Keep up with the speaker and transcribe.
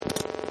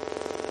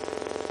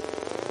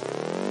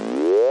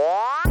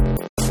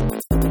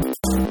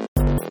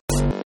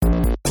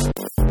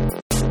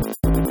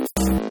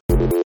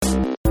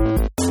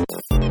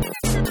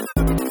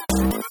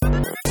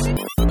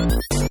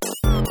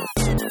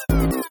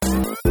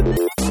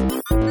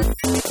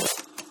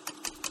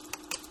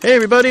Hey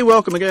everybody,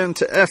 welcome again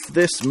to F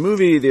This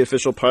Movie, the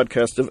official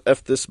podcast of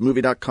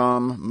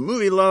fthismovie.com,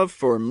 movie love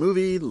for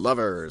movie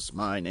lovers.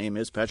 My name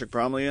is Patrick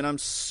Bromley, and I'm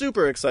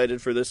super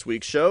excited for this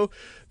week's show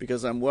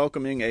because I'm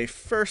welcoming a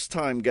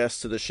first-time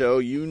guest to the show.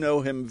 You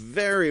know him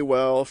very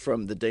well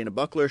from The Dana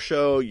Buckler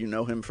Show, you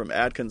know him from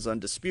Adkins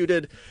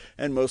Undisputed,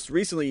 and most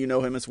recently you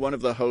know him as one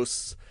of the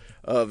hosts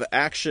of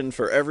Action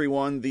for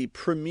Everyone, the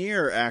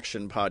premier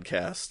action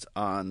podcast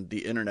on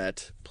the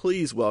internet.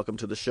 Please welcome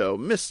to the show,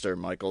 Mr.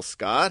 Michael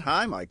Scott.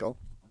 Hi, Michael.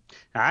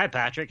 Hi,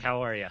 Patrick.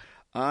 How are you?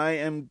 I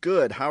am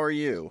good. How are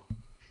you?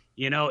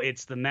 You know,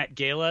 it's the Met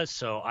Gala,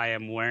 so I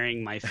am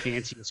wearing my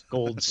fanciest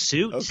gold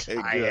suit. Okay,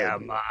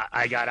 good.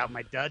 I got out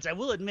my duds. I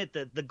will admit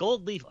that the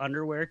gold leaf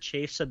underwear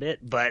chafes a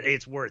bit, but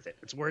it's worth it.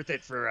 It's worth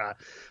it for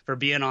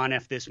being on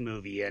F This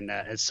Movie and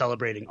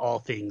celebrating all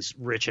things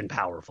rich and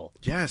powerful.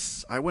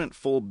 Yes, I went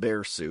full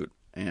bear suit,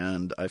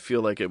 and I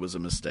feel like it was a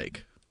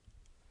mistake.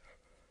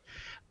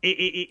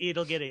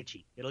 It'll get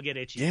itchy. It'll get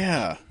itchy.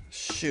 Yeah,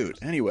 shoot.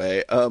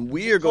 Anyway,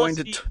 we are going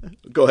to...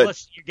 Go ahead.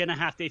 Plus, you're going to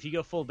have to, if you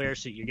go full bear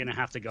suit, you're going to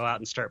have to go out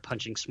and start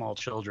punching small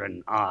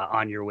children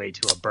on your way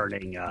to a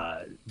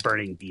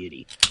burning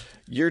deity.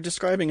 You're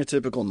describing a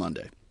typical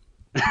Monday.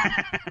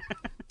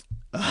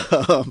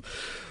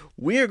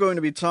 We are going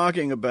to be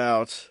talking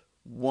about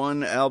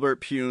one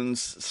Albert Pune's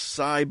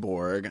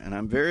Cyborg, and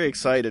I'm very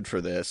excited for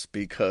this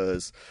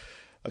because...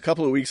 a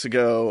couple of weeks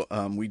ago,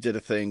 we did a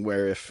thing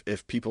where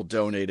if people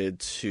donated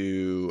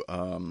to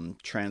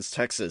Trans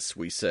Texas,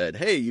 we said,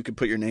 hey, you could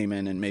put your name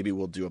in and maybe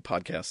we'll do a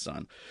podcast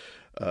on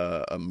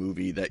a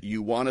movie that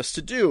you want us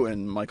to do.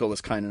 And Michael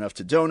was kind enough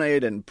to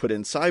donate and put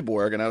in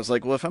Cyborg. And I was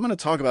like, well, if I'm going to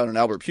talk about an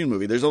Albert Pune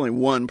movie, there's only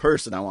one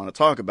person I want to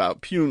talk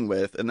about Pune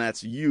with, and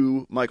that's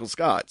you, Michael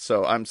Scott.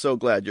 So I'm so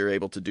glad you're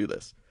able to do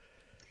this.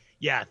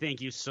 Yeah,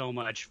 thank you so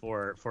much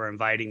for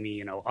inviting me.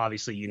 You know,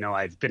 obviously, you know,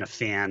 I've been a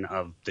fan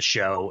of the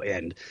show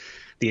and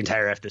the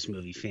entire F This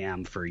Movie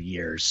fam for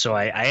years. So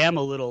I am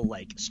a little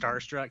like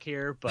starstruck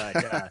here,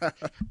 but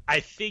I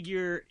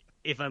figure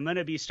if I'm going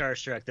to be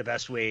starstruck, the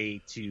best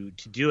way to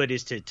do it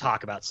is to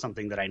talk about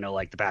something that I know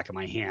like the back of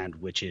my hand,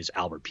 which is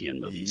Albert Pune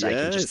movies. Yes. I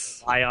can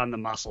just rely on the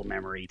muscle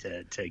memory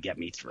to get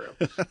me through.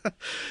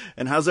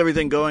 And how's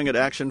everything going at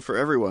Action for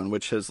Everyone,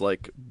 which has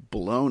like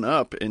blown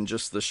up in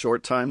just the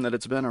short time that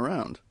it's been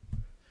around?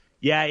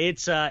 Yeah,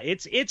 it's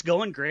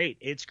going great.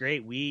 It's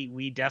great.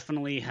 We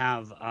definitely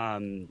have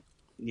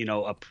you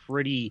know, a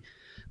pretty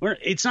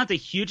it's not the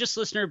hugest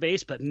listener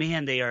base, but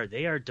man, they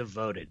are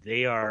devoted.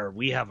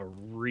 We have a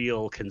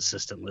real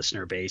consistent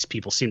listener base.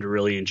 People seem to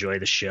really enjoy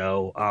the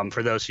show.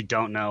 For those who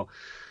don't know,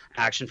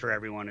 Action for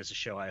Everyone is a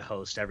show I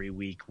host every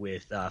week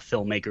with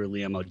filmmaker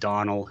Liam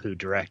O'Donnell, who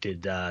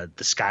directed the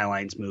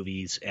Skylines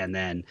movies, and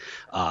then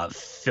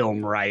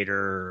film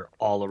writer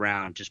all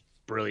around, just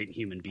brilliant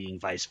human being,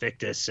 Vice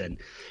Victus. And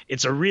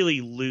it's a really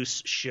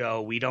loose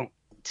show. We don't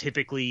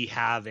typically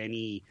have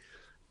any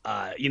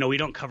you know, we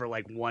don't cover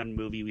like one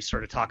movie. We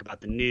sort of talk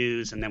about the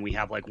news, and then we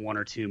have like one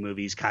or two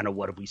movies, kind of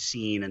what have we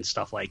seen and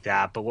stuff like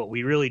that. But what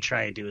we really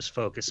try and do is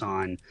focus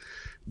on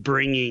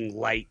bringing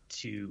light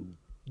to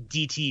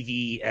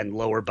DTV and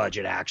lower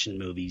budget action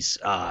movies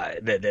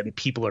that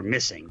people are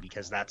missing,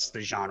 because that's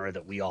the genre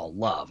that we all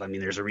love. I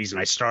mean, there's a reason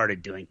I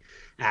started doing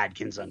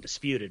Adkins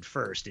Undisputed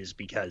first, is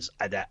because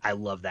I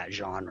love that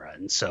genre.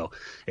 And so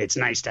it's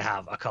nice to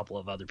have a couple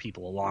of other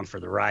people along for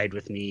the ride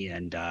with me.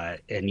 And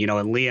you know,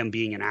 and Liam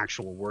being an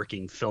actual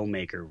working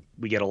filmmaker,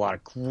 we get a lot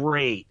of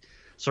great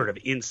sort of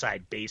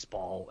inside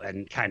baseball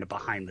and kind of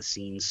behind the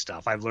scenes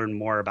stuff. I've learned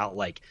more about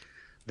like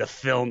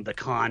the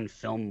con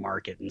film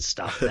market and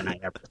stuff than I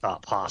ever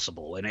thought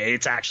possible. And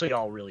it's actually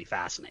all really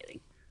fascinating.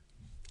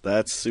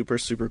 That's super,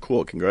 super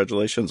cool.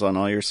 Congratulations on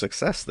all your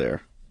success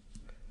there.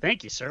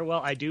 Thank you, sir.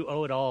 Well, I do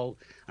owe it all.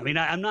 I mean,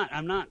 I'm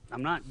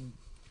not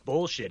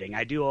bullshitting.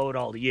 I do owe it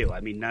all to you.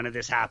 I mean, none of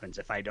this happens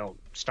if I don't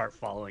start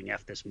following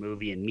F This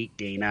Movie and meet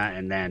Dana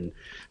and then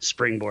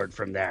springboard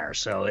from there.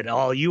 So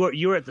you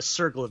were at the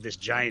circle of this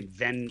giant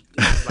Venn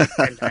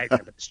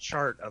diagram, this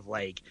chart of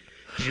like,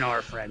 you know,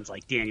 our friends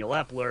like Daniel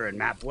Epler and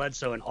Matt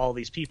Bledsoe and all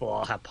these people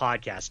all have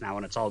podcasts now,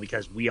 and it's all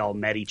because we all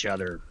met each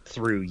other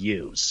through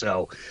you.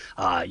 So,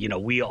 you know,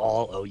 we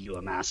all owe you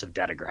a massive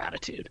debt of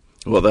gratitude.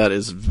 Well, that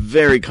is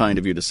very kind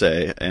of you to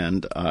say,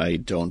 and I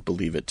don't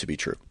believe it to be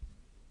true.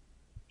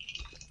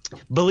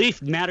 Belief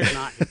matters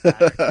not.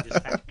 It is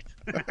fact.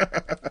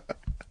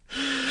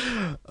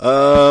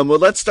 Well,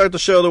 let's start the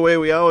show the way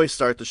we always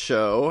start the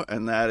show,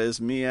 and that is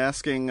me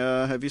asking,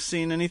 have you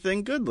seen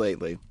anything good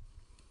lately?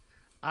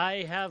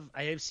 I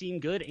have seen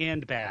good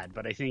and bad,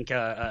 but I think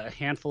a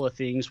handful of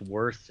things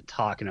worth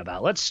talking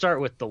about. Let's start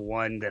with the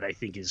one that I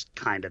think is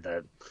kind of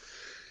the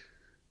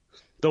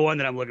one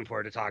that I'm looking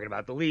forward to talking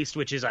about the least,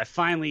 which is I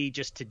finally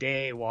just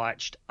today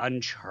watched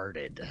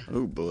Uncharted.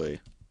 Oh, boy.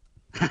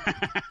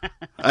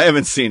 I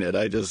haven't seen it.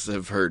 I just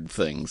have heard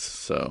things,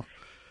 so...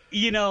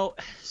 You know,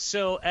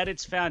 so at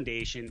its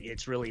foundation,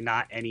 it's really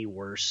not any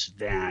worse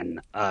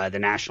than the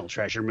National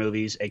Treasure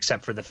movies,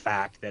 except for the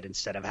fact that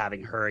instead of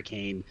having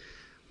Hurricane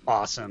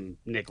awesome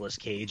Nicolas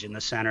Cage in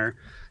the center.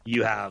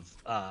 You have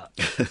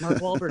Mark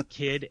Wahlberg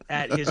kid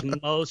at his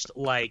most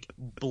like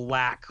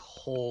black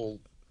hole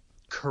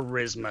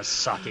charisma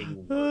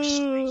sucking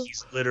worst.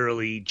 He's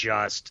literally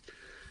just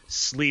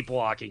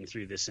sleepwalking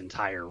through this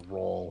entire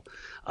role.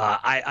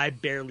 I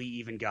barely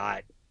even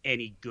got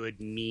any good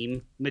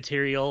meme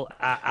material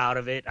out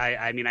of it.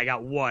 I mean, I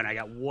got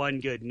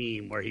one good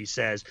meme where he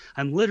says,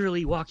 "I'm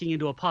literally walking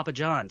into a Papa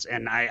John's,"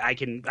 and I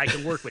can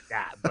work with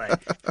that.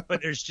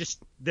 But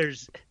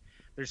there's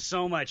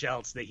so much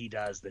else that he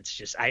does that's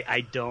just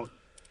I don't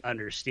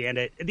understand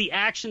it. The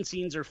action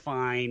scenes are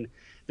fine.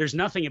 There's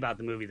nothing about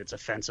the movie that's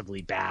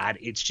offensively bad.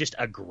 It's just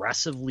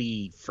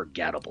aggressively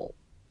forgettable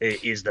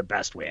is the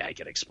best way I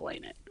could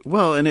explain it.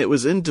 Well, and it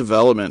was in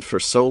development for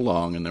so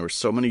long, and there were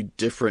so many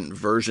different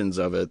versions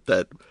of it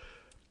that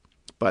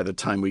by the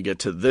time we get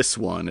to this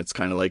one, it's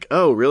kind of like,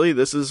 oh, really?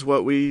 This is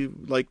what we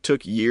like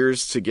took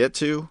years to get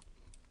to?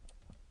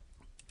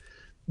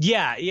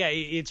 Yeah,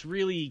 it's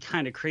really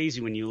kind of crazy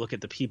when you look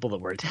at the people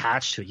that were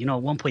attached to it. You know,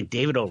 at one point,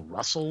 David O.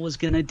 Russell was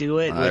going to do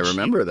it. I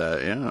remember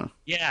that, yeah.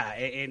 Yeah,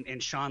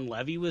 and Sean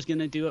Levy was going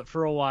to do it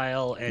for a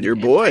while. And your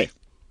boy.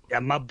 Yeah,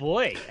 my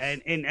boy.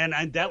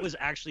 And that was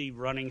actually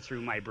running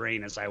through my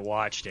brain as I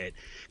watched it.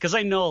 Because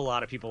I know a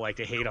lot of people like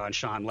to hate on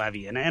Sean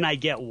Levy, and I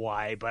get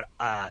why, but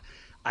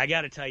I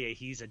got to tell you,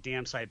 he's a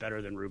damn sight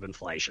better than Ruben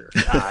Fleischer.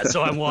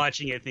 So I'm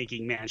watching it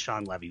thinking, man,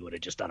 Sean Levy would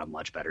have just done a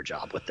much better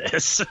job with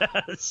this.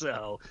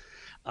 So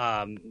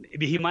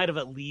he might have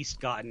at least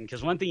gotten,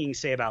 because one thing you can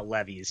say about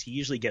Levy is he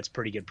usually gets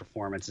pretty good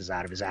performances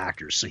out of his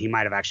actors, so he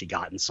might have actually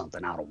gotten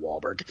something out of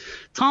Wahlberg.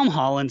 Tom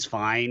Holland's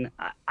fine.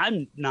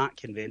 I'm not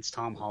convinced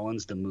Tom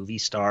Holland's the movie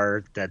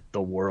star that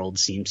the world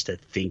seems to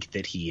think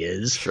that he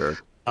is. Sure.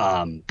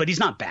 But he's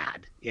not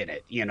bad in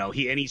it, you know.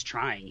 He's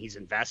trying. He's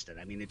invested.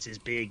 I mean, it's his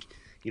big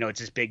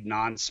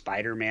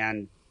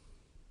non-Spider-Man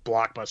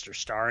blockbuster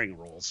starring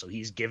role, so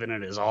he's giving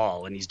it his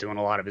all, and he's doing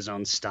a lot of his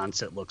own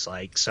stunts, it looks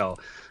like. So,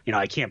 you know,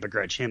 I can't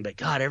begrudge him, but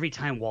God, every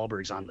time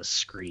Wahlberg's on the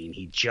screen,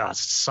 he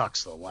just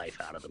sucks the life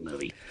out of the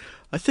movie.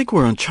 I think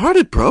we're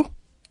Uncharted, bro.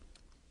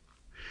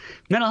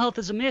 Mental health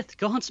is a myth.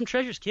 Go hunt some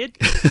treasures, kid.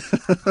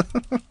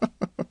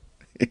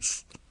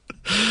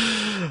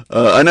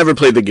 I never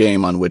played the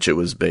game on which it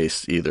was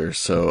based either,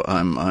 so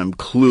I'm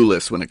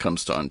clueless when it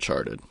comes to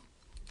Uncharted.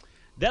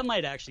 That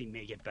might actually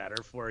make it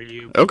better for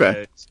you.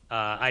 Okay.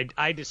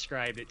 I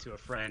described it to a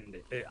friend.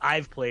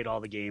 I've played all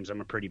the games.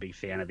 I'm a pretty big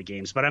fan of the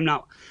games, but I'm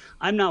not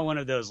one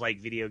of those like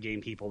video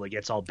game people that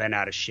gets all bent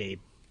out of shape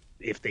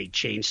if they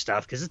change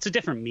stuff, because it's a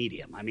different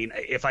medium. I mean,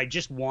 if I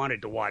just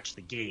wanted to watch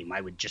the game,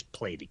 I would just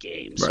play the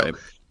game. So right.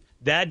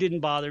 That didn't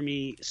bother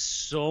me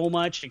so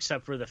much,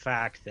 except for the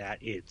fact that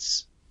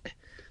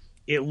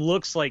it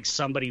looks like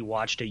somebody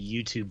watched a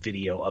YouTube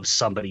video of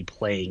somebody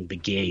playing the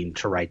game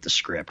to write the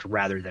script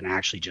rather than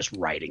actually just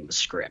writing the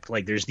script.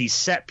 Like, there's these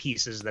set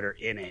pieces that are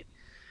in it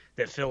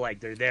that feel like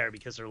they're there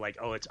because they're like,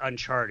 oh, it's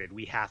Uncharted.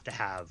 We have to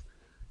have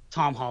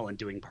Tom Holland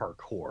doing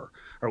parkour,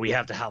 or we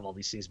have to have all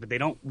these things, but they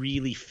don't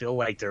really feel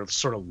like they're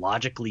sort of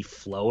logically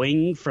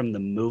flowing from the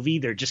movie.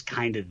 They're just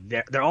kind of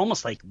there. They're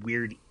almost like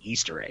weird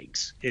Easter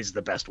eggs is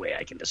the best way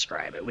I can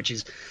describe it, which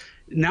is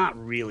not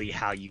really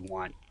how you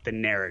want the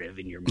narrative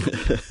in your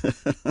movie.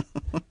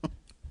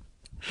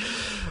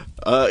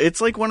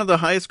 It's like one of the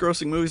highest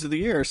grossing movies of the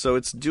year, so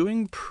it's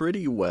doing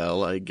pretty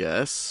well, I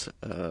guess.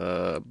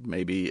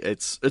 Maybe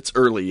it's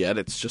early yet.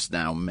 It's just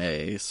now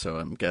May, so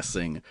I'm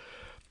guessing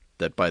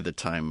that by the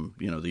time,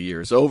 you know, the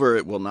year is over,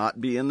 it will not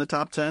be in the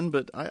top 10,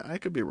 but I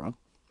could be wrong.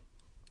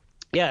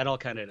 Yeah, it all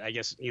kind of, I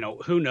guess, you know,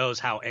 who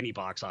knows how any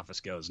box office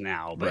goes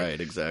now. But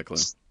right,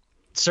 exactly.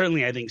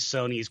 Certainly, I think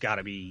Sony's got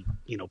to be,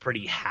 you know,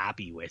 pretty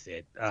happy with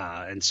it.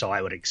 And so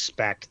I would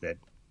expect that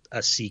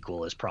a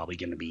sequel is probably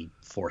going to be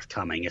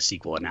forthcoming. A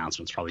sequel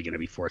announcement's probably going to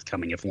be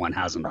forthcoming if one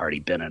hasn't already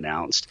been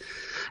announced.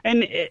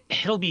 And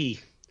it'll be,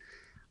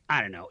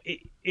 I don't know.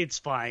 It's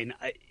fine.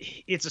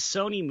 It's a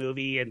Sony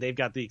movie, and they've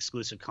got the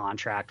exclusive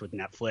contract with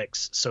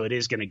Netflix, so it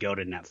is going to go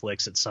to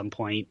Netflix at some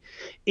point.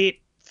 It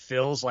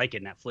feels like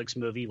a Netflix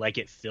movie, like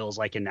it feels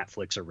like a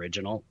Netflix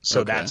original, so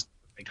okay. That's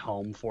like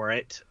home for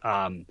it.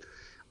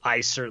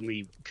 I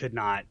certainly could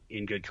not,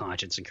 in good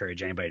conscience,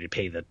 encourage anybody to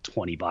pay the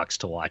 $20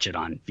 to watch it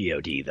on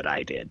VOD that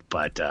I did,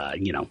 but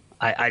you know,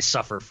 I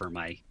suffer for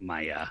my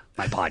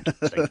podcast,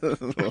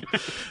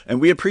 and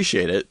we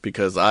appreciate it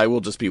because I will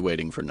just be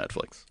waiting for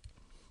Netflix.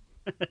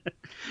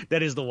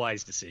 That is the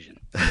wise decision.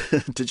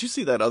 Did you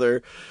see that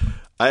other?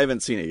 I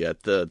haven't seen it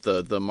yet.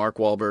 The Mark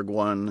Wahlberg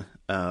one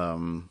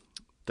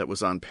that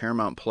was on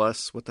Paramount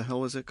Plus. What the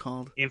hell was it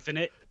called?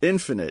 Infinite,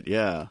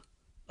 yeah.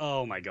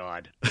 Oh my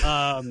God.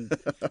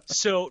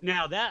 So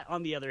now that,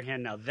 on the other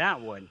hand, that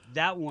one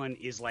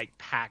is like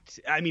packed.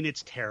 I mean,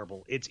 it's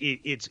terrible.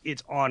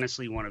 It's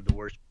honestly one of the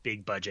worst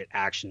big budget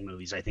action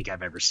movies I think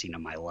I've ever seen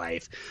in my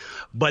life.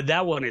 But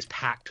that one is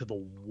packed to the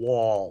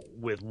wall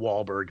with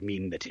Wahlberg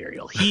meme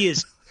material. He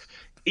is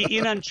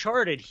in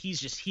Uncharted. He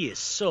is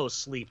so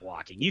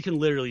sleepwalking. You can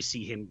literally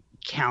see him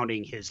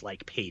counting his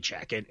like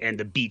paycheck and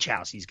the beach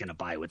house he's going to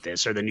buy with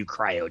this, or the new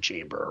cryo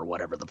chamber, or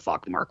whatever the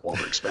fuck Mark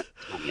Wahlberg spent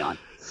money on.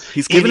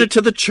 He's giving it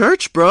to the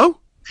church, bro.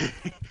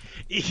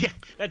 Yeah,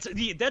 that's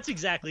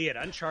exactly it.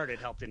 Uncharted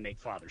helped him make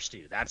Father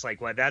Stu. That's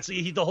like what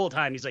the whole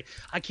time he's like,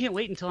 I can't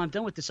wait until I'm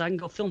done with this so I can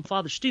go film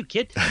Father Stu,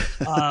 kid.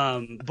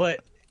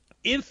 But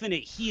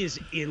Infinite, he is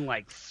in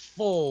like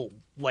full,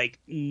 like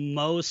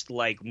most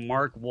like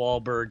Mark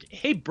Wahlberg,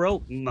 hey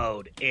bro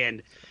mode,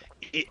 and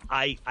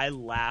I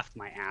laughed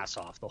my ass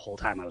off the whole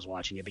time I was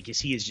watching it, because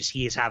he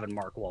is having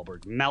Mark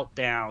Wahlberg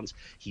meltdowns.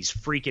 He's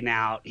freaking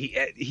out.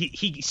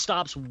 He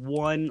stops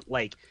one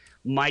like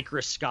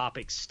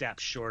microscopic step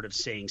short of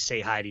saying "say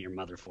hi to your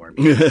mother for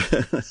me."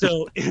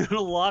 So in a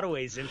lot of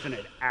ways,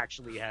 Infinite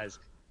actually has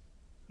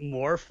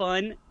more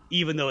fun,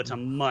 even though it's a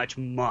much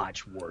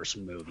worse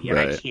movie, and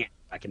I can't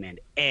recommend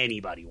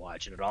anybody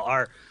watch it at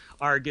all.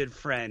 Our good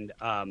friend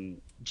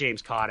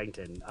James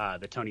Coddington,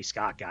 the Tony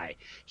Scott guy,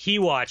 he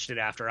watched it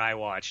after I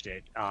watched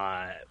it,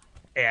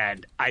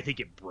 and I think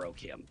it broke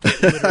him.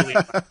 It literally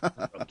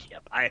broke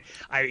him.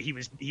 He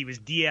was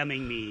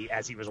DMing me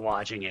as he was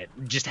watching it,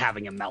 just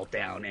having a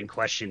meltdown and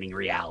questioning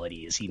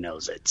reality as he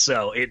knows it.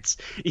 So it's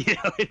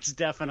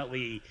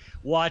definitely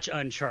watch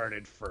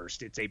Uncharted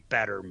first. It's a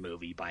better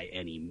movie by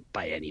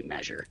any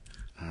measure.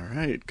 All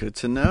right, good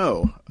to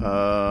know.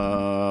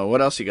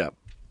 What else you got?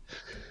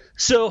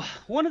 So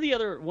one of the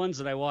other ones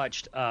that I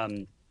watched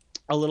a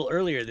little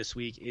earlier this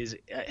week is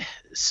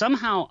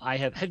somehow I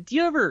have. Do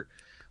you ever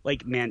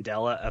like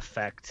Mandela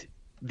effect,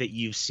 that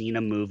you've seen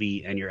a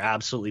movie and you're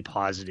absolutely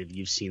positive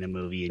you've seen a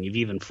movie and you've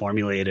even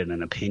formulated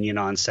an opinion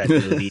on said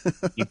movie?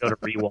 You go to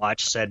rewatch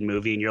said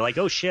movie and you're like,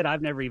 oh shit,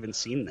 I've never even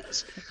seen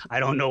this. I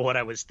don't know what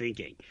I was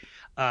thinking.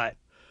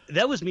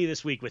 That was me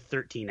this week with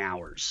 13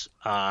 Hours,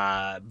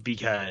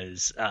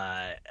 because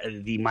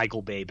the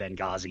Michael Bay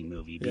Benghazi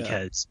movie,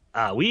 because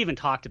we even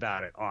talked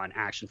about it on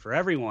Action for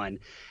Everyone,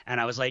 and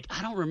I was like,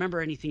 I don't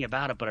remember anything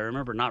about it, but I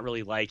remember not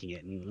really liking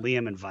it, and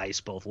Liam and Vice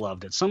both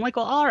loved it. So I'm like,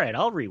 well, all right,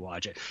 I'll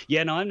rewatch it.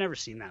 Yeah, no, I've never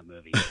seen that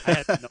movie. I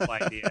had no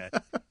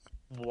idea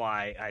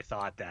why I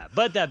thought that.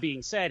 But that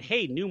being said,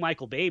 hey, new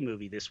Michael Bay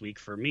movie this week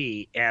for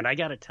me, and I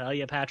got to tell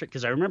you, Patrick,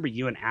 because I remember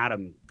you and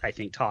Adam, I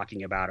think,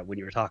 talking about it when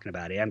you were talking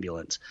about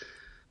Ambulance.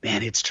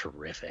 Man, it's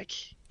terrific.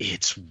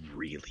 It's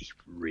really,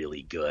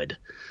 really good.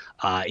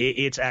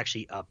 It's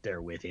actually up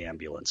there with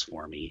Ambulance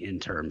for me in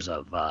terms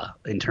of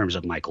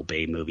Michael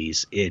Bay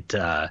movies.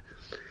 There's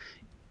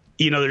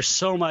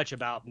so much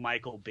about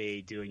Michael Bay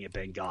doing a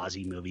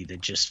Benghazi movie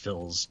that just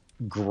feels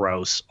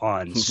gross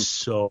on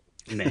so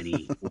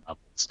many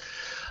levels.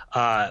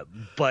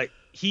 But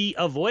he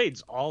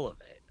avoids all of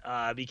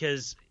it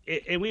because,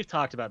 and we've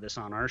talked about this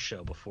on our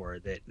show before,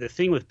 that the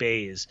thing with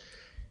Bay is,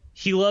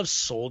 he loves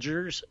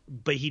soldiers,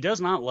 but he does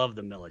not love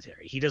the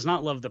military. He does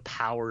not love the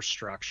power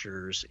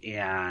structures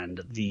and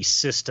the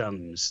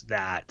systems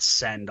that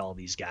send all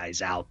these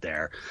guys out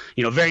there.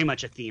 Very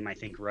much a theme, I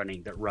think,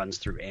 that runs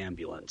through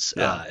Ambulance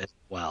as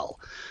well.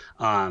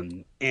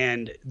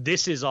 And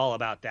this is all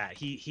about that.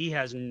 He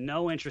has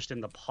no interest in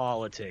the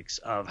politics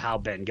of how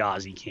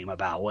Benghazi came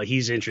about. What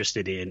he's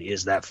interested in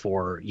is that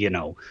for,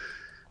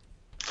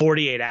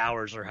 48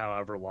 hours or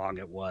however long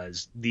it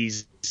was,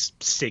 these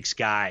 6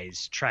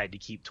 guys tried to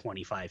keep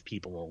 25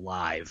 people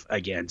alive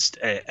against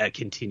a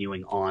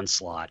continuing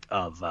onslaught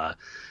of, a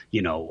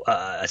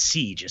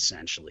siege,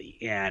 essentially.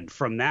 And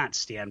from that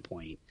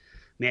standpoint,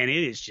 man,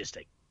 it is just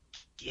a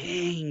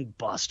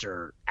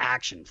gangbuster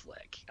action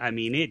flick. I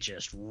mean, it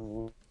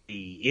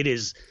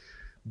is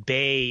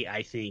Bay,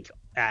 I think,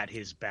 at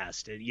his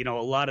best. A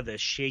lot of the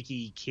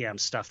shaky cam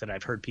stuff that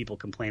I've heard people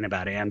complain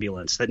about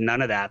Ambulance, that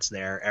none of that's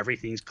there.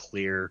 Everything's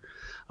clear.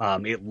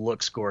 It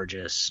looks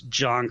gorgeous.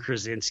 John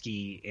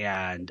Krasinski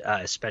and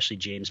especially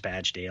James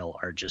Badge-Dale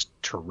are just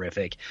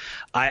terrific.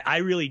 I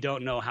really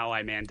don't know how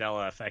I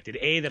Mandela affected,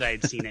 A, that I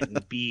had seen it,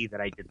 and B,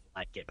 that I didn't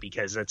like it,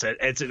 because it's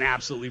an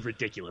absolutely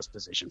ridiculous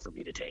position for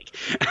me to take.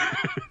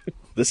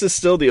 This is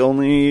still the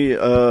only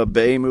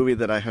Bay movie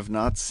that I have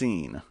not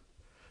seen.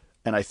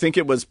 And I think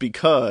it was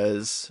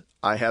because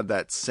I had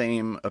that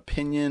same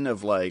opinion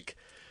of like,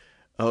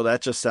 oh,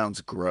 that just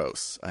sounds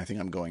gross. I think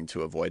I'm going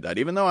to avoid that.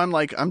 Even though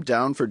I'm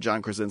down for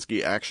John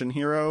Krasinski action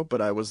hero,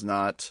 but I was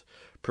not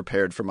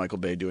prepared for Michael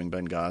Bay doing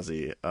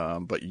Benghazi.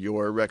 But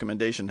your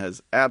recommendation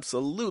has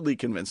absolutely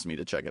convinced me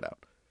to check it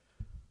out.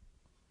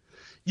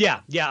 Yeah.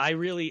 I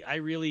really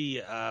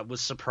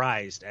was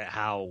surprised at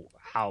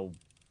how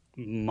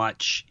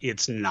much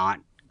it's not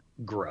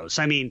gross.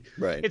 I mean,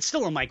 right. It's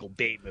still a Michael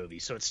Bay movie,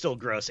 so it's still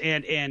gross,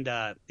 and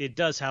it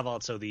does have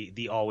also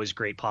the always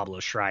great Pablo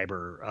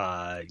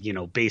Schreiber,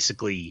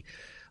 basically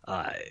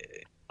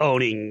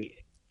owning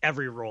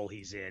every role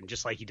he's in,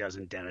 just like he does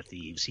in Den of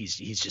Thieves.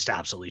 He's just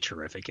absolutely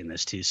terrific in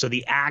this too. So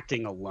the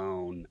acting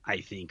alone,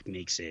 I think,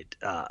 makes it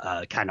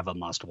kind of a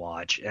must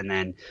watch. And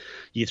then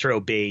you throw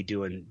Bay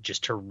doing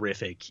just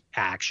terrific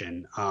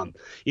action.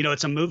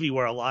 It's a movie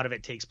where a lot of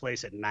it takes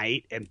place at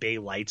night, and Bay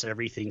lights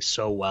everything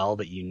so well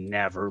that you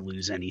never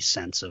lose any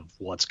sense of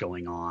what's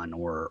going on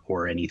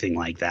or anything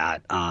like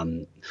that.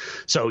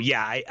 So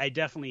yeah, I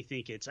definitely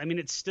think it's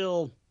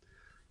still.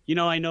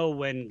 I know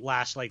when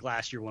last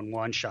year when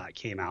One Shot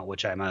came out,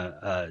 which I'm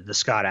the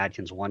Scott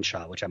Adkins One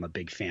Shot, which I'm a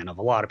big fan of,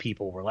 a lot of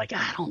people were like,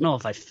 I don't know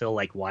if I feel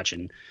like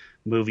watching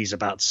movies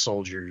about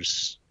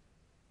soldiers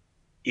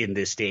in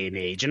this day and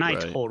age. And I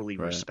totally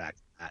respect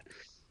that.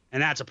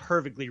 And that's a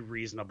perfectly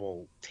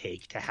reasonable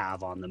take to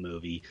have on the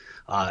movie.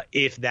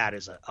 If that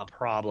is a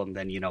problem,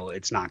 then,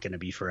 it's not going to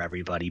be for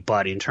everybody.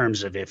 But in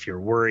terms of if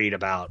you're worried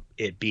about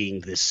it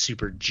being this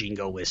super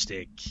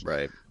jingoistic,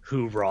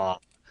 hoorah,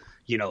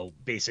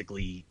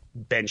 basically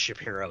Ben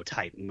Shapiro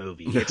type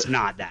movie. It's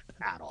not that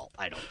at all,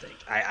 I don't think.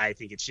 I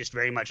think it's just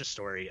very much a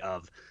story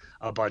of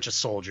a bunch of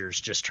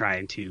soldiers just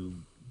trying to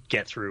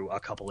get through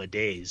a couple of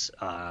days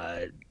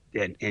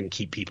and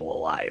keep people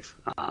alive.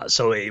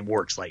 So it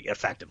works like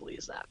effectively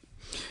as that.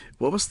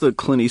 What was the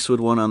Clint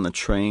Eastwood one on the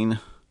train?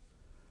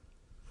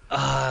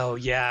 Oh,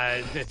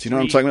 yeah. Do you know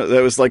what I'm talking about?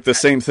 That was like the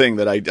same thing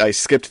that I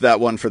skipped that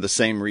one for the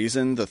same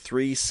reason. The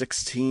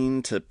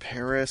 316 to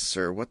Paris,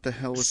 or what the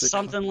hell was it?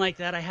 Something like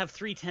that. I have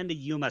 310 to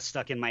Yuma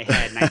stuck in my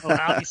head. And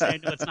obviously I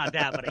know it's not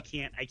that, but I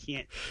can't.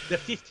 The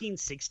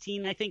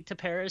 1516, I think, to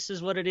Paris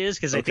is what it is,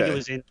 because I think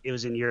it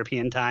was in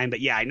European time. But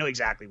yeah, I know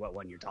exactly what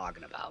one you're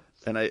talking about.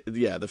 And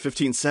the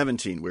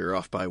 1517, we were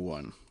off by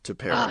one to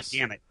Paris.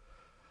 Damn it.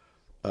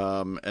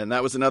 And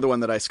that was another one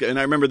that I skipped. And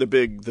I remember the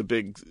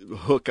big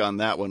hook on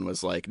that one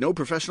was like, no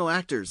professional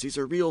actors. These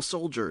are real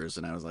soldiers.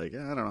 And I was like,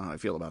 I don't know how I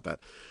feel about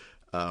that.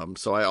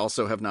 So I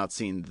also have not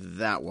seen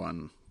that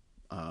one.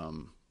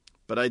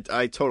 But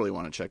I totally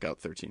want to check out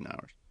 13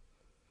 Hours.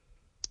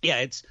 Yeah,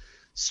 it's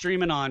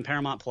streaming on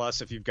Paramount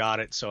Plus if you've got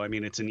it. So,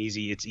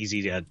 it's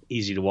easy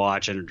to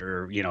watch,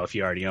 or if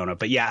you already own it.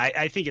 But yeah,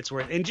 I think it's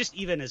worth, and just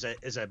even as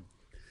a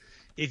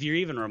if you're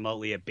even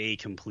remotely a Bay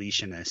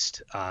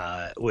completionist,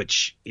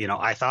 which,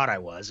 I thought I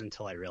was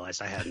until I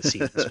realized I hadn't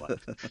seen this one.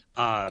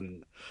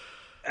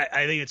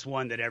 I think it's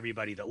one that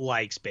everybody that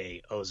likes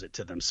Bay owes it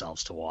to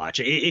themselves to watch.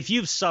 If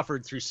you've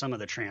suffered through some of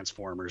the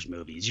Transformers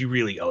movies, you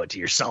really owe it to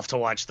yourself to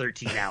watch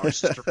 13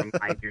 Hours just to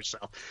remind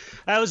yourself.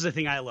 That was the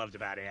thing I loved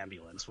about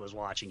Ambulance, was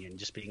watching it and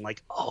just being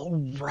like, oh,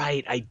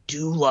 right, I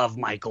do love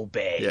Michael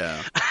Bay.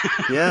 Yeah.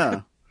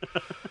 Yeah.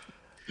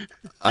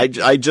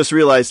 I just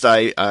realized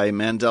I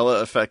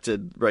Mandela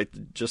affected right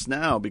just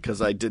now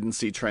because I didn't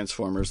see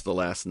Transformers The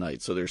Last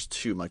Night. So there's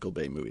 2 Michael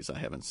Bay movies I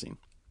haven't seen.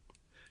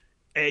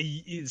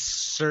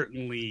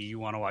 Certainly you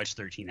want to watch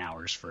 13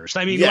 Hours first.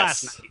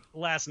 Yes.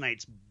 Last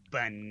Night's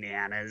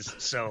bananas.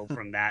 So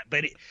from that,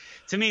 but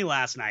to me,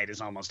 Last Night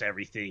is almost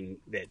everything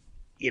that,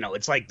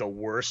 it's like the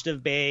worst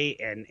of Bay,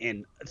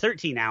 and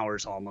 13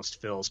 Hours almost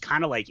feels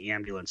kind of like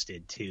Ambulance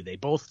did too. They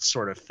both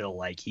sort of feel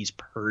like he's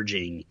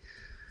purging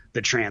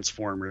the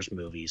Transformers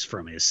movies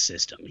from his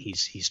system.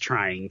 He's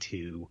trying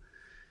to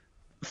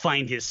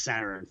find his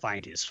center and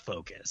find his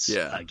focus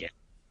again,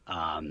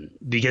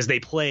 because they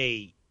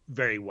play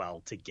very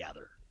well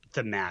together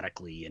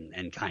thematically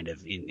and kind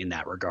of in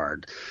that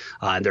regard.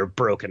 They're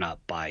broken up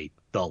by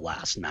The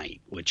Last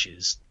Night, which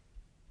is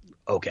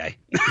okay.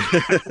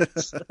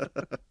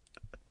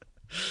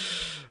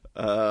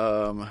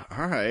 All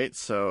right,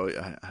 so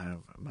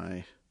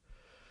I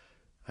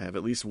have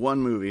at least one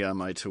movie on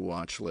my to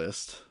watch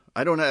list.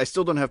 I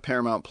still don't have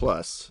Paramount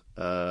Plus,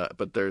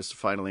 but there's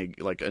finally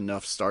like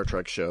enough Star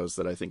Trek shows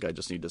that I think I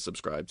just need to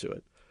subscribe to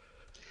it.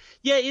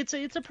 Yeah, it's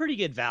a pretty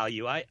good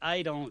value.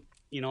 I don't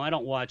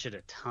watch it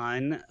a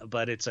ton,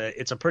 but it's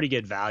a pretty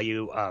good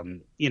value.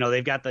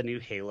 They've got the new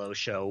Halo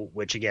show,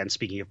 which, again,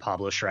 speaking of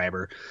Pablo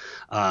Schreiber,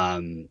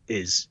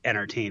 is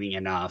entertaining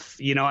enough.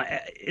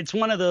 It's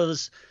one of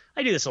those.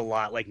 I do this a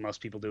lot, like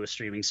most people do with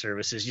streaming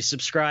services. You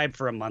subscribe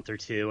for a month or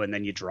two, and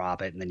then you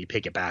drop it, and then you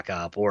pick it back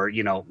up. Or,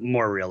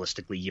 more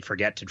realistically, you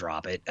forget to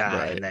drop it.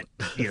 Right. And then,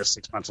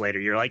 6 months later,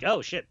 you're like,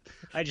 oh, shit,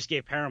 I just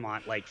gave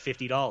Paramount like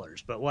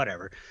 $50, but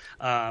whatever.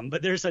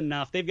 But there's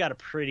enough. They've got a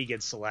pretty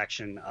good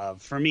selection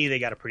for me, they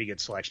got a pretty good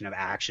selection of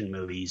action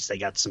movies. They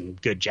got some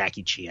good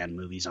Jackie Chan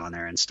movies on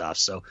there and stuff.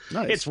 So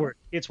nice.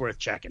 It's worth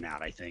checking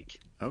out, I think.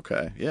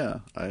 Okay. Yeah,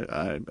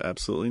 I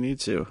absolutely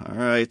need to. All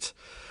right.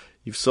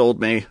 You've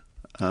sold me.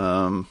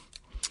 What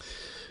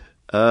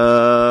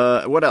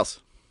else?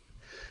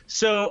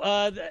 So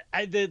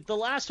the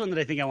last one that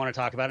I think I want to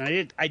talk about,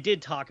 and I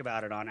did talk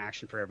about it on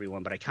Action for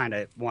Everyone, but I kind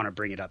of want to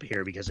bring it up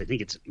here because I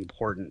think it's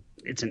important.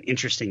 It's an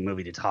interesting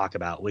movie to talk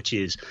about, which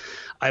is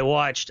I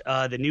watched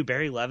the new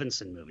Barry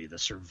Levinson movie, The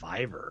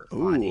Survivor,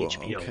 on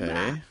HBO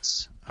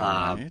Max.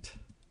 All right.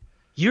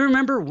 You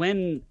remember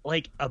when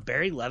like a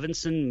Barry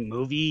Levinson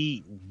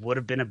movie would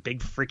have been a big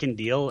freaking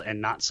deal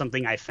and not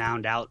something I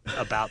found out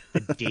about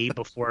the day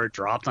before it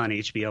dropped on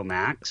HBO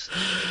Max?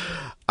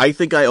 I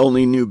think I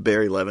only knew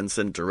Barry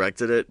Levinson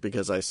directed it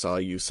because I saw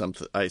you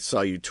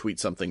tweet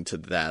something to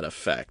that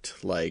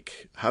effect.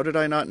 Like, how did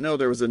I not know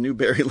there was a new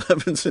Barry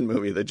Levinson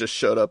movie that just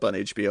showed up on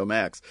HBO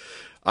Max?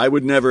 I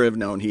would never have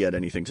known he had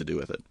anything to do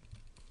with it.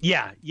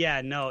 Yeah,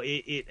 no,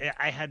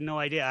 I had no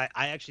idea.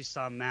 I actually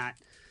saw Matt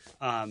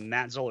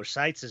Zoller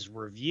Seitz's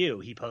review.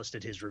 He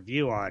posted his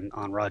review on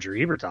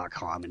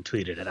RogerEbert.com and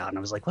tweeted it out, and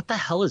I was like, "What the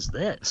hell is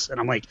this?" And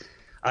I'm like,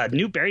 "A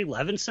new Barry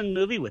Levinson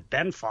movie with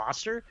Ben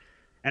Foster,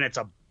 and it's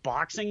a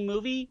boxing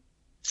movie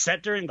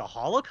set during the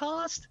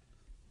Holocaust?"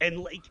 And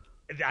like,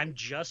 I'm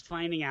just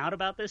finding out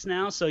about this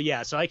now. So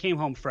yeah, so I came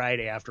home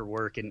Friday after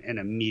work and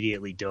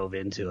immediately dove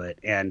into it,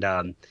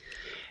 and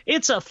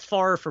it's a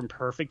far from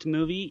perfect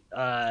movie,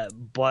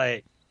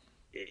 but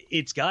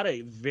it's got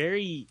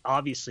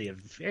obviously a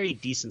very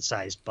decent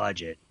sized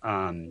budget.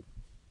 And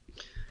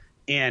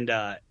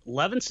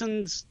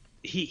Levinson's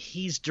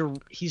he's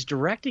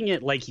directing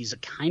it like he's a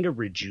kind of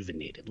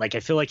rejuvenated. Like, I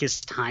feel like his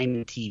time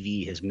in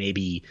TV has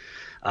maybe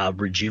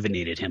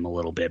rejuvenated him a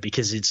little bit,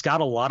 because it's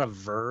got a lot of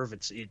verve.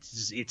 It's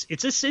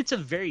a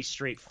very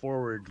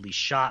straightforwardly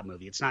shot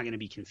movie. It's not going to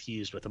be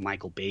confused with a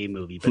Michael Bay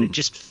movie, but it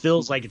just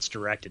feels like it's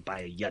directed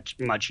by a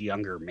much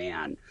younger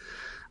man.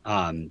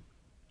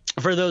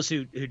 For those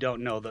who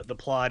don't know, the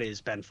plot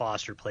is Ben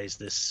Foster plays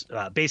this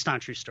based on a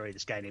true story,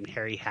 this guy named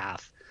Harry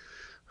Haff,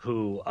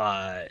 who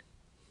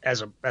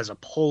as a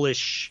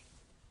Polish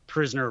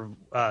prisoner,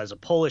 as a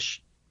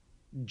Polish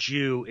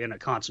Jew in a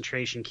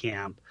concentration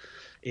camp,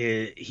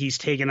 he's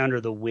taken under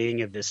the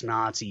wing of this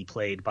Nazi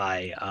played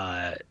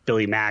by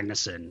Billy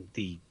Magnuson,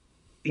 the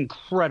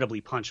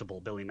incredibly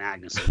punchable Billy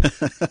Magnuson,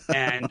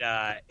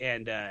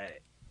 and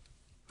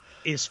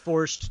is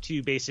forced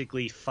to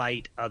basically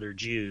fight other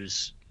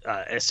Jews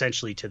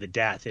essentially to the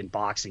death in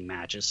boxing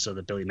matches so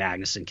that Billy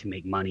Magnuson can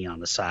make money on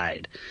the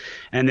side.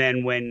 And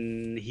then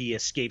when he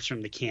escapes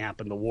from the camp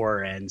and the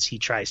war ends, he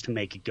tries to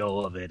make a go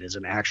of it as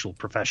an actual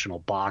professional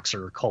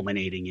boxer,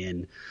 culminating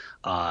in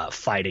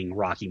fighting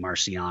Rocky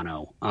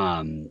Marciano.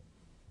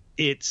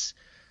 It's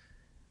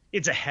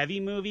a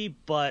heavy movie,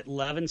 but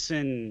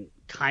Levinson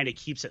kind of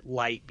keeps it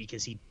light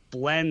because he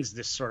blends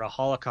this sort of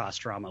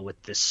Holocaust drama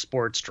with this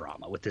sports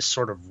drama, with this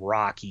sort of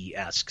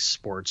Rocky-esque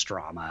sports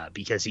drama,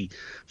 because he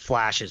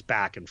flashes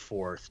back and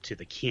forth to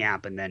the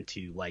camp and then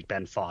to like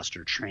Ben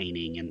Foster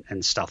training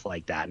and stuff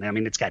like that. And I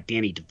mean, it's got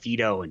Danny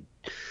DeVito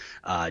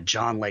and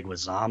John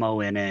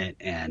Leguizamo in it,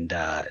 and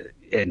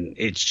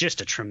it's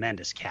just a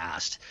tremendous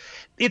cast.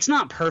 It's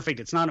not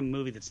perfect. It's not a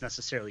movie that's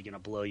necessarily going to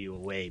blow you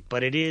away,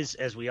 but it is,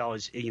 as we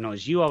always,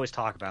 as you always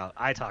talk about,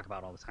 I talk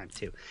about all the time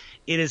too.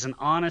 It is an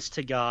honest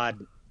to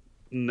God,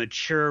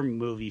 mature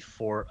movie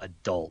for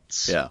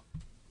adults. Yeah.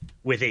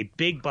 With a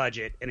big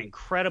budget, an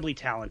incredibly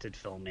talented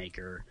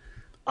filmmaker.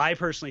 I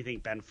personally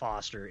think Ben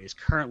Foster is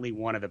currently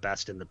one of the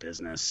best in the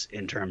business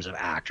in terms of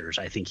actors.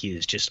 I think he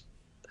is just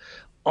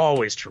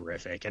always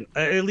terrific, and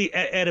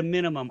at a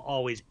minimum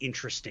always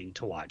interesting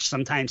to watch.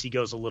 Sometimes he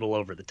goes a little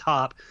over the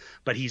top,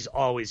 but he's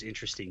always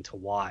interesting to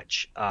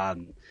watch.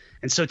 And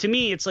so to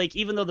me, it's like,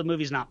 even though the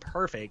movie's not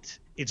perfect,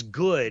 it's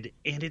good,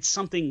 and it's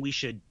something we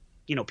should,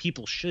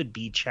 people should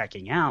be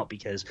checking out,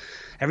 because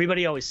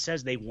everybody always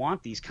says they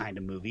want these kind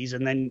of movies,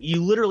 and then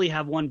you literally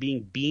have one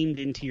being beamed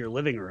into your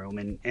living room,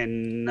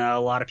 and a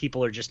lot of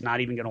people are just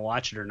not even going to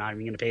watch it or not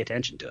even going to pay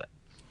attention to it.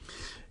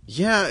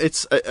 Yeah,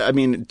 I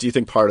mean, do you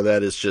think part of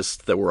that is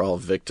just that we're all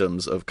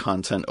victims of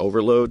content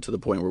overload to the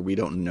point where we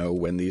don't know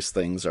when these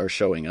things are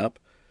showing up?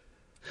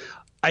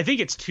 I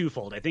think it's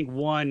twofold. I think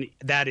one,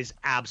 that is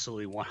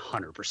absolutely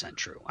 100%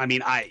 true. I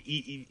mean,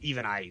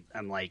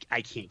 I'm like,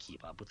 I can't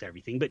keep up with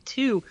everything. But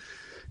two,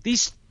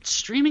 these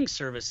streaming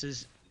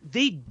services,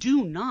 they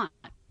do not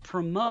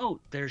promote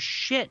their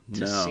shit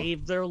to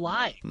save their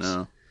lives.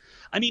 No.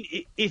 I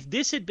mean, if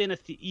this had been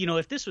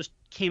if this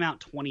came out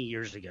 20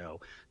 years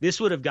ago,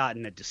 this would have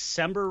gotten a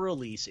December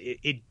release.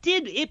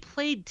 It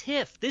played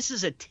TIFF. This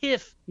is a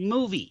TIFF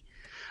movie.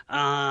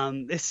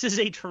 This is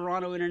a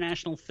Toronto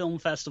International Film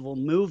Festival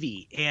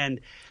movie, and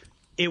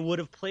it would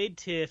have played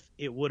TIFF.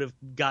 It would have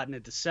gotten a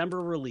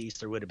December release.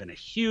 There would have been a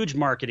huge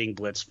marketing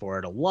blitz for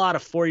it, a lot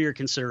of four-year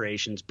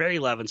considerations, Barry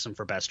Levinson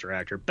for Best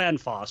Director, Ben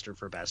Foster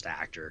for Best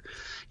Actor.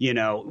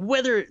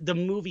 Whether the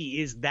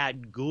movie is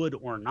that good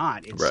or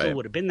not, it still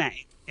would have been that,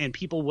 and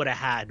people would have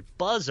had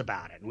buzz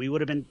about it,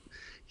 and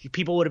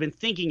people would have been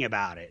thinking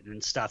about it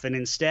and stuff. And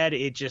instead,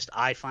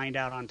 I find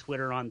out on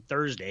Twitter on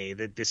Thursday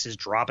that this is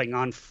dropping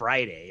on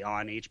Friday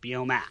on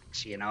HBO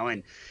Max,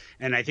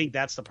 and I think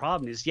that's the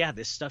problem is,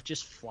 this stuff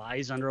just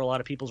flies under a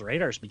lot of people's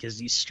radars because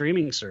these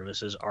streaming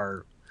services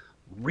are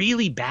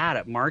really bad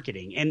at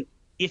marketing. And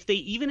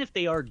even if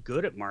they are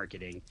good at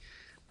marketing,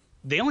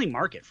 they only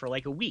market for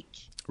like a week.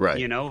 Right.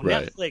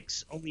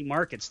 Netflix only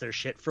markets their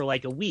shit for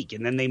like a week,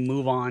 and then they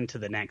move on to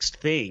the next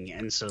thing,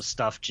 and so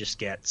stuff just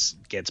gets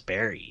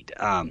buried.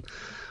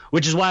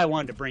 Which is why I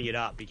wanted to bring it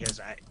up, because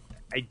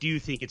I do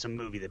think it's a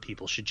movie that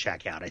people should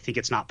check out. I think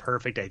it's not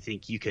perfect. I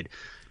think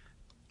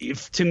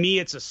to me,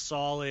 it's a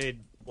solid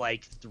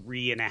like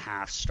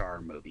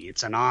 3.5-star movie.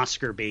 It's an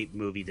Oscar bait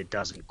movie that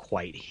doesn't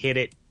quite hit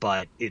it,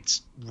 but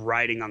it's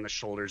riding on the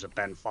shoulders of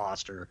Ben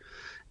Foster.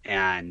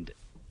 And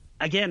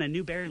again, a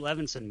new Barry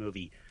Levinson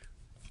movie.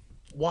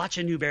 Watch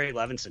a new Barry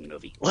Levinson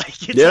movie.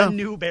 Like, it's a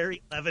new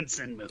Barry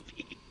Levinson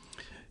movie.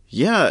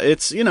 Yeah,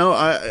 it's,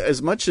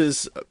 as much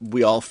as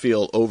we all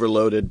feel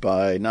overloaded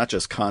by not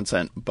just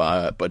content,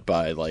 but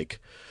by like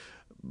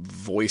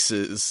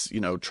voices,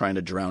 trying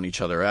to drown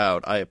each other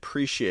out, I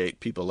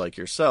appreciate people like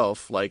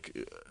yourself,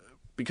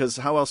 because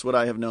how else would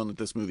I have known that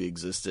this movie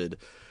existed?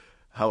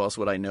 How else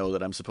would I know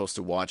that I'm supposed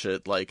to watch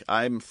it? Like,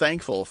 I'm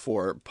thankful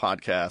for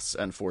podcasts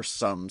and for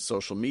some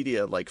social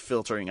media, like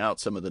filtering out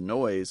some of the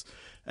noise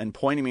and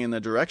pointing me in the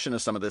direction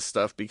of some of this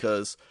stuff,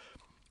 because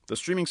the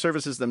streaming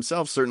services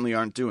themselves certainly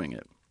aren't doing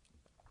it.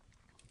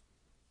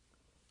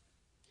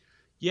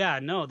 Yeah,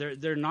 no,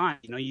 they're not.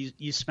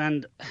 You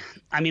spend,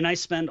 I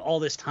spend all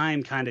this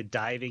time kind of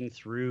diving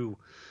through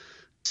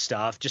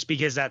stuff just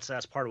because that's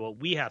part of what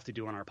we have to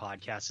do on our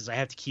podcast is I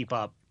have to keep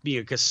up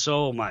because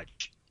so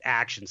much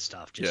action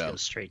stuff just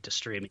goes straight to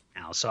streaming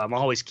now. So I'm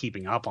always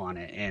keeping up on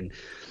it.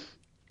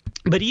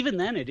 But even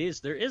then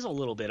there is a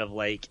little bit of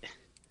like,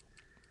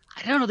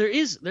 I don't know, there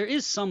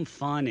is some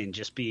fun in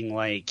just being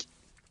like,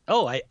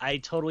 oh, I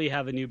totally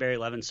have a new Barry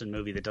Levinson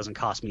movie that doesn't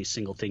cost me a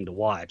single thing to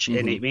watch. Mm-hmm.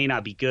 And it may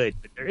not be good,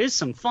 but there is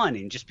some fun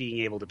in just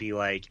being able to be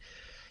like,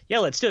 yeah,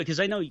 let's do it. Because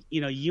I know,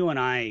 you and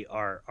I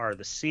are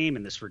the same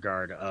in this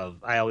regard of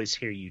I always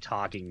hear you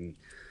talking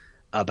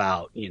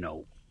about,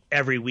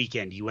 every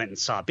weekend you went and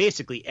saw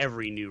basically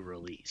every new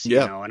release,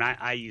 and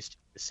I used to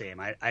be the same.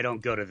 I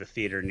don't go to the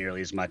theater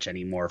nearly as much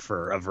anymore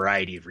for a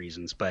variety of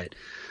reasons. But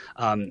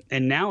and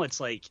now it's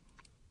like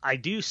I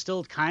do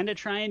still kind of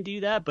try and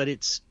do that, but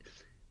it's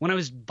when I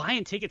was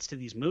buying tickets to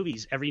these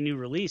movies, every new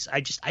release,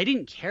 I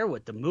didn't care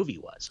what the movie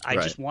was. I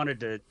just wanted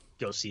to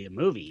go see a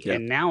movie. Yep.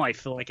 And now I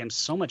feel like I'm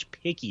so much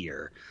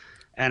pickier,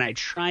 and I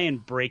try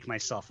and break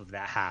myself of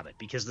that habit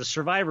because The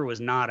Survivor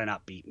was not an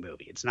upbeat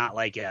movie. It's not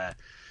like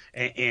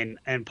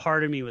and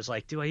part of me was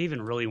like, do I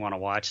even really want to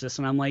watch this?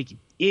 And I'm like,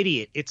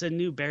 idiot, it's a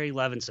new Barry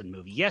Levinson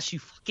movie. Yes, you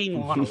fucking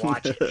want to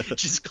watch it.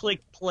 Just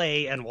click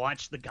play and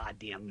watch the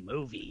goddamn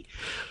movie.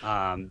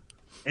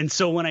 And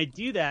so when I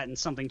do that and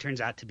something turns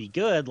out to be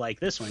good like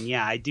this one,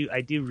 yeah, I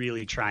do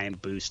really try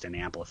and boost and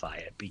amplify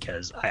it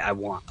because I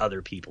want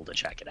other people to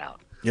check it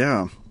out.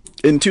 Yeah.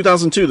 In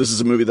 2002, this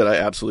is a movie that I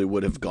absolutely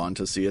would have gone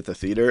to see at the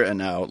theater. And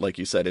now, like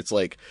you said, it's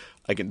like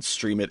I can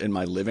stream it in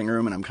my living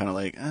room and I'm kind of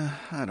like,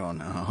 I don't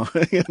know.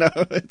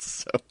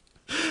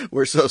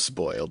 We're so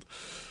spoiled.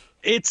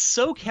 It's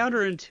so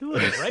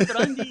counterintuitive, right?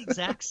 But I'm the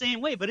exact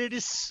same way. But it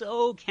is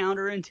so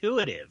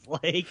counterintuitive,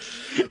 like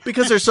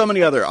because there's so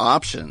many other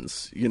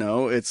options.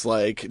 It's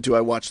like, do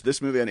I watch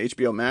this movie on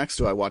HBO Max?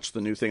 Do I watch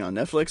the new thing on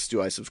Netflix?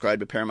 Do I subscribe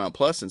to Paramount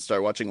Plus and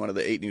start watching one of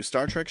the 8 new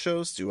Star Trek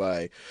shows? Do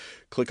I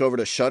click over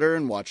to Shudder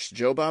and watch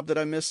Joe Bob that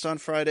I missed on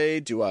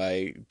Friday? Do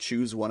I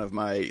choose one of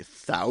my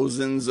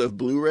thousands of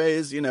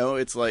Blu-rays?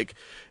 It's like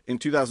in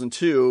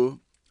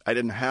 2002. I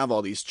didn't have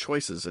all these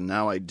choices, and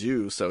now I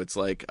do. So it's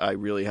like I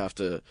really have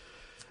to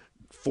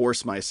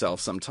force myself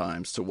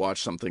sometimes to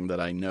watch something that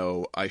I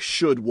know I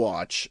should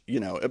watch.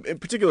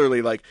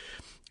 Particularly like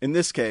in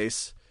this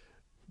case,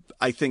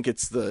 I think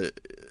it's the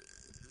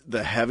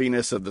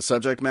heaviness of the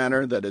subject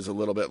matter that is a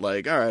little bit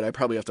like, all right, I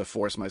probably have to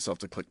force myself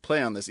to click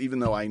play on this, even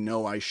though I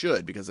know I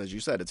should, because as you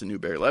said, it's a new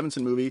Barry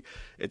Levinson movie.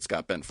 It's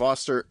got Ben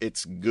Foster.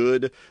 It's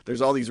good.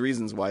 There's all these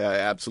reasons why I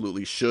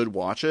absolutely should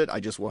watch it. I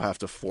just will have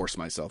to force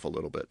myself a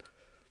little bit.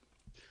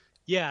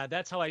 Yeah,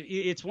 that's how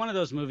it's one of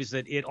those movies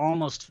that it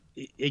almost,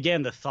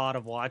 again, the thought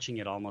of watching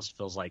it almost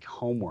feels like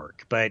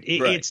homework, but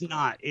it's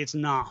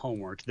not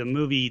homework. The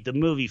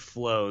movie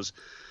flows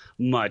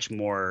much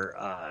more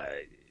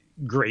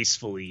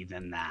gracefully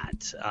than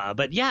that.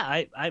 But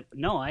yeah,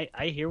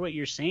 I hear what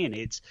you're saying.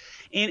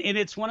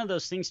 It's one of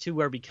those things too,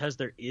 where because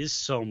there is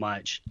so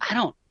much, I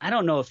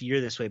don't know if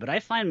you're this way, but I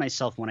find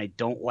myself when I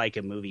don't like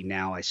a movie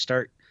now,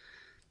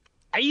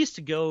 I used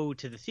to go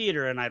to the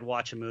theater and I'd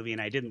watch a movie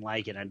and I didn't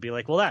like it. I'd be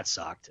like, well, that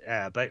sucked.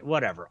 But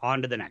whatever,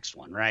 on to the next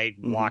one, right?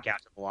 Mm-hmm. Walk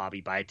out to the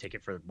lobby, buy a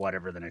ticket for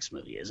whatever the next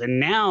movie is. And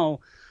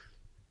now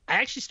I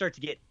actually start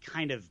to get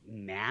kind of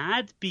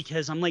mad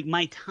because I'm like,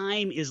 my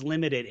time is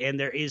limited and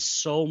there is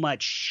so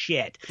much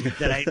shit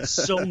that I'm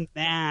so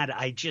mad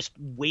I just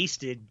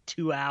wasted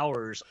 2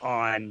 hours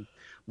on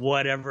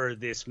whatever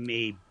this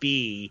may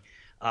be.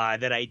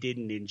 That I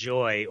didn't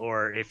enjoy,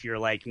 or if you're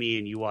like me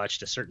and you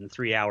watched a certain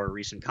 3-hour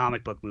recent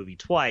comic book movie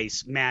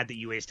twice, mad that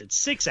you wasted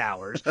 6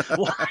 hours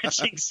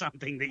watching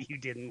something that you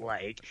didn't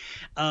like,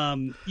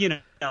 and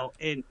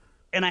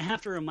I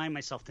have to remind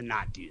myself to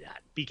not do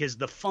that because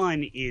the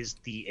fun is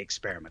the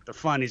experiment, the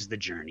fun is the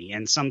journey,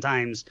 and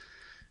sometimes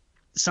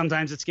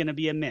it's going to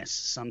be a miss.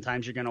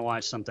 Sometimes you're going to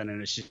watch something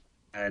and it's just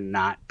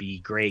not be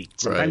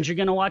great. Sometimes you're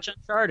going to watch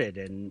Uncharted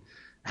and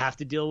have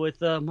to deal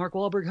with Mark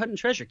Wahlberg hunting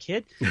treasure,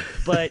 kid.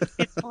 But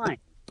it's fine.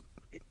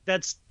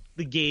 That's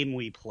the game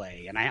we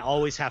play, and I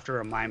always have to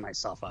remind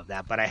myself of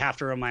that. But I have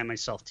to remind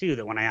myself, too,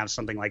 that when I have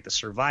something like The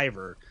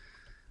Survivor,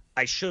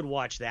 I should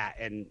watch that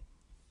and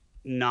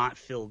not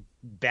feel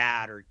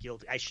bad or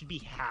guilty. I should be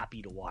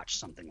happy to watch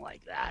something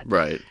like that.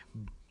 Right.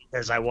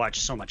 Because I watch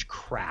so much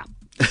crap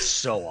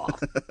so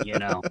often, you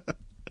know?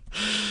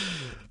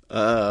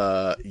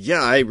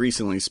 Yeah, I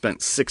recently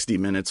spent 60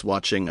 minutes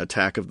watching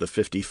Attack of the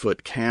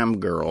 50-Foot Cam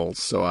Girls,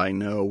 so I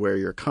know where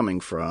you're coming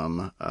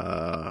from.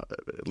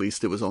 At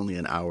least it was only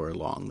an hour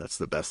long. That's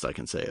the best I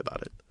can say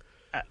about it.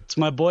 It's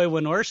my boy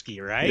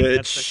Wynorski, right?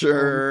 It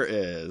sure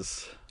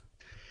is.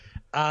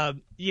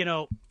 You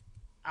know,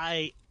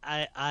 I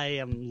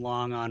am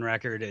long on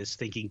record as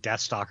thinking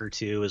Deathstalker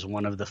 2 is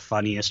one of the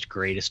funniest,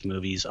 greatest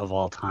movies of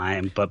all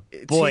time. But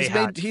boy,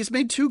 he's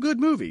made two good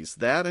movies,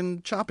 that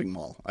and Chopping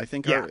Mall. I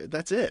think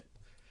that's it.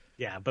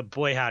 Yeah, but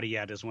boy, howdy,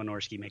 yeah, does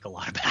Wynorski make a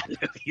lot of bad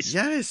movies.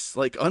 Yes,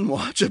 like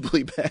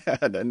unwatchably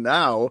bad. And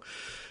now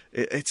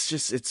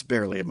it's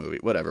barely a movie.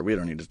 Whatever, we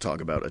don't need to talk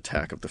about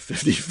Attack of the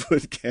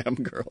 50-Foot Cam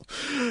Girl.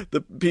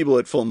 The people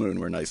at Full Moon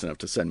were nice enough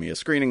to send me a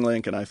screening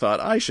link, and I thought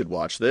I should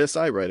watch this.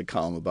 I write a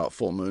column about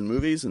Full Moon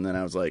movies, and then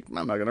I was like,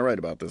 I'm not going to write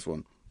about this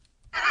one.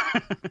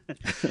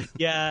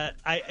 Yeah,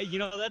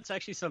 that's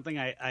actually something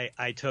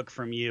I took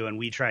from you, and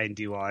we try and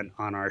do on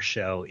our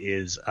show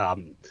is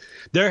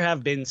there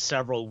have been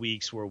several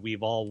weeks where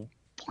we've all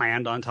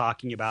planned on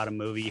talking about a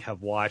movie,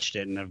 have watched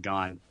it, and have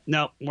gone,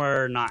 no,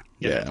 we're not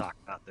going to talk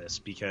about this,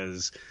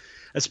 because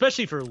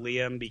especially for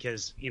Liam,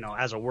 because, you know,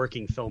 as a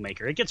working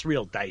filmmaker, it gets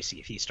real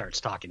dicey if he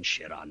starts talking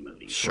shit on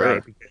movies, sure,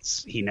 right?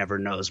 Because he never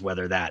knows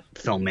whether that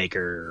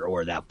filmmaker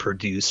or that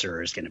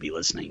producer is going to be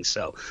listening.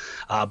 So,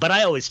 but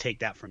I always take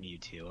that from you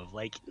too, of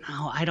like,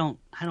 no, I don't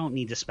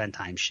need to spend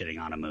time shitting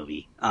on a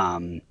movie.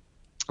 I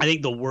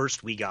think the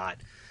worst we got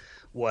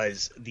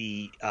was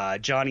the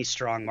Johnny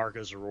Strong, Marco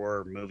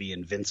Zaror movie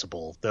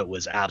Invincible that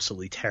was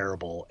absolutely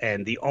terrible.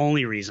 And the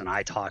only reason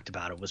I talked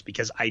about it was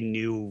because I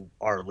knew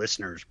our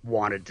listeners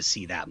wanted to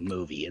see that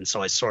movie. And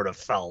so I sort of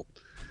felt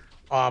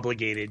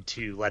obligated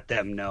to let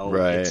them know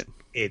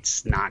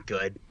it's not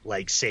good.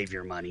 Like, save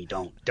your money.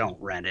 Don't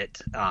rent it.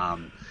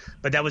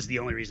 But that was the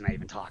only reason I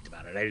even talked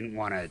about it. I didn't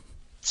want to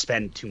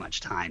spend too much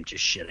time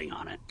just shitting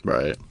on it.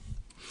 Right.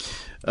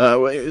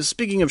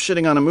 Speaking of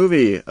shitting on a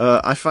movie,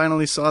 I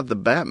finally saw The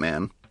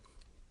Batman.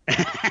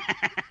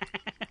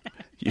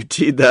 You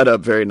teed that up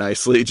very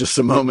nicely just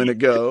a moment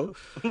ago.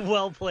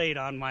 Well played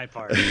on my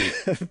part.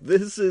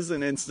 This is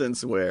an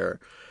instance where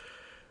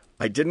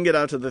I didn't get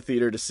out to the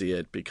theater to see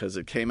it because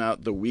it came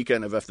out the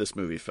weekend of F This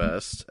Movie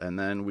Fest, and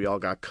then we all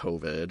got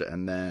COVID,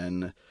 and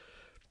then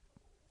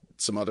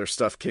some other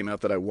stuff came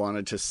out that I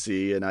wanted to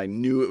see, and I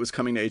knew it was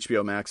coming to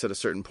HBO Max at a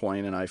certain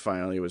point, and I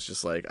finally was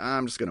just like,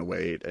 I'm just going to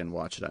wait and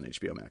watch it on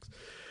HBO Max.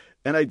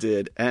 And I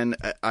did, and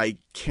I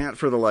can't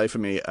for the life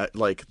of me,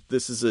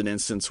 this is an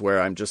instance where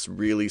I'm just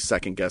really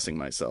second-guessing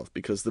myself,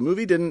 because the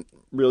movie didn't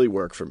really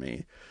work for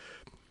me,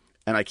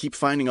 and I keep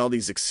finding all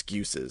these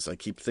excuses. I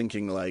keep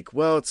thinking like,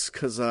 well, it's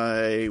because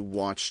I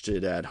watched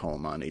it at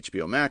home on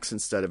HBO Max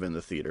instead of in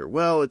the theater.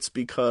 Well, it's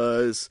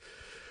because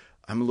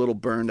I'm a little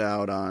burned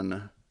out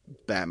on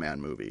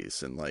Batman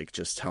movies and like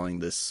just telling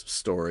this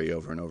story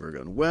over and over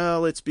again.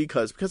 Well, it's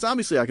because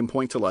obviously I can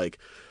point to like,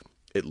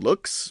 it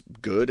looks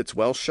good, it's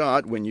well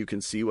shot when you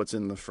can see what's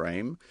in the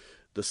frame.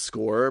 The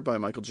score by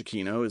Michael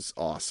Giacchino is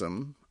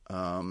awesome.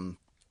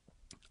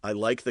 I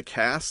like the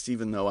cast,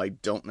 even though I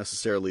don't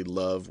necessarily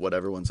love what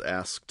everyone's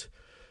asked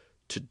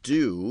to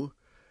do.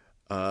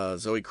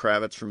 Zoe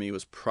Kravitz for me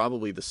was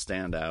probably the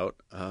standout.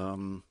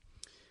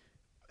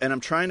 And I'm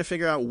trying to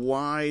figure out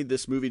why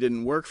this movie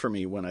didn't work for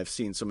me when I've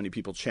seen so many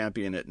people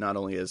champion it, not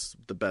only as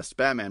the best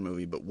Batman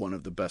movie, but one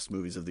of the best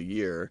movies of the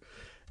year.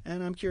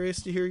 And I'm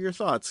curious to hear your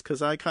thoughts,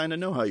 because I kind of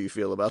know how you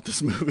feel about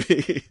this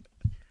movie.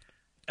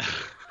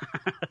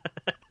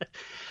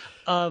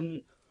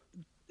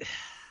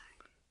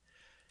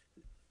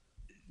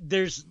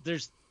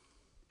 There's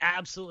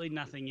absolutely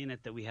nothing in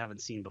it that we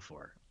haven't seen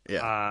before.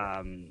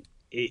 Yeah.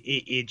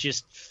 It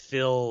just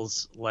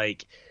feels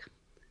like...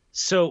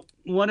 So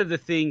one of the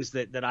things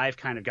that I've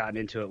kind of gotten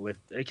into it with,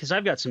 because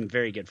I've got some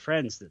very good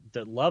friends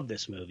that love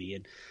this movie,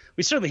 and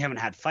we certainly haven't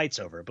had fights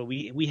over it, but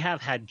we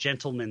have had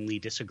gentlemanly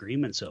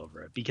disagreements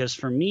over it. Because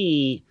for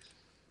me,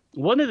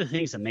 one of the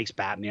things that makes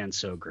Batman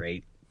so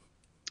great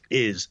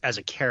is, as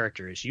a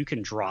character, is you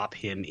can drop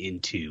him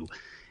into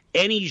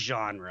any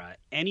genre,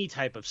 any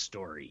type of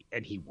story,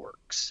 and he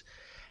works.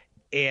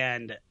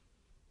 And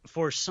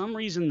for some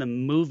reason, the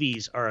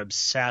movies are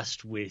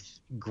obsessed with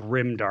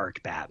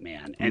grimdark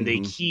Batman, and they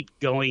keep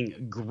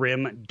going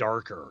grim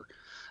darker.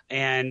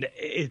 And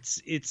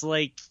it's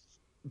like,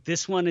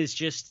 this one is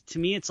just, to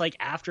me, it's like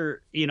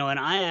after, and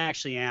I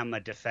actually am a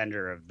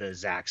defender of the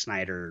Zack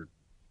Snyder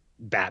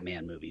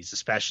Batman movies,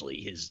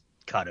 especially his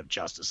cut of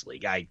Justice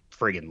League. I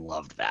friggin'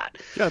 loved that.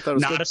 Yeah, I thought it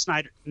was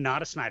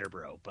not a Snyder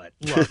bro, but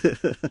loved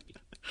it.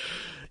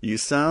 You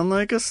sound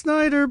like a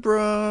Snyder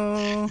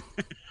bro.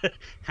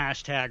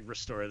 Hashtag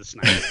restore the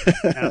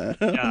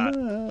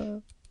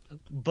Snyder.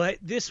 But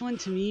this one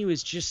to me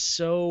was just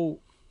so...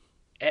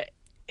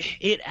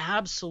 it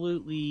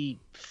absolutely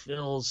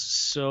feels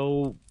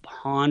so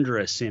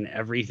ponderous in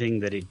everything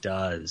that it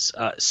does.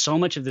 So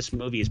much of this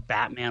movie is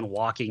Batman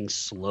walking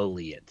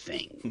slowly at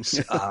things.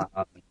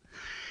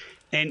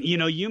 And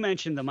you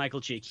mentioned the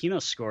Michael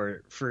Giacchino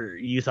score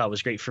you thought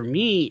was great. For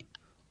me,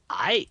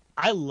 I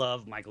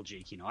love Michael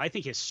Giacchino. I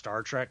think his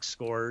Star Trek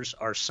scores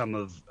are some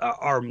of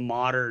our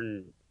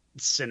modern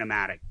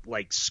cinematic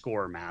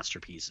score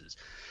masterpieces.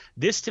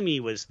 This to me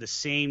was the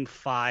same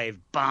 5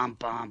 bum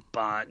bum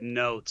bum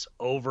notes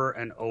over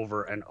and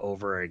over and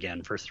over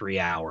again for 3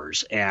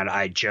 hours, and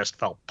I just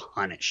felt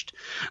punished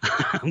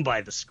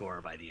by the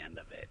score by the end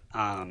of it.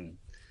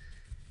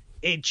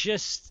 It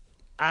just,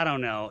 I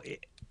don't know.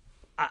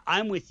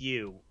 I'm with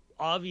you.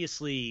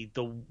 Obviously,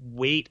 the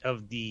weight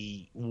of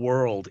the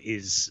world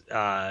is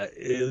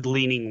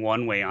leaning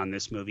one way on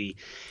this movie.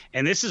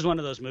 And this is one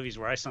of those movies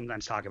where I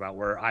sometimes talk about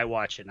where I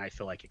watch it and I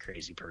feel like a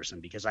crazy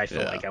person because I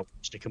feel like I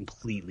watched a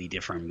completely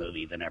different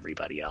movie than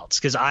everybody else.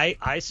 Because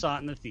I saw it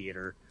in the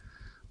theater.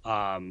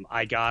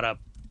 I got up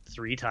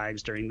 3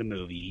 times during the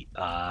movie,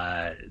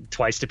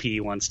 twice to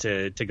pee, once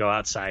to go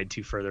outside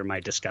to further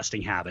my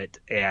disgusting habit,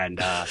 and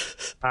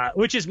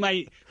which is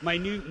my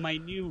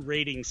new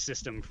rating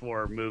system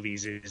for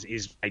movies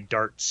is my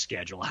DART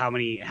schedule. How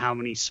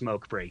many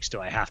smoke breaks do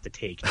I have to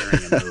take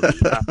during a movie?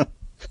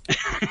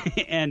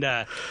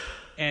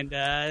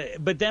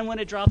 But then when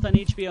it dropped on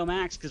HBO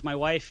Max, because my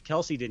wife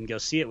Kelsey didn't go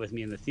see it with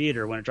me in the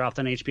theater, when it dropped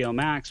on HBO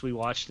Max, we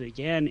watched it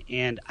again,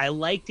 and I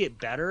liked it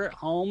better at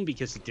home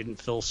because it didn't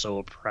feel so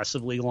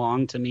oppressively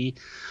long to me.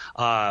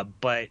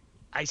 But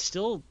I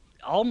still,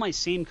 all my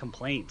same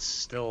complaints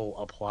still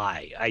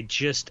apply. I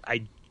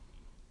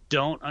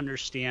don't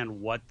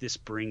understand what this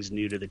brings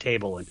new to the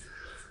table. And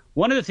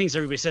one of the things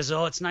everybody says,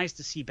 oh, it's nice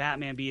to see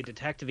Batman be a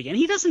detective again.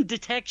 He doesn't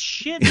detect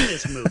shit in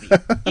this movie.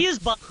 He is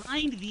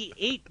behind the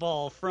 8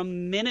 ball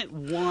from minute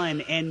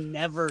 1 and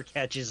never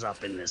catches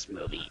up in this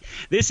movie.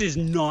 This is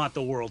not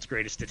the world's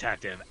greatest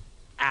detective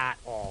at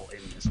all in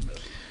this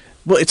movie.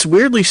 Well, it's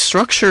weirdly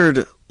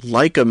structured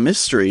like a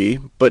mystery,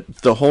 but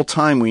the whole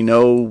time we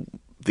know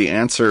the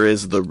answer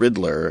is the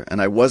Riddler, and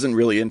I wasn't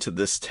really into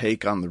this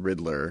take on the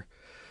Riddler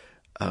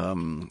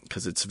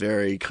because it's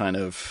very kind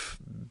of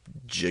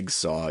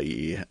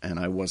jigsaw-y, and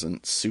I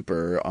wasn't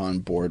super on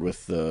board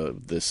with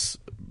this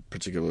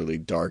particularly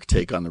dark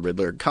take on the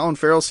Riddler. Colin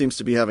Farrell seems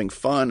to be having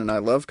fun, and I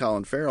love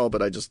Colin Farrell,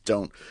 but I just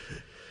don't.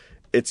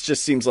 It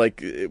just seems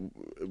like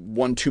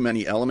one too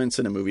many elements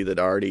in a movie that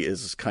already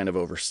is kind of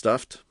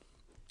overstuffed.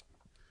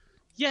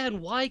 Yeah,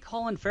 and why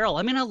Colin Farrell?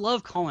 I mean, I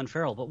love Colin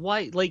Farrell, but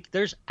why? Like,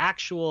 there's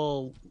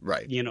actual,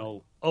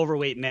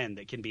 overweight men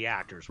that can be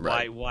actors.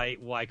 Right.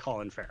 Why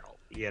Colin Farrell?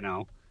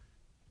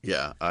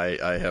 Yeah,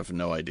 I have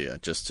no idea.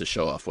 Just to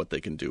show off what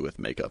they can do with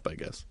makeup, I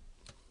guess.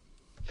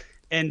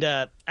 And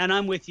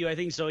I'm with you. I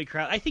think Zoe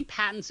Kravitz. I think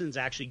Pattinson's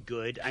actually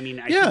good. I mean,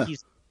 I think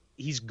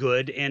he's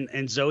good,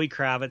 and Zoe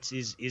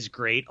Kravitz is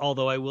great.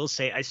 Although I will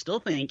say, I still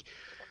think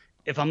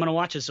if I'm going to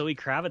watch a Zoe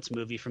Kravitz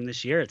movie from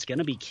this year, it's going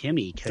to be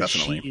Kimmy, because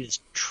she is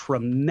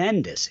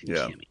tremendous in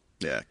Kimmy.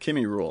 Yeah,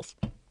 Kimmy rules.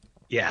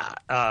 Yeah,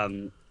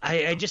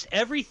 I just,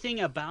 everything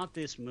about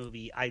this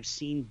movie I've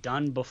seen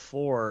done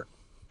before.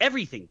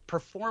 Everything,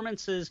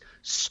 performances,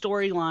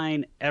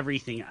 storyline,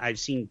 everything I've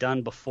seen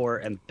done before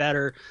and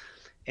better.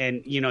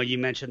 And, you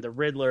mentioned the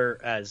Riddler,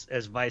 as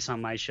Vice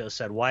on my show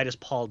said, why does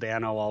Paul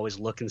Dano always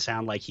look and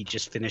sound like he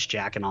just finished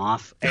jacking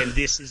off? And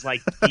this is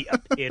like the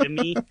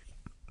epitome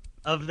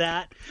of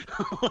that.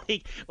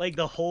 like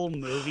the whole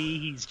movie,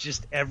 he's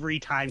just, every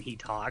time he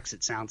talks,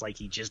 it sounds like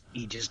he just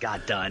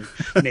got done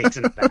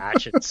mixing a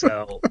batch. And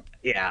so,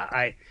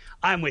 yeah,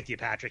 I'm with you,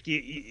 Patrick.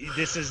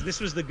 This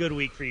was the good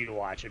week for you to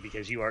watch it,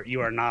 because you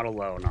are not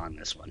alone on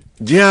this one.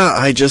 Yeah,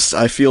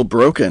 I feel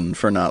broken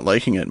for not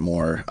liking it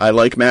more. I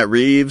like Matt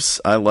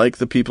Reeves. I like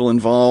the people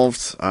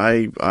involved.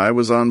 I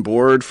was on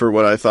board for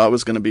what I thought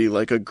was going to be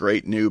like a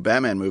great new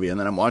Batman movie, and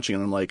then I'm watching it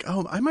and I'm like,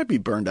 oh, I might be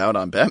burned out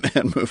on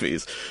Batman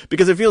movies,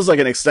 because it feels like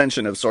an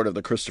extension of sort of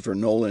the Christopher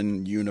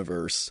Nolan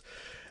universe,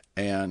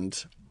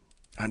 and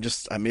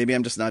maybe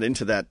I'm just not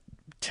into that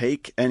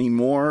take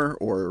anymore,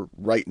 or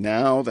right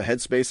now the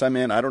headspace I'm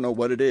in. I don't know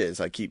what it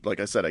is. I keep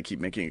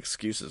making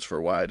excuses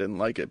for why I didn't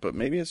like it, but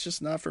maybe it's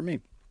just not for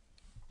me.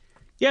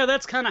 Yeah,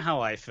 that's kind of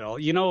how I feel.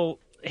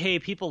 Hey,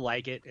 people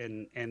like it,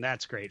 and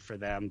that's great for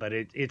them, but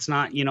it's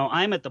not,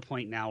 I'm at the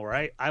point now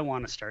where I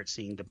want to start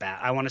seeing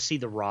I want to see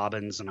the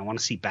Robins, and I want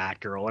to see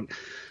Batgirl, and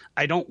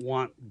I don't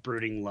want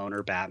brooding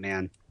loner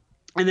Batman.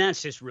 And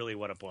that's just really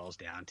what it boils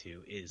down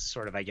to, is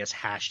sort of, I guess,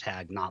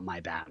 hashtag not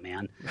my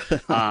Batman.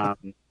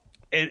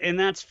 And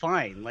that's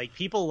fine. Like,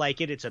 people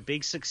like it. It's a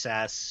big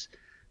success.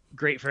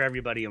 Great for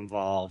everybody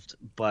involved.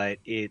 But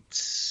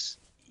it's,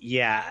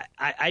 yeah,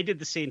 I did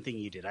the same thing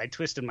you did. I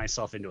twisted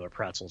myself into a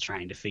pretzel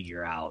trying to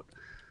figure out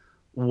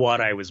what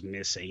I was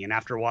missing. And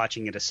after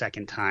watching it a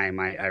second time,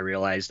 I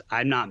realized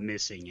I'm not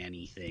missing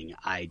anything.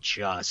 I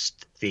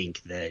just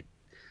think that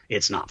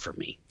it's not for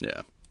me.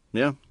 Yeah.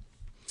 Yeah.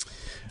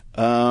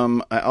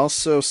 I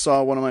also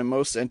saw one of my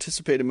most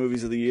anticipated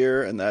movies of the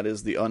year, and that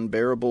is The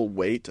Unbearable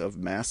Weight of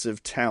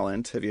Massive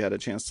Talent. Have you had a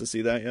chance to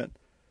see that yet?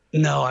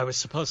 No, I was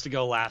supposed to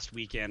go last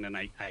weekend and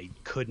I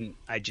couldn't.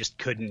 I just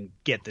couldn't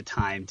get the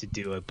time to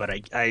do it. But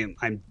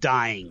I'm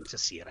dying to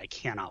see it. I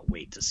cannot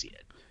wait to see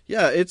it.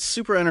 Yeah, it's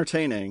super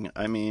entertaining.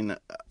 I mean,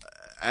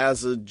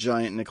 as a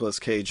giant Nicolas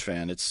Cage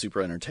fan, it's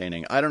super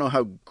entertaining. I don't know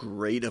how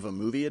great of a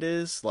movie it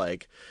is.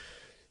 Like,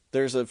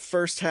 there's a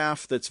first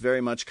half that's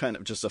very much kind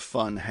of just a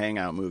fun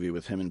hangout movie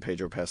with him and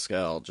Pedro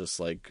Pascal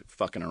just like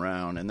fucking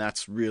around, and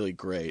that's really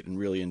great and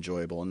really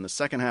enjoyable. And the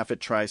second half,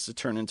 it tries to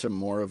turn into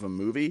more of a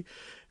movie,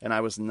 and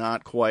I was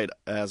not quite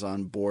as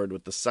on board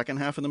with the second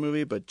half of the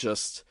movie, but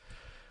just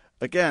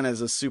again,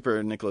 as a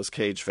super Nicolas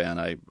Cage fan,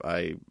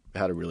 I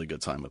had a really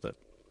good time with it.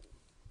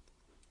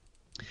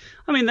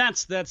 I mean,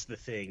 that's the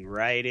thing,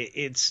 right?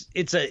 It's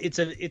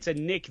a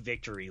Nick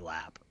victory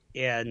lap,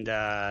 and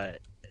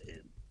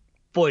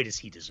boy, does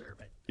he deserve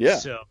it. Yeah.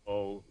 So,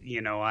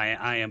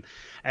 I am,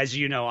 as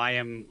you know, I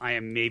am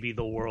maybe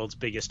the world's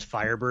biggest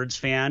Firebirds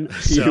fan.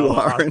 So, you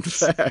are, in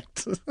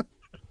fact.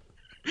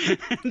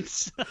 And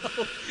so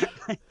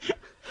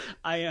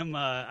I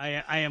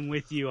am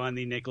with you on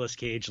the Nicolas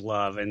Cage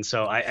love, and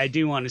so I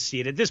do want to see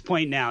it. At this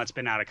point now, it's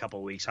been out a couple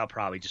of weeks. I'll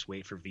probably just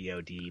wait for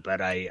VOD,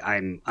 but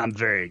I'm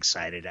very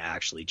excited to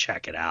actually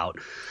check it out,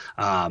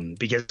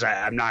 because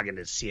I'm not going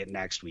to see it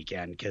next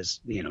weekend because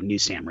new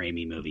Sam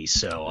Raimi movie,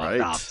 so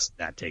right.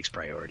 that takes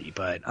priority.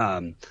 But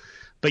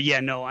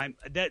yeah, no,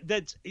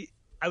 that's.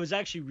 I was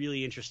actually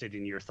really interested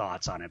in your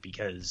thoughts on it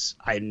because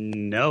I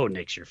know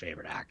Nick's your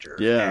favorite actor.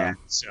 Yeah. And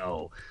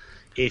so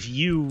if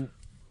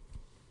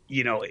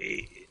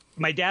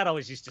my dad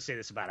always used to say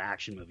this about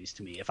action movies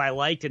to me. If I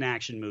liked an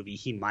action movie,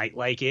 he might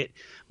like it.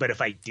 But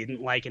if I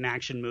didn't like an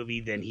action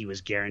movie, then he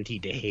was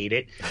guaranteed to hate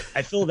it.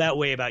 I feel that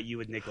way about you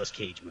with Nicolas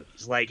Cage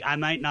movies. Like, I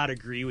might not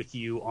agree with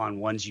you on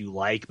ones you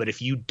like, but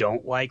if you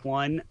don't like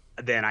one,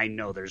 then I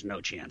know there's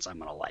no chance I'm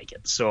going to like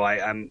it. So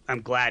I'm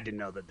glad to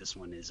know that this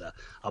one is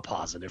a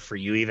positive for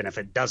you, even if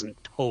it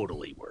doesn't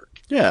totally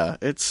work. Yeah,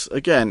 it's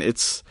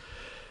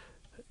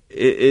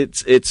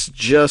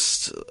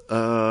just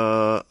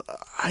I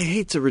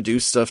hate to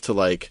reduce stuff to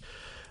like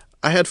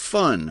I had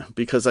fun,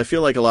 because I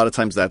feel like a lot of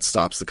times that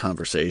stops the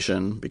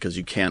conversation because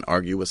you can't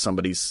argue with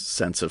somebody's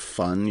sense of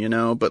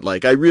fun, but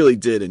like I really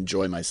did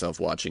enjoy myself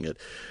watching it.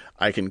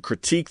 I can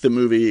critique the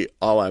movie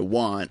all I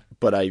want,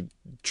 but I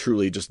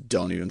truly just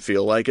don't even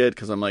feel like it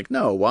because I'm like,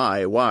 no,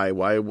 why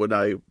would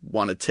I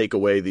want to take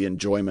away the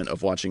enjoyment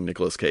of watching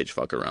Nicolas Cage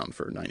fuck around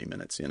for 90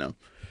 minutes,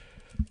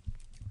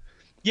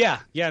 Yeah,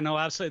 no,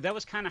 absolutely. That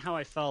was kind of how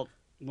I felt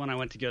when I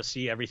went to go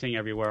see Everything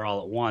Everywhere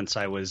All at Once.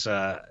 I went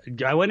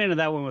into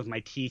that one with my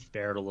teeth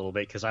bared a little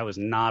bit because I was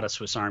not a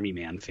Swiss Army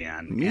Man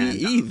fan. Me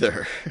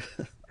either.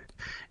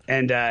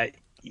 And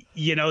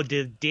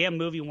the damn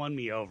movie won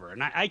me over,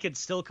 and I could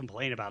still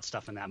complain about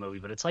stuff in that movie,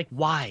 but it's like,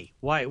 why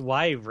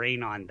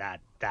rain on that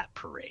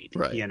parade?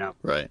 Right.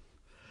 Right.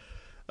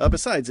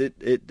 Besides,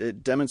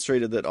 it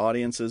demonstrated that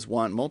audiences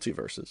want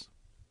multiverses.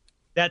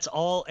 That's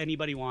all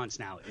anybody wants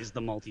now is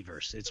the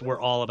multiverse. We're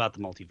all about the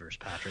multiverse,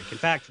 Patrick. In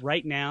fact,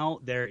 right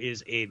now there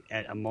is a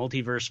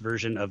multiverse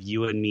version of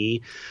you and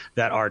me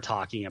that are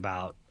talking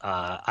about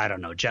I don't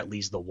know, Jet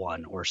Li's The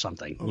One or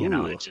something.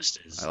 Ooh, it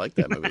just is. I like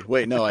that movie.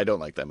 Wait, no, I don't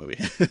like that movie.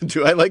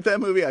 Do I like that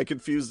movie? I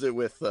confused it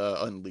with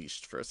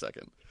Unleashed for a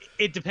second.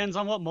 It depends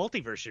on what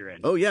multiverse you're in.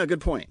 Oh yeah,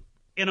 good point.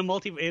 And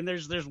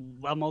there's a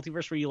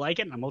multiverse where you like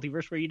it and a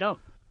multiverse where you don't.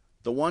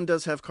 The One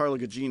does have Carla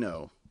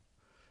Gugino.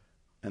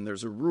 And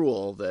there's a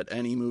rule that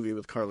any movie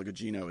with Carla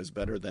Gugino is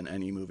better than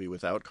any movie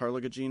without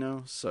Carla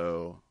Gugino.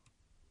 So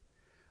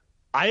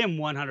I am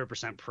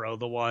 100% pro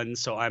The One,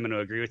 so I'm going to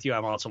agree with you.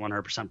 I'm also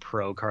 100%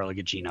 pro Carla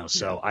Gugino,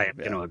 so I am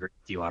going to agree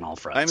with you on all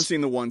fronts. I haven't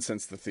seen The One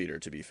since the theater,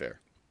 to be fair.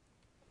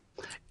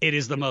 It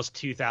is the most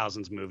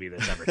 2000s movie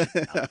that's ever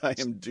taken out. I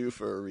am due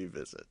for a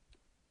revisit.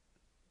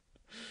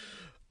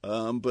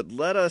 But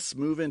let us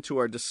move into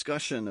our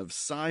discussion of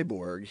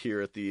Cyborg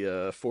here at the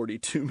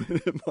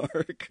 42-minute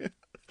mark.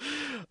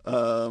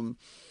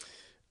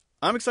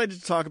 I'm excited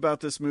to talk about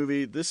this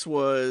movie. This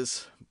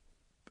was,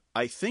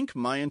 I think,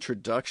 my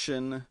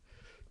introduction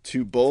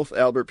to both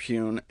Albert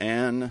Pyun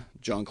and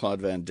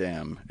Jean-Claude Van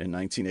Damme in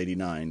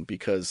 1989,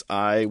 because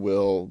I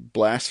will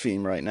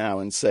blaspheme right now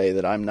and say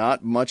that I'm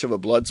not much of a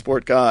blood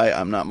sport guy.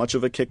 I'm not much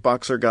of a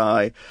kickboxer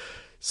guy.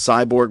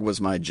 Cyborg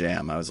was my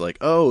jam. I was like,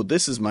 oh,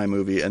 this is my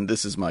movie and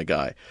this is my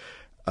guy.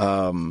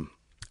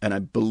 And I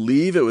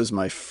believe it was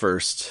my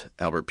first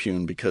Albert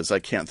Pyun because I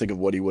can't think of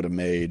what he would have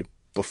made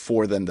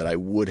before then that I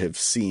would have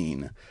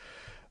seen.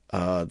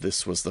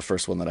 This was the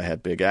first one that I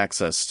had big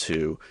access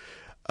to.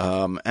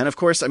 And of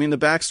course, I mean, the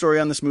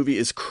backstory on this movie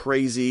is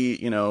crazy.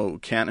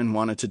 Canton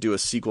wanted to do a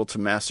sequel to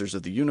Masters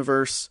of the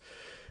Universe.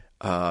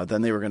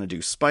 Then they were going to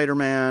do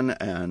Spider-Man,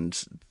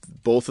 and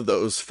both of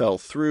those fell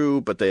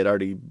through, but they had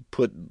already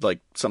put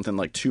something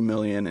like $2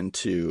 million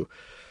into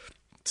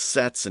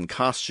sets and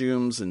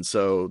costumes. And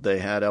so they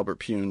had Albert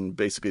Pyun,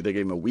 basically they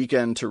gave him a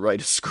weekend to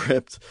write a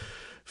script,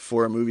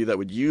 for a movie that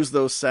would use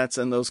those sets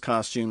and those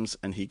costumes,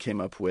 and he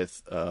came up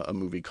with a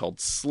movie called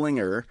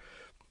Slinger,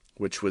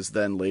 which was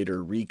then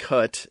later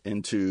recut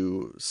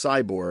into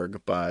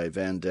Cyborg by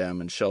Van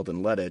Damme and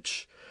Sheldon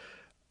Lettich.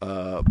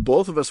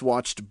 Both of us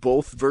watched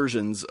both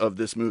versions of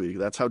this movie.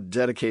 That's how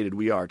dedicated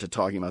we are to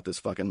talking about this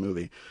fucking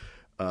movie.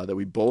 That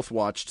we both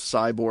watched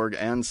Cyborg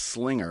and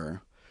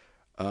Slinger.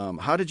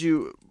 How did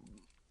you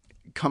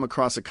come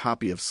across a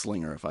copy of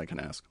Slinger, if I can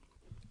ask?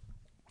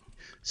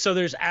 So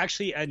there's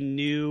actually a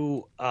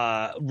new,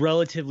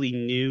 relatively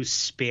new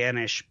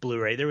Spanish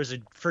Blu-ray.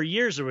 For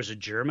years there was a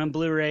German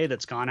Blu-ray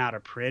that's gone out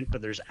of print,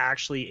 but there's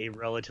actually a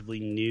relatively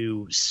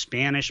new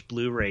Spanish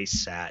Blu-ray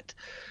set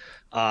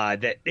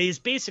that is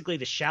basically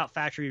the Shout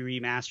Factory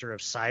remaster of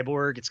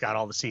Cyborg. It's got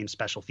all the same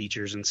special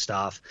features and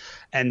stuff,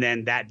 and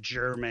then that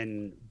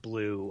German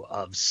blue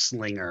of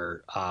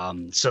Slinger.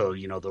 So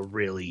the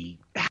really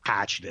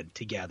hatcheted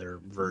together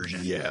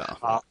version. Yeah.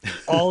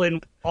 All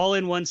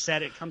in one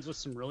set. It comes with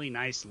some really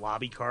nice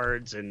lobby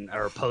cards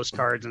or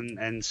postcards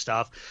and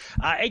stuff.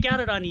 I got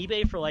it on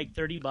eBay for like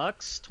 $30,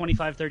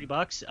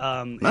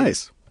 $25-$30.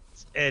 Nice.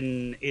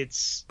 And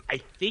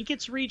I think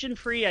it's region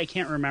free. I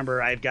can't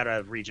remember. I've got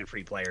a region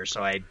free player,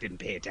 so I didn't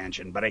pay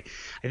attention, but I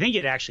think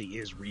it actually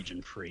is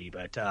region free.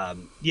 But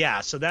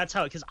yeah, so that's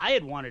how, because I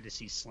had wanted to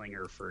see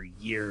Slinger for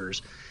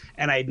years,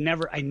 and I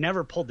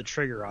never pulled the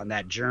trigger on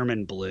that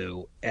German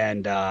blue,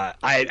 and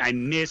I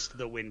missed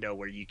the window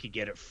where you could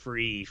get it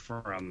free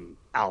from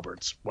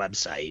Albert's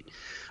website,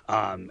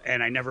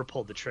 and I never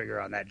pulled the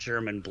trigger on that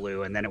German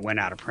blue, and then it went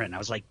out of print, and I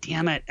was like,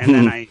 damn it. And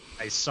then I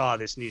saw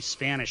this new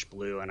Spanish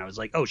blue, and I was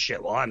like, oh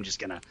shit, well, I'm just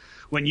gonna,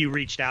 when you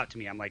reached out to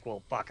me, I'm like,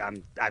 well, fuck,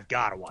 I've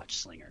got to watch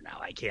Slinger now.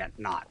 I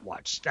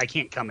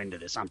can't come into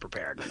this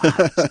unprepared.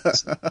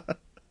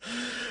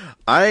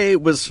 I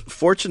was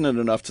fortunate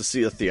enough to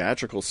see a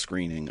theatrical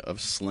screening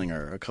of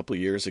Slinger a couple of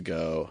years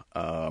ago,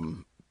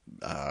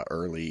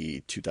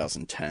 early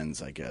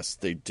 2010s, I guess.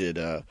 They did,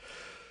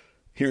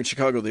 here in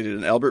Chicago, they did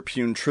an Albert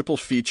Pyun triple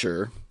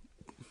feature.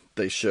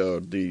 They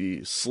showed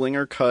the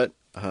Slinger cut,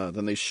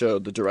 then they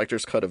showed the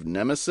director's cut of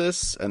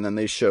Nemesis, and then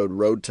they showed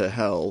Road to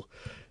Hell,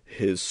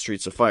 his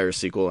Streets of Fire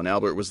sequel, and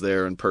Albert was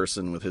there in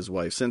person with his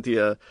wife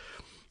Cynthia,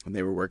 and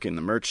they were working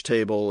the merch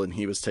table, and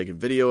he was taking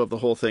video of the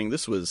whole thing.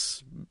 This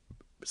was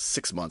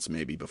 6 months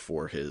maybe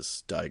before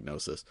his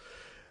diagnosis,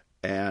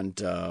 and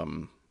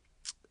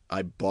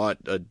I bought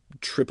a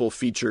triple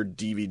feature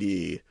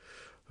DVD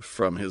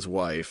from his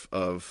wife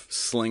of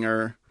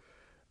Slinger,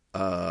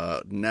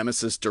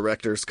 Nemesis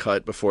director's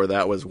cut before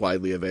that was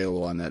widely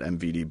available on that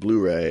MVD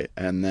Blu-ray,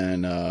 and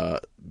then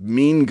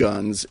Mean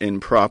Guns in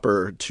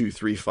proper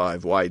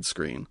 2.35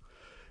 widescreen.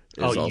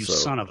 Oh, you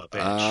son of a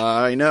bitch.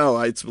 I know.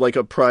 It's like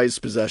a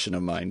prized possession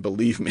of mine,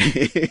 believe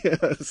me.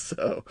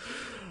 So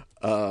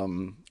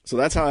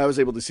that's how I was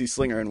able to see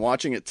Slinger, and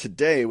watching it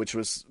today, which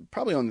was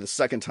probably only the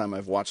second time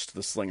I've watched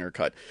the Slinger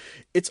cut.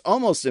 It's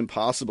almost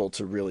impossible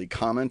to really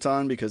comment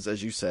on because,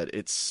 as you said,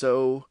 it's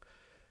so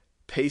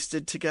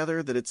pasted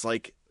together that it's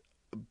like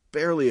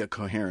barely a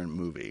coherent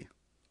movie.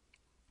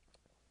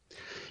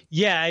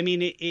 Yeah, I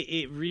mean,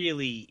 it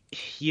really,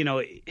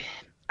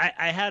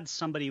 I had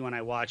somebody when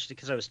I watched it,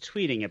 because I was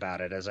tweeting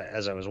about it as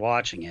I was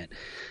watching it,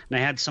 and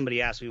I had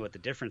somebody ask me what the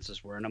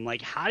differences were, and I'm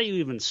like, how do you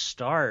even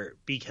start?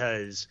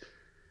 Because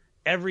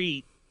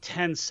every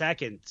 10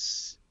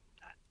 seconds,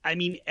 I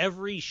mean,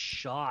 every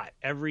shot,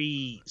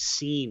 every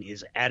scene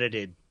is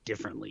edited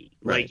differently.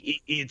 Right.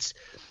 Like it's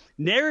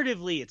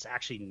narratively, it's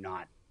actually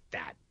not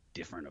that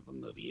different of a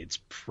movie. It's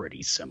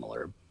pretty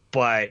similar,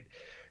 but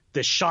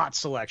the shot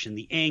selection,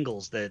 the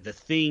angles, the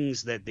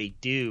things that they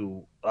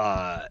do,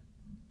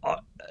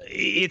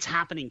 it's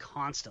happening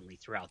constantly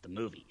throughout the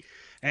movie.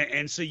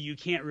 And so you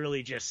can't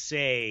really just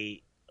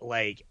say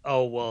like,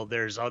 oh, well,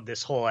 there's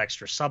this whole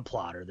extra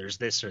subplot or there's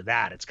this or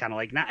that. It's kind of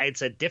like, nah,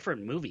 it's a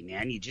different movie,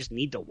 man. You just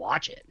need to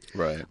watch it.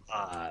 Right.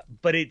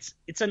 But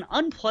it's an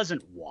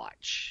unpleasant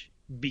watch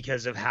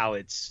because of how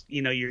it's,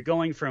 you're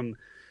going from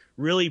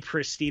really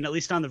pristine, at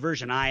least on the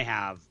version I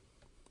have,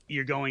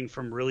 you're going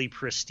from really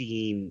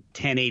pristine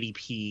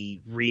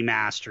 1080p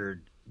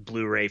remastered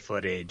Blu-ray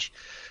footage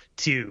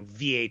to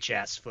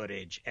VHS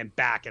footage and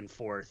back and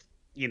forth,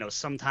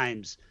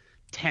 sometimes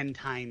 10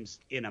 times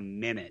in a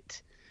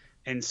minute.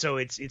 And so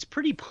it's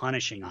pretty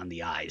punishing on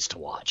the eyes to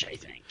watch, I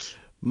think.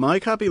 My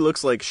copy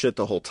looks like shit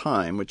the whole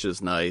time, which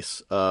is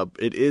nice.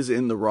 It is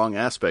in the wrong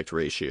aspect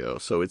ratio,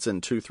 so it's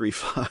in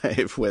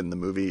 2.35 when the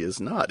movie is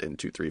not in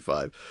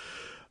 2.35.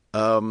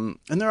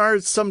 And there are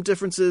some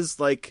differences,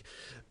 like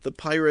the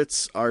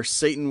pirates are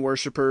Satan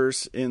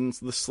worshippers in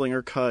the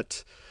Slinger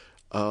cut.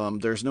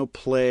 There's no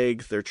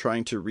plague. They're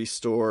trying to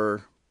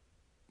restore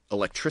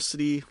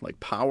electricity, like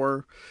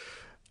power.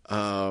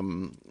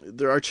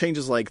 There are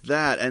changes like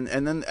that.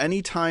 And then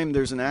anytime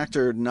there's an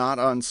actor not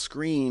on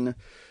screen,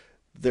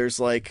 there's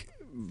like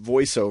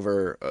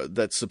voiceover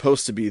that's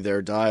supposed to be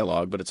their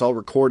dialogue, but it's all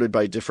recorded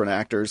by different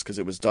actors because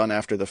it was done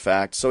after the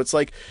fact. So it's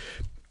like,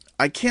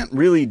 I can't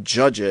really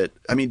judge it.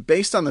 I mean,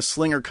 based on the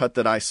Slinger cut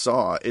that I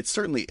saw, it's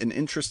certainly an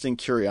interesting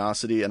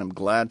curiosity, and I'm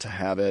glad to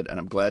have it, and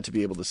I'm glad to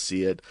be able to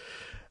see it.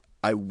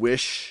 I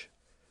wish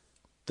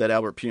that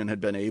Albert Pyun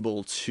had been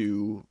able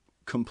to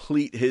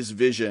complete his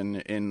vision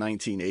in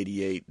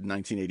 1988,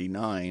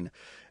 1989,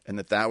 and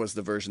that was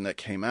the version that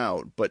came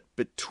out. But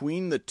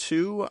between the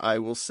two, I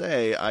will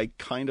say I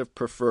kind of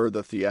prefer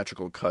the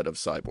theatrical cut of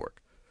Cyborg.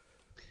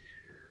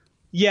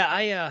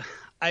 Yeah,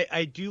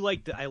 I do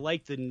like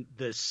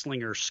the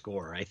Slinger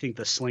score. I think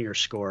the Slinger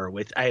score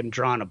with, I am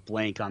drawing a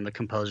blank on the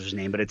composer's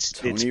name, but it's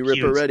Tony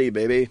Ripperetti,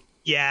 baby.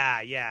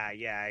 Yeah.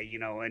 You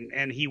know,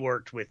 and he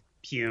worked with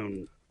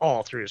Pyun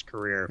all through his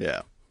career.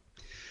 Yeah.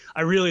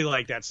 I really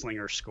like that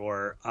Slinger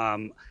score.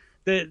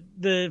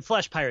 The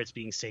Flesh Pirates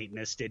being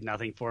Satanists did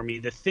nothing for me.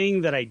 The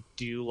thing that I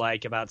do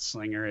like about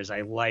Slinger is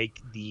I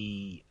like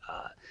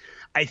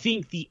I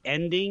think the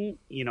ending,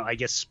 you know, I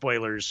guess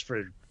spoilers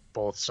for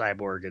both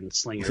Cyborg and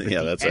Slinger.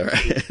 Yeah, that's all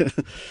right.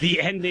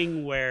 The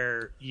ending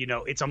where, you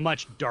know, it's a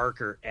much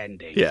darker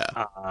ending.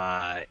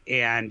 Yeah.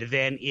 And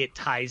then it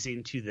ties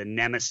into the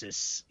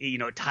Nemesis, you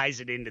know, it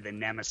ties it into the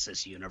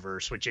Nemesis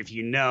universe, which if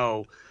you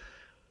know,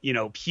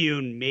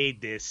 Pyun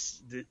made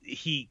this,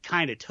 he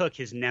kind of took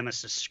his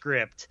Nemesis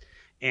script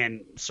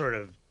and sort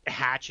of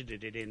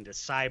hatcheted it into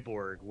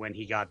Cyborg when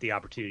he got the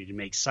opportunity to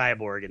make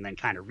Cyborg, and then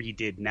kind of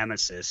redid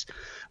Nemesis.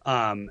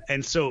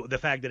 And so the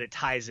fact that it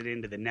ties it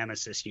into the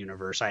Nemesis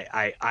universe,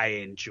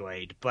 I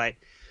enjoyed. But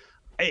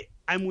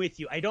I'm with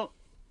you. I don't.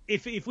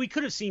 If we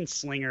could have seen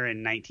Slinger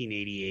in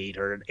 1988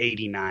 or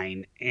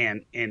 89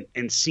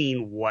 and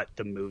seen what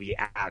the movie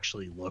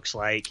actually looks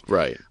like,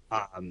 right?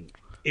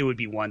 It would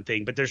be one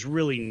thing. But there's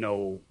really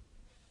no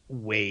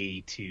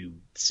way to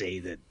say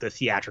that the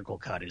theatrical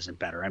cut isn't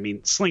better. I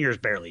mean, Slinger's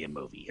barely a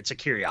movie. It's a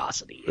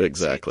curiosity.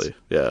 Exactly.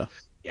 Yeah.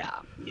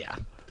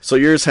 So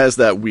yours has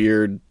that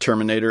weird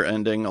Terminator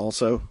ending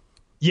also?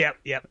 Yep.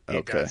 It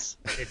okay.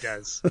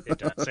 does.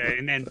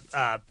 And then,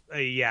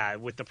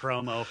 with the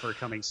promo for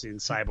coming soon,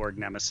 Cyborg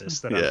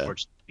Nemesis, that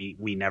unfortunately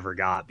we never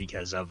got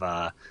because of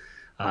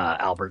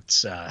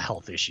Albert's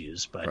health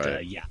issues. But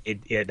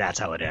right. That's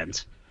how it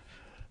ends.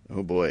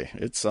 Oh boy,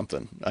 it's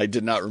something. I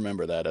did not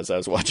remember that as I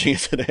was watching it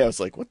today. I was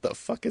like, what the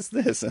fuck is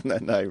this? And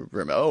then I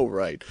remember, oh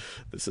right,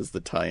 this is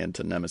the tie-in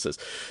to Nemesis.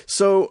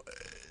 So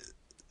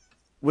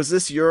was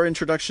this your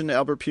introduction to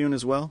Albert Pyun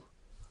as well?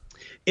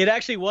 It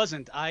actually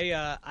wasn't.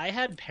 I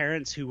had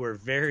parents who were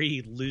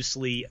very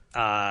loosely,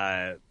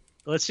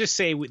 let's just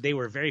say they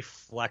were very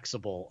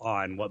flexible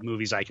on what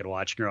movies I could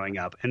watch growing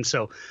up. And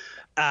so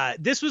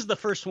this was the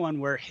first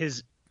one where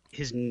his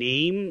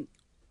name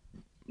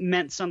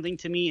meant something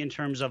to me in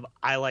terms of,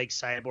 I like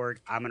Cyborg,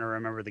 I'm going to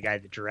remember the guy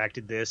that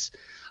directed this.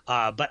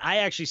 But I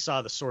actually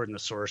saw The Sword and the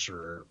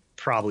Sorcerer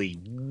probably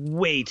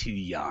way too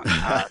young.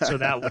 So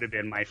that would have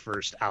been my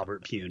first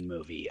Albert Pyun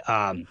movie.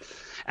 And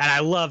I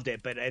loved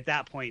it. But at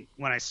that point,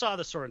 when I saw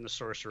The Sword and the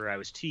Sorcerer, I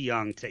was too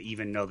young to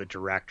even know the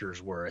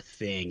directors were a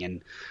thing.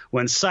 And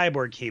when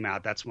Cyborg came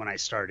out, that's when I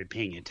started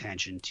paying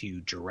attention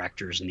to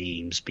directors'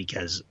 names,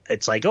 because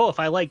it's like, oh, if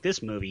I like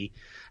this movie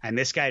and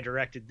this guy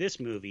directed this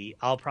movie,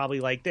 I'll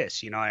probably like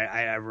this. You know,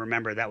 I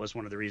remember that was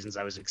one of the reasons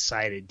I was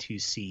excited to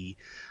see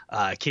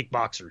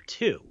Kickboxer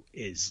 2.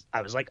 Is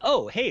I was like,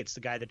 oh, hey, it's the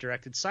guy that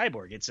directed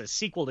Cyborg. It's a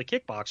sequel to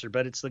Kickboxer,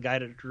 but it's the guy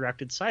that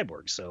directed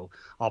Cyborg, so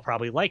I'll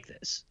probably like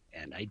this.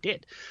 And I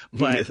did.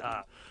 But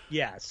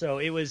so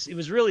it was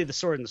really The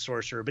Sword and the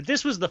Sorcerer. But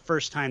this was the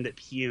first time that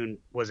Pyun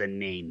was a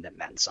name that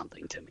meant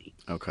something to me.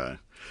 Okay.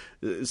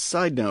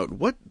 Side note,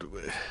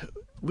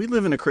 we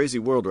live in a crazy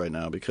world right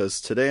now,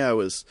 because today I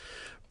was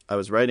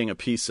writing a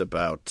piece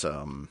about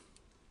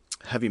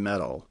heavy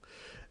metal.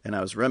 And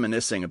I was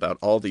reminiscing about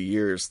all the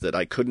years that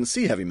I couldn't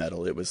see heavy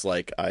metal. It was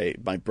like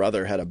my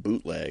brother had a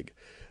bootleg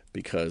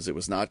because it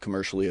was not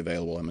commercially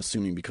available, I'm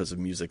assuming because of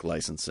music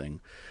licensing.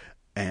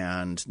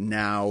 And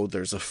now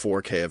there's a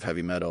 4K of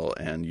heavy metal,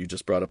 and you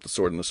just brought up The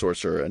Sword and the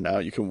Sorcerer, and now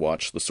you can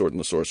watch The Sword and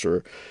the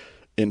Sorcerer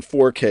in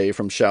 4K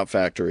from Shout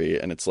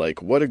Factory, and it's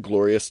like, what a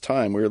glorious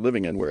time we're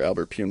living in where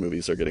Albert Pyun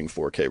movies are getting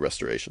 4K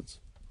restorations.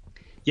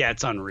 Yeah,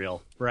 it's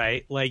unreal,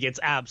 right? Like, it's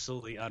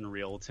absolutely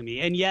unreal to me.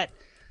 And yet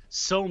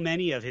so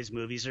many of his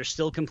movies are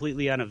still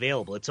completely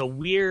unavailable. It's a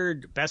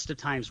weird best of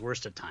times,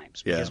 worst of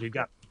times, because we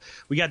got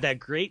that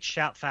great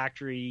Shout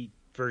Factory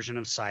version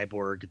of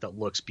Cyborg that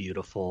looks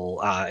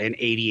beautiful, and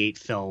 88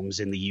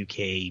 Films in the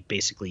UK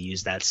basically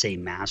used that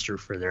same master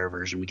for their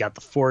version. We got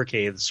the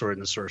 4K of The Sword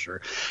and the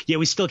Sorcerer. Yeah,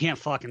 we still can't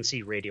fucking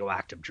see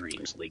Radioactive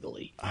Dreams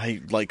legally.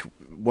 I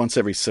once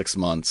every 6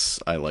 months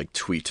I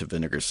tweet to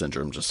Vinegar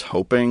Syndrome, just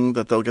hoping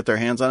that they'll get their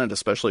hands on it,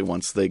 especially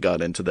once they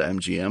got into the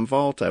MGM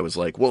vault. I was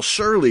like, well,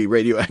 surely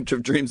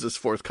Radioactive Dreams is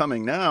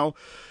forthcoming now,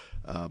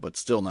 but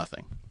still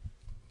nothing.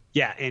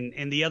 Yeah,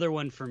 and the other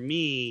one for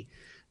me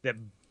that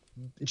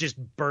just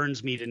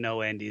burns me to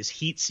no end is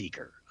Heat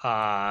Seeker.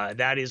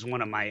 That is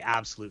one of my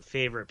absolute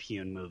favorite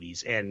Pyun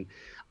movies, and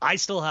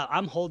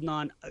I'm holding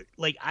on.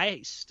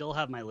 I still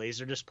have my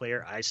Laserdisc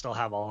player. I still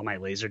have all of my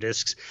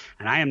Laserdiscs,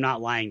 and I am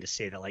not lying to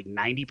say that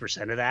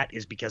 90% of that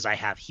is because I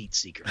have Heat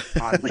Seeker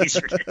on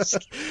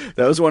Laserdisc.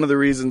 That was one of the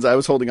reasons I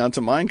was holding on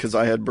to mine, because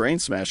I had Brain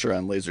Smasher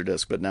on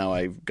Laserdisc, but now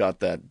I've got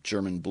that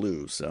German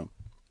Blue, so.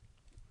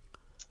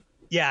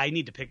 Yeah, I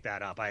need to pick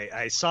that up.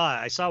 I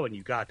saw when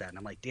you got that, and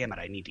I'm like, damn it,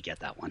 I need to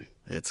get that one.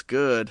 It's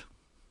good.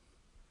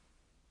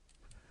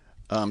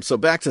 So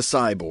back to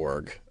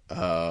Cyborg.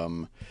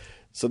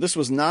 So this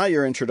was not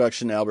your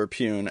introduction to Albert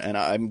Pune, and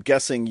I'm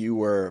guessing you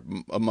were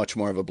a much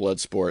more of a blood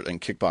sport and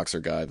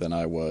kickboxer guy than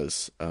I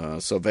was.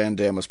 So Van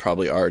Damme was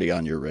probably already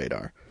on your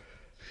radar.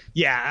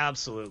 Yeah,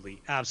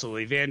 absolutely.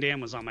 Absolutely. Van Damme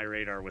was on my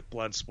radar with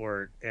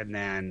Bloodsport. And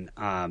then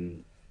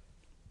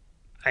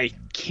I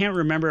can't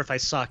remember if I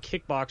saw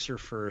Kickboxer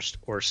first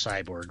or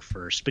Cyborg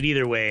first, but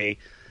either way,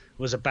 it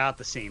was about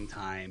the same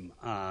time.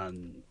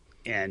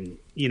 And,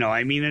 you know,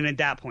 I mean, and at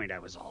that point I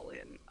was all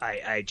in.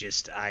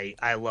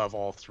 I love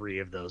all three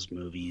of those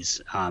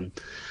movies.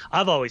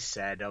 I've always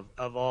said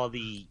of all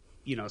the,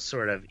 you know,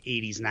 sort of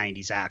 80s,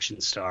 90s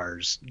action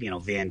stars, you know,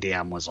 Van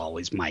Damme was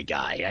always my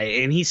guy.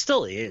 And he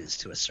still is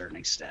to a certain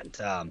extent.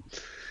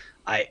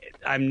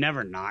 I'm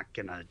never not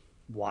going to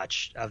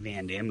watch a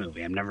Van Damme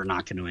movie. I'm never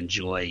not going to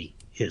enjoy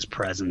his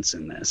presence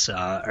in this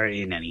or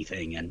in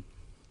anything. And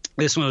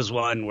this one was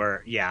one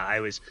where, yeah, I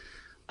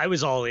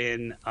was all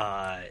in.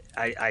 I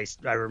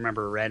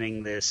remember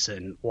renting this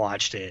and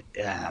watched it.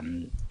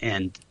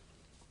 And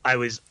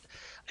I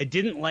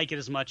didn't like it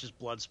as much as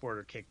Bloodsport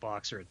or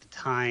Kickboxer at the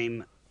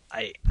time.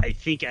 I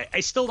think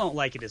I still don't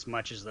like it as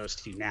much as those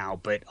two now,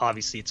 but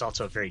obviously it's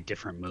also a very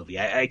different movie.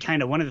 I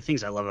kind of, one of the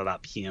things I love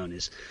about Pune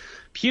is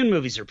Pune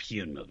movies are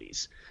Pune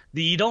movies.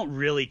 You don't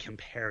really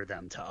compare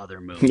them to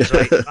other movies,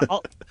 right?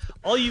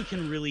 all you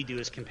can really do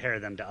is compare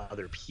them to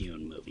other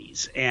Pune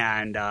movies.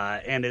 And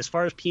as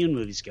far as Pune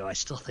movies go, I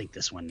still think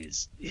this one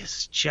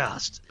is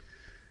just,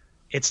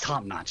 it's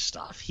top-notch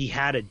stuff. He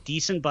had a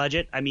decent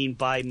budget. I mean,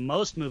 by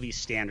most movie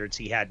standards,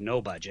 he had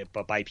no budget,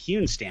 but by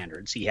Pune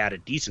standards, he had a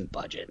decent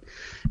budget.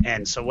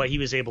 And so what he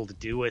was able to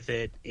do with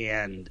it,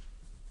 and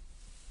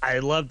I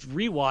loved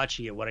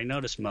rewatching it. What I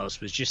noticed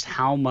most was just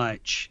how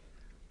much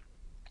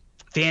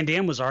Van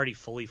Damme was already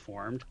fully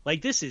formed.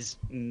 Like, this is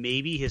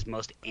maybe his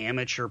most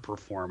amateur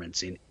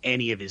performance in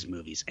any of his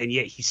movies, and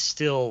yet he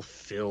still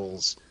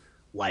feels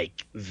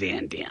like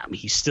Van Damme.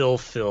 He still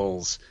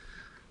feels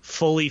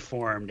fully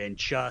formed and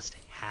just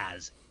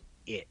has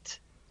it.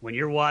 When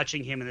you're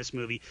watching him in this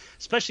movie,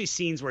 especially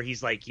scenes where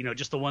he's like, you know,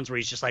 just the ones where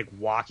he's just like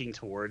walking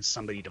towards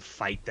somebody to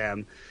fight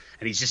them,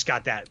 and he's just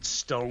got that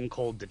stone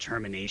cold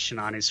determination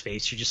on his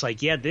face, you're just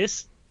like, yeah,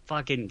 this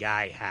fucking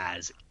guy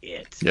has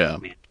it. Yeah,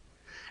 man.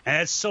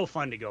 And it's so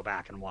fun to go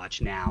back and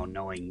watch now,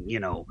 knowing,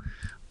 you know,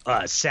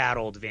 sad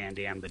old Van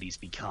Damme that he's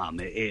become.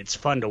 It's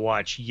fun to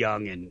watch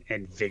young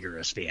and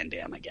vigorous Van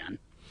Damme again.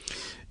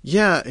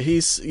 Yeah,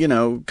 he's, you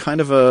know, kind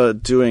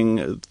of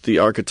doing the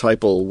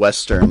archetypal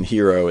Western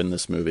hero in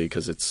this movie,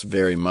 because it's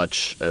very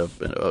much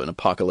an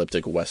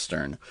apocalyptic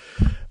Western.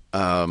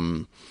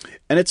 And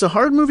it's a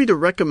hard movie to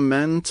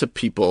recommend to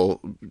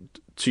people,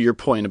 to your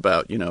point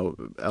about, you know,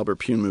 Albert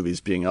Pune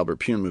movies being Albert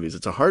Pune movies.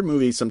 It's a hard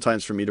movie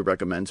sometimes for me to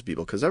recommend to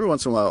people, because every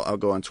once in a while I'll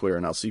go on Twitter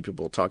and I'll see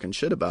people talking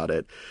shit about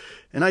it,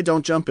 and I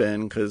don't jump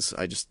in because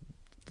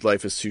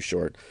life is too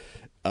short.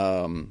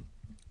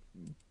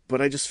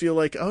 But I just feel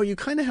like, oh, you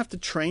kind of have to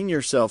train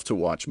yourself to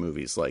watch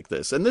movies like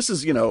this. And this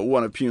is, you know,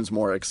 one of Pune's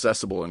more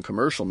accessible and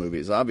commercial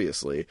movies,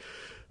 obviously,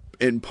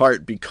 in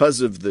part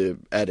because of the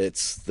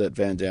edits that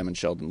Van Damme and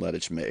Sheldon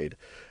Lettich made.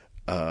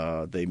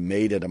 They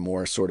made it a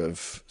more sort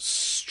of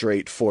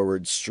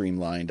straightforward,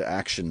 streamlined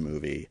action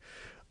movie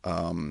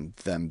than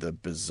the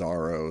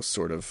bizarro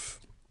sort of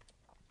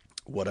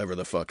whatever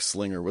the fuck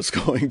Slinger was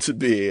going to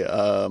be.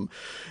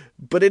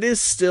 But it is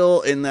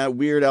still in that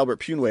weird Albert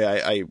Pune way.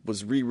 I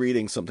was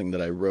rereading something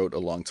that I wrote a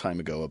long time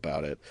ago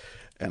about it,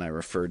 and I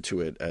referred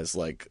to it as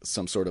like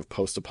some sort of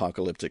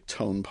post-apocalyptic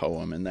tone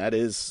poem, and that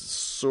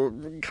is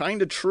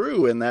kind of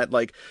true in that,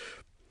 like,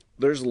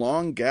 there's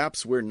long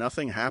gaps where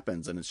nothing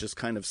happens and it's just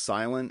kind of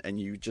silent,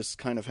 and you just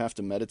kind of have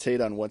to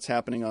meditate on what's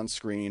happening on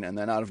screen, and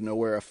then out of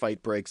nowhere a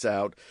fight breaks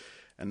out,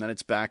 and then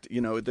it's back to,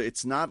 you know,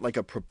 it's not like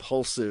a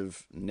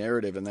propulsive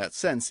narrative in that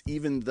sense,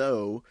 even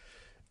though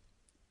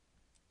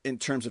in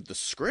terms of the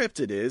script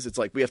it's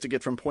like we have to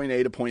get from point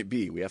A to point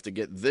B. We have to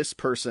get this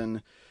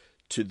person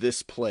to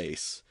this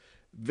place.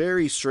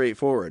 Very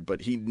straightforward,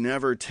 but he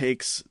never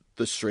takes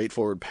the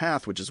straightforward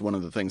path, which is one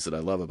of the things that I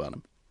love about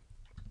him.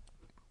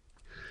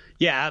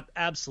 Yeah,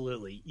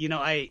 absolutely. You know,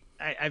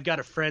 I've got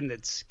a friend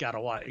that's gonna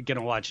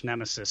watch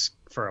Nemesis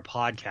for a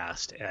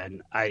podcast,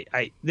 and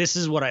I this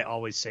is what I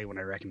always say when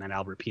I recommend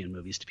Albert Pune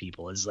movies to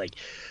people is like,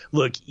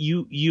 look,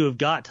 you have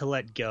got to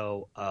let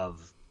go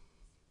of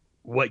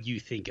what you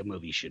think a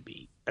movie should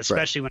be,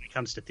 especially when it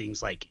comes to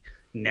things like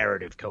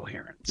narrative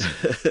coherence.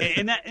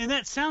 and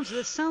that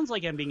sounds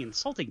like I'm being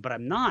insulting, but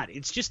I'm not.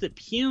 It's just that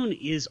Pune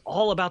is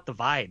all about the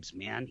vibes,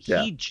 man.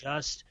 Yeah.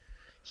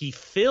 He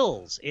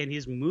fills, and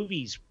his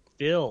movies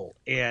fill,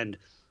 and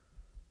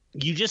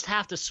you just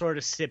have to sort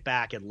of sit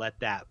back and let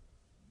that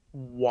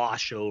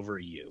wash over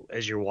you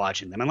as you're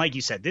watching them. And like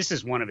you said, this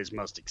is one of his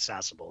most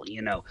accessible.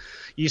 You know,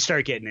 you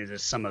start getting into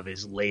some of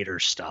his later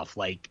stuff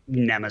like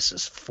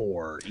Nemesis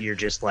 4, you're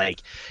just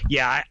like,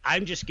 yeah,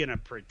 I'm just gonna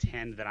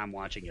pretend that I'm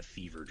watching a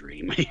fever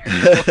dream.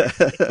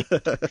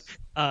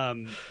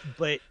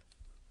 But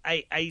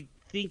I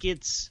think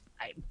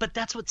but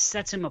that's what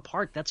sets him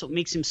apart. That's what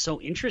makes him so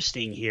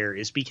interesting here,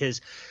 is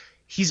because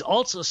he's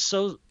also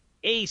so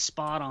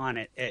spot on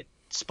at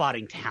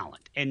spotting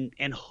talent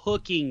and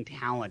hooking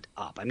talent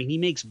up. I mean, he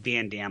makes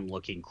Van Damme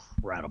look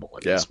incredible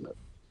in this movie.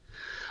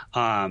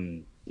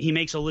 He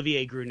makes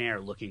Olivier Gruner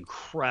look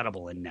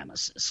incredible in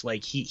Nemesis.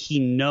 Like he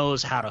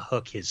knows how to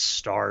hook his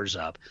stars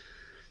up.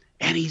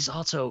 And he's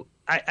also,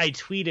 I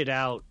tweeted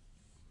out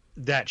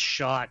that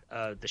shot,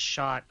 the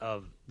shot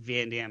of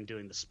Van Damme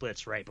doing the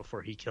splits right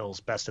before he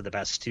kills Best of the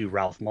Best 2,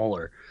 Ralph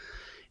Moeller.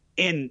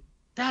 And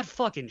that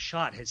fucking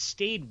shot has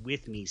stayed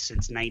with me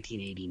since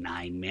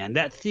 1989, man.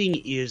 That thing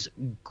is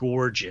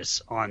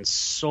gorgeous on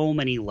so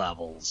many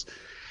levels.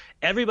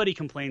 Everybody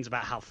complains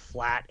about how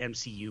flat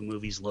MCU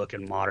movies look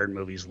and modern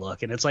movies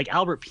look. And it's like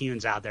Albert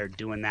Pune's out there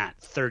doing that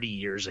 30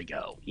 years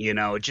ago, you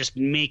know, just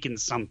making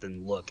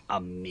something look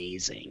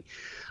amazing.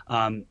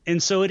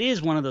 And so it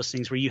is one of those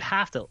things where you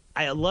have to –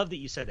 I love that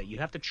you said that. You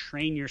have to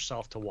train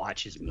yourself to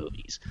watch his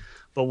movies.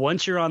 But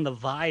once you're on the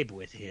vibe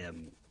with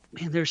him,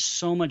 man, there's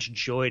so much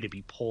joy to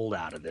be pulled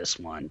out of this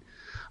one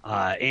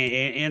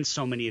and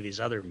so many of his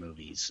other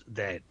movies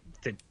that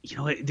you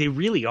know, they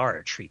really are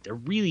a treat.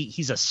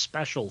 He's a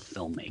special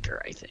filmmaker,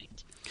 I think.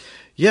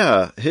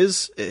 Yeah,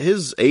 his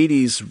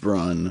 80s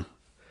run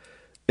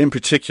in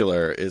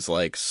particular is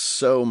like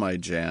so my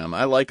jam.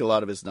 I like a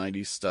lot of his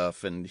 90s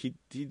stuff, and he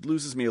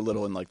loses me a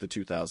little in like the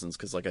 2000s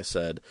because, like I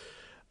said,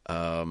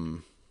 I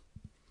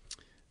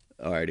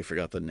already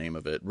forgot the name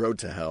of it. Road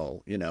to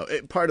Hell. You know,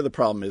 part of the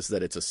problem is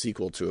that it's a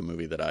sequel to a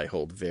movie that I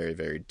hold very,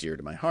 very dear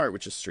to my heart,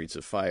 which is Streets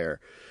of Fire.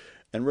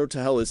 And Road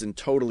to Hell isn't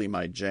totally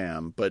my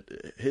jam, but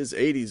his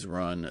 80s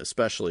run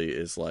especially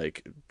is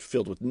like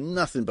filled with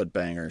nothing but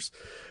bangers.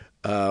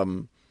 I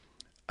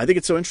think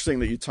it's so interesting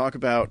that you talk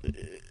about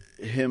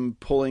him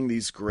pulling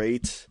these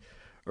great,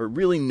 or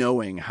really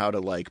knowing how to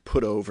like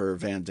put over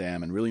Van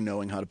Damme and really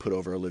knowing how to put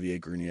over Olivier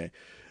Gruner.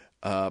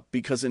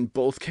 Because in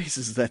both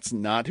cases, that's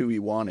not who he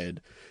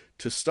wanted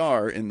to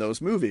star in those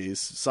movies.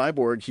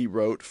 Cyborg, he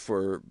wrote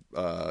for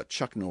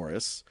Chuck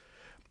Norris,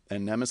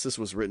 and Nemesis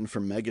was written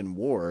for Megan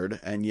Ward,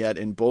 and yet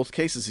in both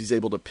cases he's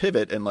able to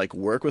pivot and like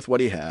work with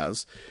what he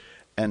has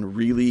and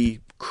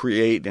really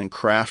create and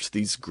craft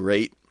these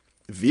great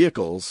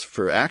vehicles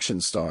for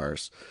action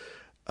stars.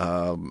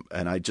 And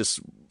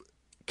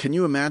can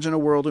you imagine a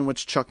world in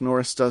which Chuck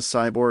Norris does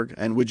Cyborg,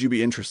 and would you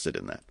be interested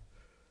in that?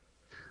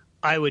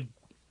 I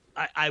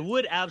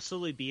would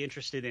absolutely be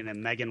interested in a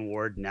Megan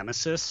Ward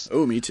Nemesis.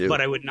 Oh, me too.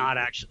 But I would not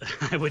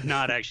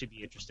actually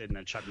be interested in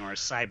a Chuck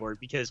Norris Cyborg,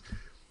 because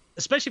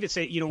especially if it's,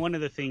 you know, one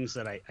of the things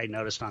that I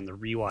noticed on the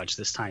rewatch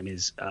this time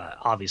is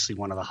obviously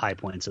one of the high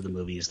points of the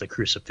movie is the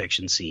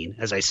crucifixion scene.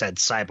 As I said,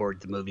 Cyborg,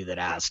 the movie that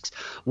asks,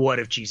 what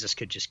if Jesus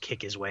could just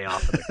kick his way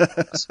off of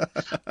the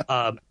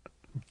cross?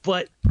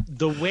 But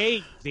the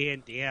way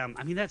Van Damme,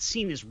 I mean, that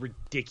scene is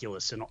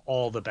ridiculous in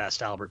all the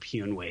best Albert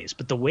Pune ways.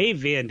 But the way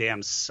Van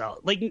Damme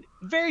like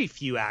very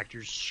few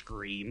actors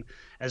scream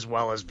as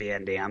well as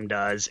Van Damme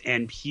does,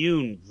 and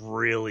Pune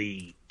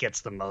really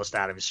gets the most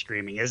out of his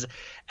screaming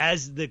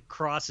as the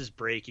cross is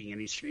breaking and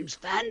he screams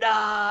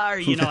 "Fender!"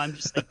 You know, I'm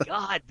just like,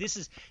 God, this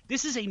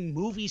is a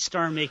movie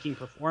star making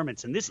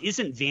performance, and this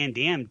isn't Van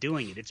Damme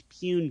doing it; it's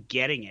Pune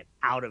getting it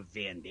out of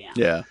Van Damme.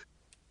 Yeah.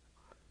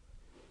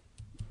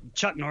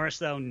 Chuck Norris,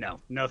 though,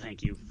 no,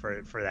 thank you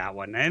for that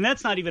one. And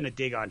that's not even a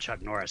dig on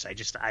Chuck Norris.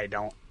 I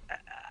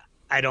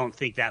don't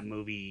think that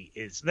movie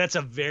that's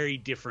a very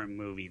different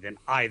movie than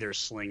either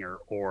Slinger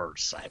or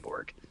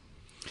Cyborg.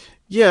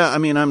 Yeah, I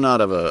mean, I'm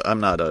not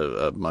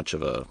a much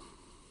of a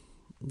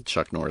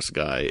Chuck Norris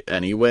guy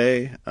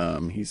anyway.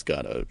 He's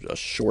got a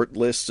short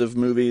list of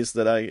movies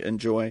that I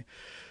enjoy,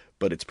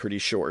 but it's pretty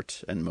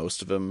short, and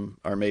most of them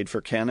are made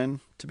for canon,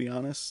 to be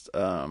honest.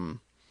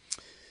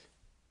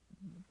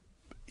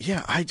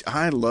 Yeah,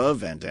 I love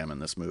Van Damme in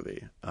this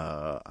movie.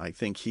 I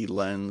think he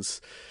lends,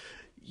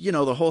 you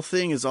know, the whole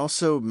thing is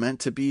also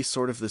meant to be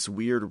sort of this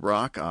weird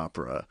rock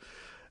opera.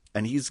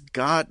 And he's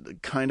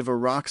got kind of a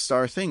rock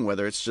star thing,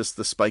 whether it's just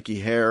the spiky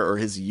hair or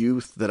his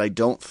youth, that I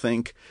don't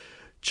think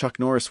Chuck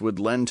Norris would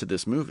lend to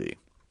this movie.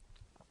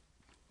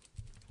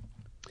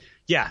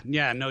 Yeah,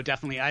 no,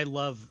 definitely. I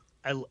love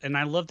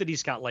that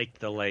he's got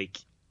the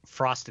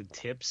frosted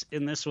tips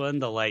in this one,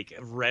 the like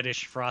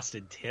reddish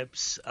frosted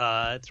tips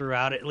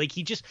throughout it. Like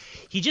he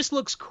just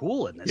looks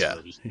cool in this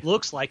movie. He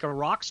looks like a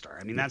rock star.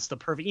 I mean, that's the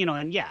perfect, you know,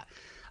 and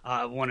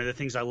one of the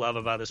things I love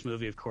about this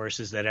movie, of course,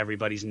 is that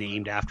everybody's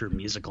named after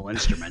musical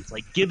instruments,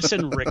 like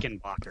Gibson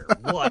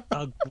Rickenbacker. What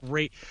a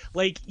great,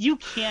 you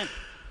can't,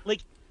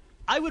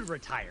 I would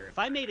retire if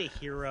I made a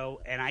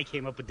hero and I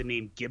came up with the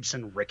name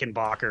Gibson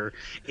Rickenbacker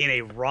in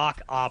a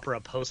rock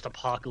opera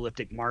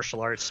post-apocalyptic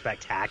martial arts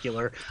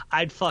spectacular.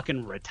 I'd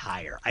fucking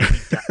retire. I'd be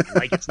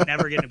done. It's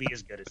never going to be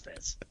as good as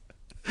this.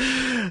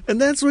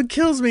 And that's what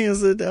kills me, is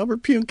that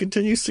Albert Pune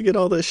continues to get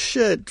all this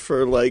shit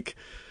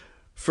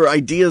for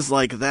ideas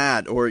like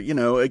that. Or, you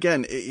know,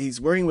 again,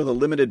 he's working with a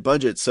limited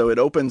budget, so it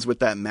opens with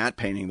that matte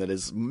painting that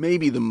is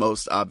maybe the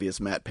most obvious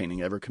matte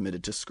painting ever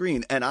committed to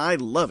screen, and I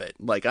love it.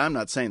 I'm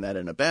not saying that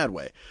in a bad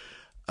way.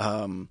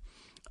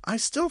 I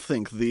still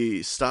think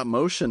the stop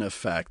motion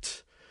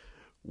effect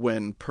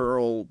when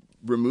Pearl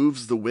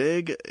removes the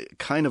wig,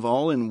 kind of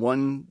all in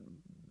one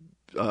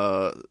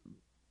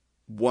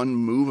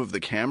move of the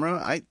camera,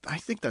 I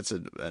think that's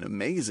an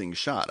amazing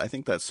shot. I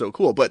think that's so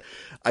cool. But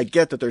I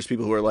get that there's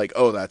people who are like,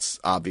 oh, that's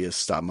obvious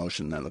stop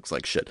motion. That looks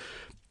like shit.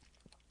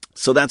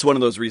 So that's one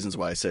of those reasons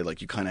why I say,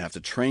 like, you kind of have to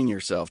train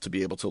yourself to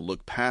be able to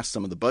look past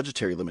some of the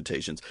budgetary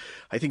limitations.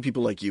 I think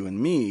people like you and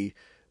me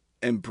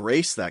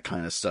embrace that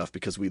kind of stuff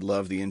because we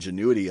love the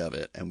ingenuity of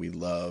it. And we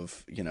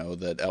love,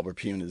 that Albert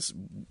Pyun is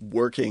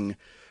working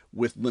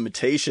with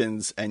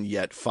limitations and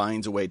yet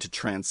finds a way to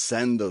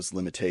transcend those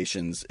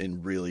limitations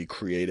in really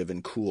creative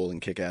and cool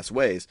and kick-ass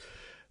ways.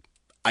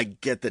 I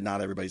get that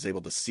not everybody's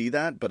able to see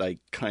that, but I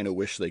kind of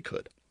wish they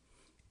could.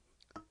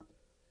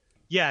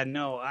 Yeah,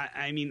 no,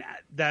 I mean,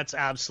 that's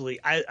absolutely,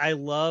 I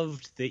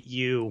loved that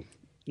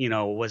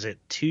was it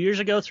 2 years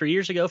ago, 3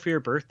 years ago for your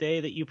birthday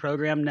that you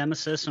programmed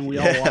Nemesis and we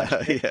all watched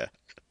it? Yeah.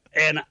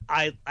 And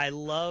I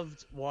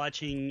loved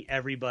watching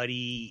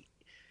everybody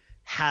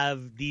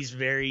have these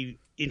very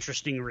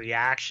interesting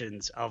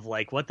reactions of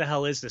like, what the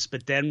hell is this?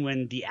 But then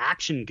when the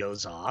action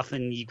goes off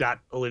and you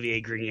got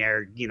Olivier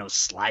Grenier,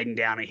 sliding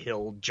down a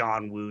hill,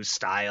 John Woo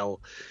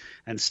style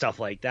and stuff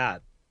like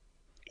that,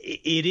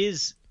 it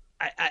is,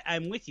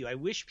 I'm with you. I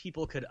wish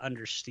people could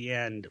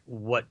understand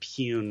what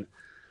Pyun.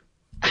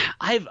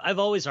 I've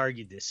always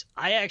argued this.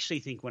 I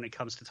actually think when it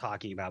comes to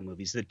talking about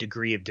movies, the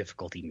degree of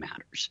difficulty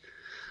matters.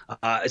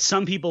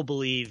 Some people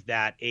believe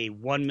that a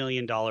 $1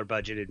 million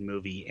budgeted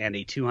movie and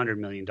a $200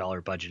 million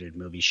budgeted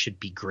movie should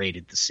be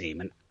graded the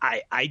same. And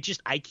I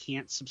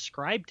can't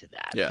subscribe to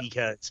that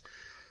because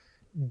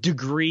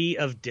degree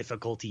of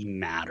difficulty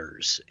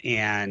matters.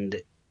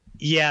 And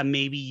yeah,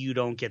 maybe you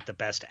don't get the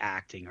best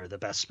acting or the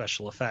best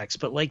special effects,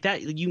 but like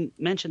that, you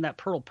mentioned that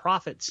Pearl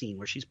Prophet scene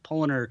where she's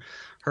pulling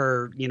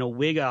her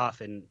wig off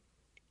and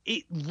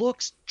it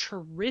looks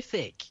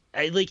terrific.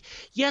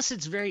 Yes,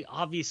 it's very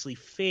obviously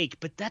fake,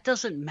 but that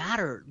doesn't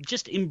matter.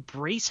 Just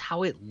embrace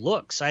how it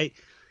looks. I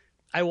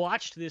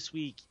watched this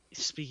week,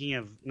 speaking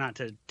of, not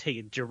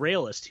to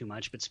derail us too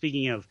much, but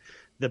speaking of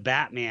the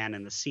Batman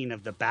and the scene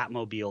of the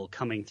Batmobile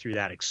coming through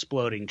that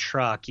exploding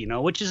truck,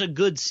 which is a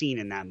good scene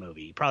in that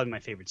movie, probably my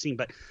favorite scene.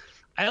 But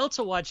I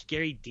also watched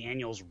Gary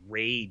Daniels'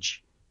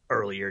 Rage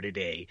earlier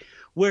today,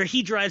 where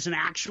he drives an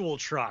actual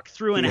truck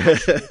through an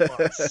actual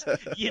bus,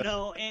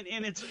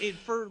 and it's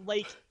for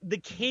like the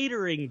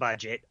catering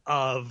budget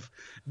of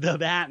the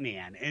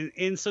Batman.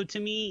 And so to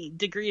me,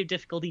 degree of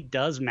difficulty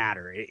does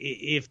matter.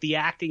 If the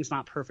acting's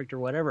not perfect or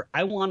whatever,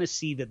 I want to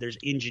see that there's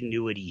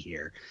ingenuity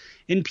here.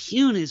 And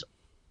Pyun is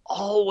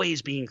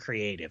always being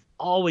creative,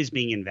 always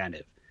being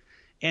inventive.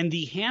 And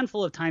the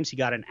handful of times he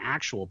got an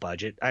actual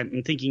budget,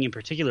 I'm thinking in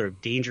particular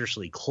of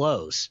Dangerously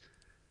Close,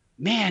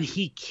 man,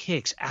 he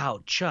kicks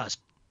out just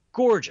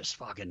gorgeous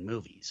fucking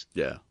movies.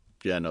 Yeah.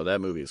 Yeah, no, that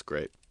movie is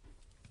great.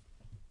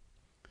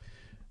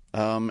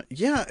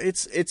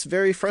 It's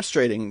very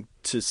frustrating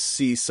to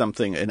see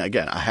something, and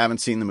again, I haven't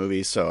seen the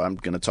movie, so I'm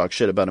going to talk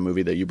shit about a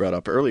movie that you brought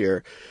up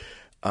earlier.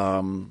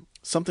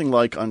 Something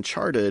like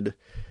Uncharted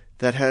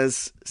that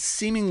has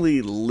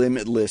seemingly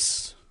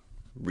limitless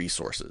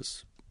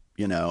resources,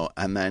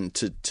 and then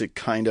to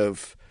kind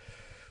of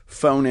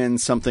phone in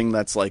something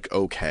that's like,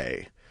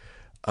 okay.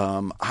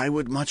 I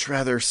would much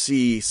rather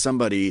see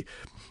somebody.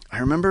 I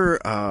remember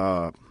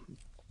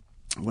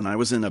when I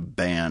was in a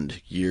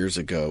band years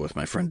ago with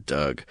my friend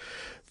Doug,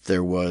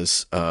 there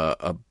was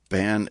a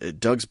band.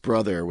 Doug's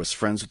brother was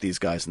friends with these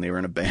guys, and they were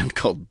in a band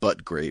called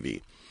Butt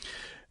Gravy.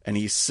 And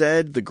he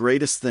said the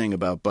greatest thing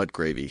about Butt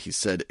Gravy, he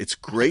said, it's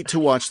great to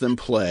watch them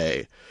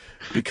play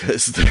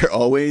because they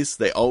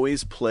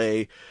always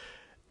play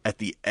at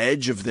the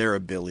edge of their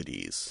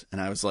abilities.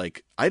 And I was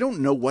like, I don't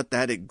know what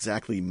that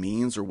exactly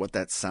means or what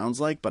that sounds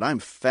like, but I'm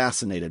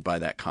fascinated by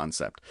that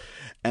concept.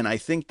 And I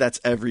think that's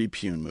every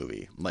Pyun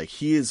movie. Like,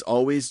 he is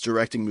always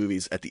directing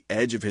movies at the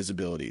edge of his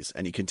abilities,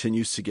 and he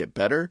continues to get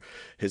better.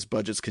 His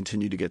budgets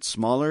continue to get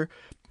smaller,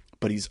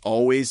 but he's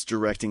always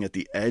directing at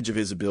the edge of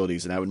his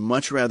abilities. And I would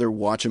much rather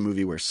watch a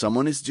movie where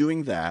someone is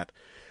doing that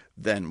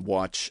than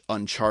watch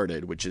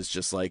Uncharted, which is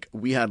just like,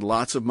 we had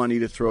lots of money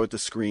to throw at the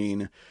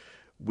screen.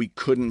 We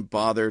couldn't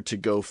bother to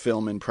go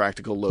film in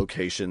practical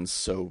locations,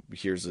 so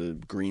here's a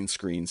green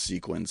screen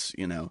sequence,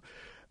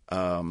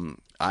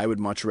 I would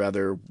much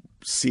rather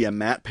see a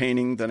matte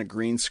painting than a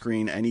green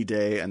screen any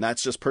day, and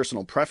that's just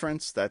personal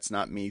preference. That's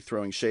not me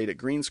throwing shade at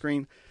green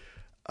screen.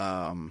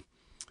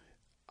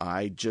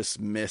 I just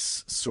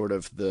miss sort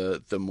of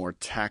the more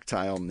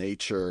tactile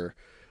nature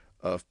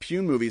of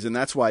Pyun movies, and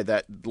that's why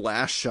that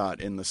last shot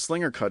in the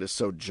Slinger Cut is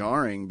so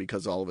jarring,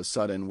 because all of a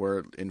sudden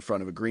we're in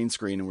front of a green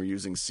screen and we're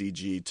using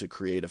CG to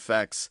create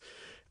effects,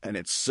 and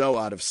it's so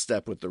out of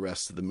step with the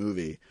rest of the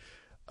movie.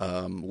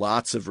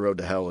 Lots of Road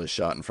to Hell is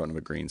shot in front of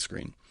a green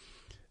screen,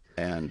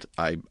 and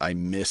I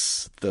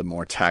miss the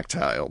more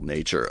tactile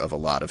nature of a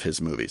lot of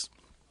his movies.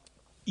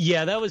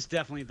 Yeah, that was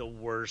definitely the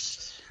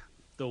worst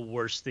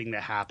thing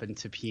that happened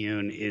to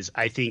Pyun is,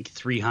 I think,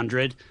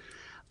 300.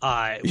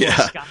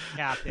 Yeah. Scott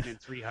Captain in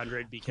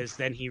 300, because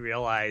then he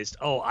realized,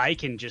 oh, I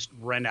can just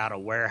rent out a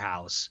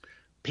warehouse,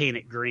 paint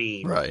it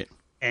green, Right.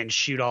 and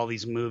shoot all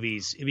these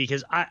movies.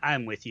 Because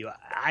I'm with you.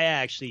 I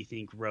actually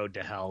think Road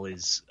to Hell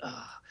is.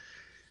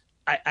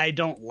 I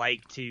don't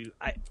like to.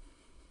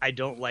 I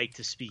don't like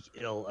to speak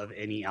ill of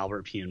any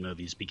Albert Pune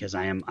movies because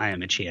I am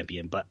a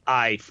champion, but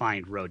I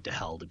find Road to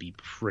Hell to be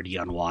pretty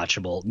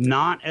unwatchable.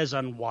 Not as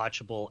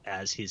unwatchable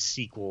as his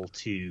sequel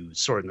to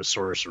Sword and the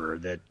Sorcerer,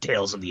 The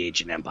Tales of the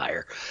Ancient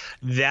Empire.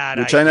 Which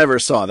I never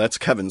saw. That's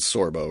Kevin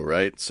Sorbo,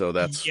 right? So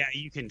that's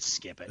you can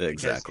skip it.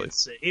 Exactly.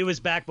 It was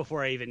back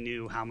before I even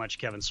knew how much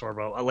Kevin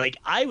Sorbo. Like,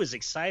 I was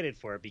excited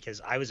for it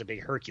because I was a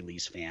big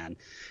Hercules fan,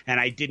 and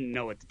I didn't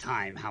know at the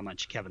time how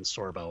much Kevin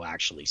Sorbo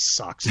actually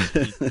sucks.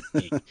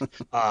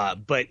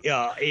 But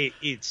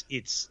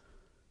it's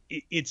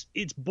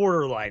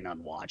borderline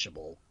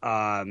unwatchable.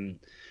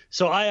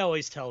 So I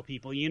always tell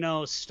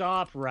people,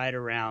 stop right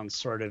around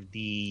sort of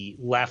the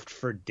Left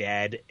 4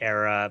 Dead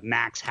era,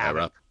 Max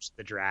Havoc,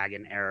 the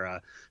Dragon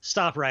era.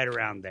 Stop right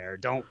around there.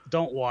 Don't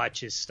watch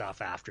his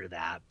stuff after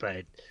that.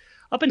 But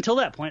up until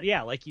that point,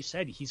 yeah, like you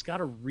said, he's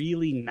got a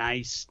really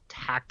nice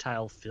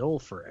tactile feel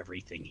for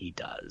everything he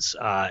does.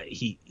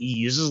 He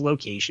uses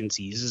locations,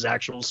 he uses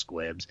actual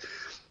squibs.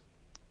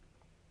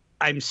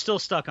 I'm still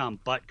stuck on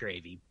butt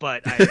gravy,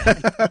 but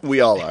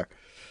we all are.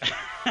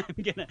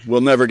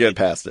 We'll never get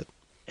past it.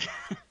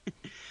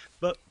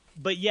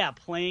 But yeah,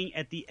 playing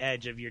at the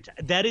edge of your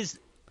that is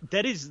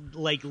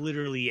like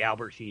literally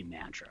Albert Field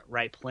mantra,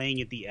 right?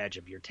 Playing at the edge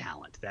of your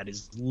talent. That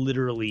is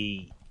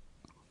literally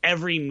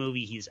every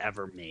movie he's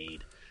ever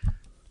made.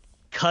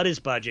 Cut his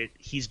budget.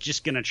 He's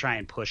just going to try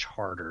and push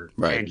harder,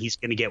 right? And he's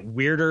going to get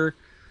weirder.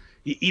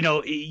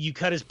 You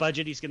cut his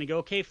budget, he's going to go,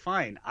 okay,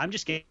 fine. I'm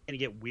just going to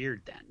get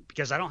weird then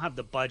because I don't have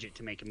the budget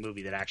to make a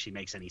movie that actually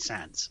makes any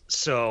sense.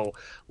 So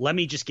let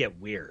me just get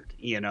weird.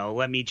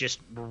 Let me just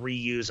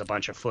reuse a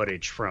bunch of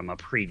footage from a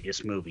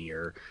previous movie,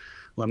 or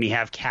let me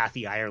have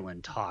Kathy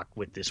Ireland talk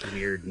with this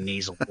weird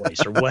nasal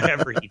voice or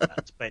whatever he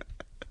does. But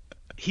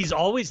he's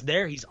always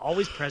there. He's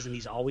always present.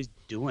 He's always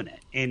doing it.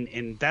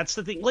 And that's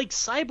the thing. Like,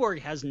 Cyborg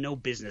has no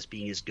business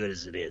being as good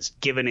as it is,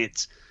 given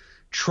its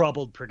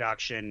troubled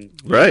production,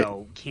 right?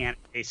 Can't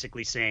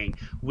basically saying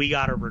we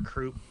got to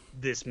recruit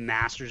this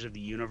Masters of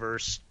the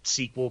Universe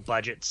sequel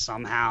budget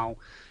somehow.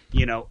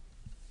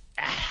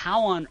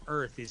 How on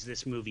earth is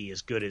this movie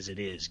as good as it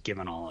is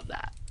given all of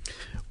that?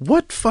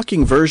 What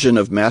fucking version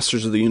of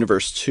Masters of the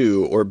Universe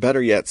 2, or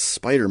better yet,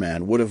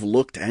 Spider-Man, would have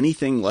looked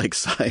anything like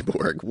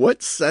Cyborg?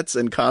 What sets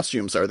and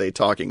costumes are they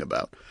talking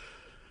about?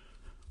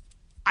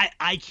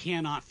 I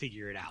cannot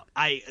figure it out.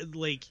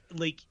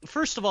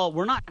 First of all,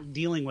 we're not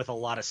dealing with a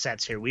lot of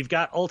sets here. We've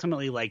got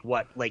ultimately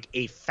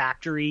a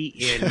factory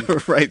in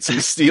right, some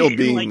steel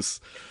beams.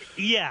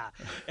 Yeah.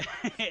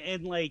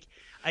 And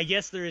I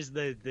guess there is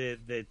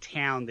the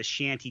town, the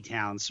shanty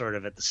town sort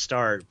of at the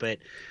start, but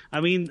I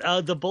mean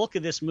the bulk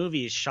of this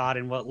movie is shot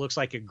in what looks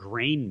like a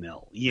grain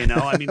mill,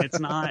 I mean, it's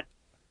not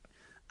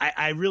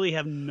I really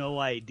have no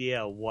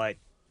idea what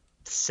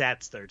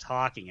sets they're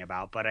talking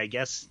about, but I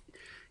guess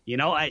you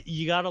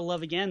gotta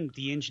love, again,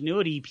 the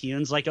ingenuity.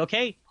 Pune's like,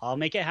 okay, I'll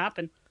make it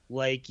happen.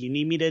 Like, you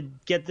need me to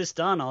get this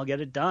done, I'll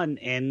get it done.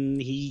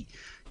 And he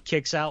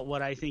kicks out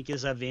what I think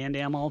is a Van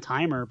Damme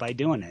all-timer by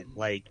doing it.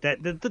 Like,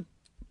 that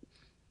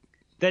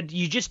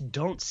you just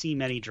don't see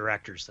many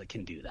directors that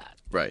can do that.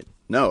 Right.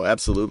 No,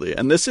 absolutely.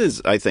 And this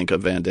is, I think, a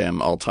Van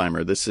Damme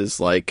all-timer. This is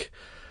like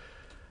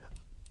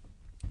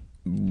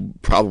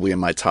probably in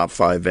my top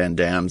 5 Van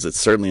Dammes. It's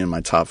certainly in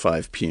my top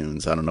 5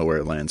 Punes. I don't know where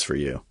it lands for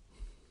you.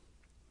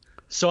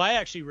 So I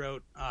actually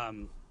wrote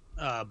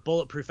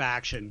Bulletproof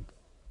Action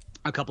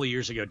a couple of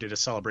years ago, did a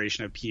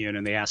celebration of Pune,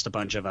 and they asked a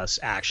bunch of us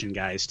action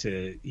guys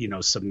to,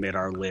 submit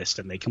our list,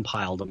 and they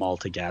compiled them all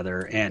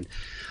together. And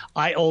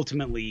I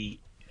ultimately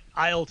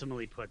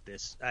put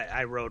this,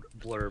 I wrote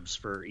blurbs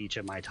for each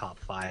of my top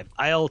 5.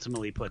 I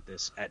ultimately put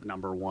this at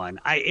number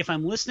 1. If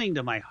I'm listening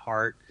to my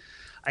heart,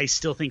 I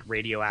still think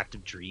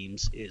Radioactive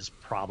Dreams is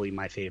probably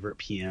my favorite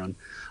Pune,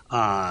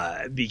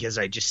 because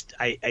I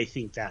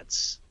think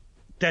that's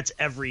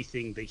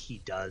everything that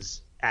he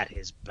does at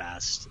his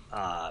best.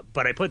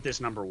 But I put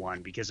this number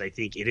 1 because I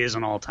think it is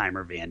an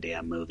all-timer Van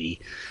Damme movie.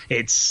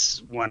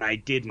 It's, when I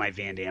did my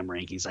Van Damme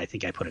rankings, I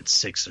think I put it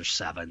 6th or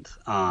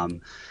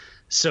 7th.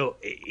 So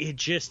it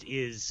just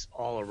is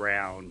all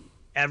around,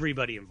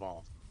 everybody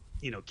involved,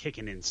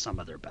 kicking in some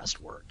of their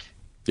best work.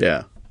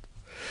 Yeah.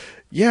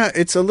 Yeah,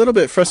 it's a little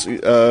bit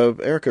frustrating.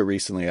 Erica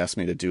recently asked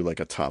me to do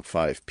like a top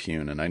 5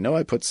 Pune, and I know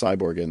I put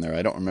Cyborg in there.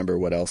 I don't remember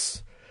what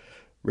else.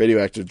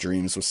 Radioactive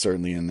Dreams was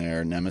certainly in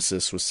there.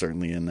 Nemesis was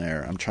certainly in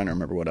there. I'm trying to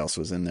remember what else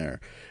was in there.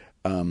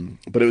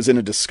 But it was in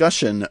a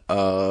discussion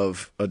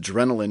of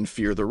Adrenaline,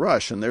 Fear the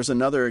Rush. And there's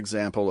another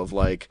example of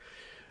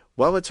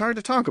well, it's hard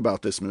to talk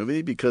about this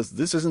movie because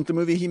this isn't the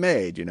movie he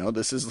made.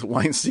 This is the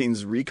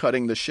Weinstein's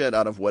recutting the shit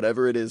out of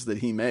whatever it is that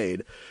he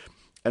made.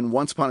 And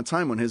once upon a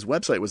time, when his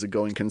website was a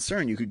going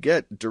concern, you could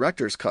get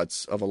director's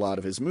cuts of a lot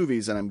of his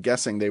movies. And I'm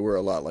guessing they were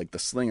a lot like the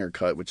Slinger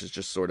cut, which is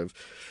just sort of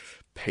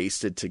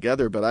pasted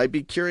together, but I'd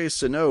be curious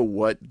to know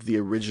what the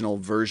original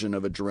version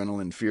of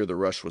Adrenaline Fear the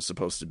Rush was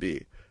supposed to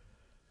be.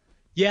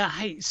 Yeah,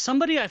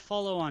 somebody I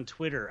follow on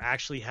Twitter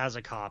actually has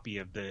a copy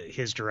of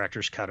his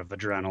director's cut of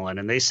Adrenaline,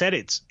 and they said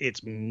it's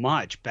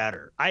much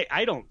better.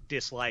 I don't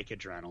dislike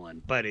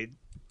Adrenaline, but it,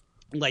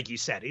 like you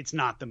said, it's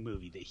not the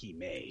movie that he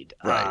made.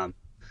 Right.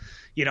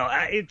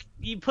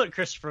 You put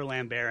Christopher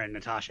Lambert and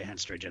Natasha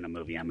Henstridge in a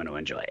movie, I'm going to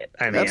enjoy it.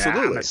 I mean,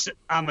 absolutely.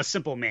 I'm a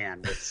simple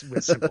man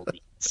with simple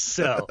needs.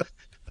 So,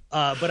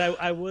 but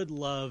I would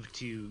love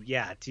to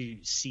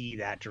see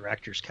that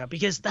director's cut,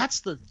 because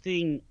that's the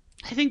thing.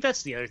 I think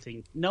that's the other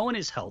thing. Knowing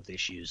his health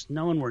issues,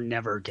 knowing we're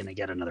never going to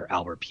get another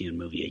Albert Pyun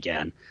movie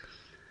again,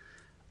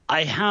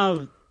 I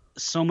have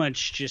so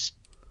much just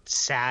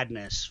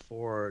sadness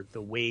for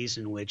the ways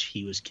in which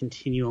he was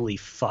continually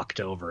fucked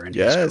over in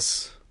his career.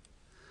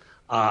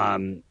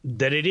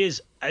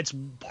 It's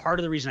part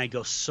of the reason I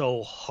go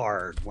so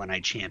hard when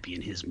I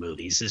champion his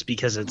movies, is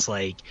because it's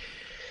like,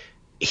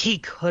 he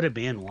could have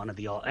been one of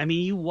the all. I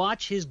mean, you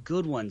watch his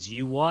good ones,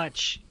 you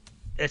watch,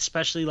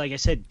 especially, like I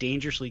said,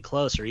 Dangerously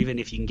Close, or even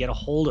if you can get a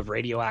hold of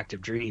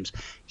Radioactive Dreams,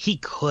 he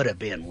could have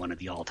been one of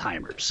the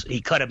all-timers. He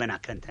could have been a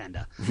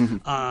contender.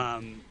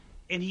 And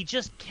he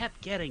just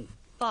kept getting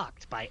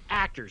fucked by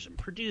actors and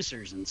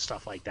producers and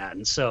stuff like that.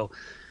 And so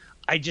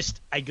I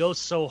go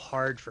so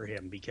hard for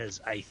him, because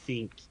I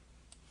think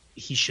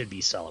he should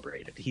be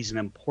celebrated. He's an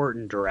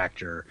important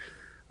director,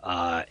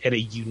 and a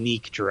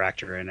unique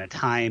director in a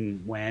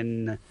time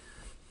when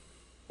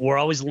we're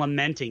always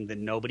lamenting that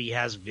nobody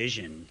has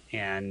vision,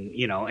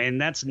 and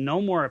that's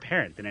no more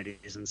apparent than it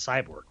is in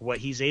Cyborg. What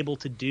he's able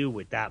to do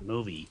with that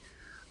movie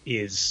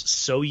is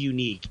so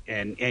unique,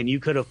 and you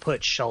could have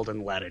put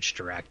Sheldon Lettich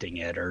directing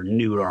it, or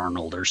Newt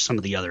Arnold, or some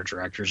of the other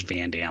directors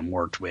Van Damme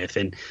worked with,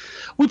 and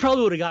we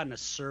probably would have gotten a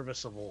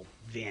serviceable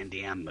Van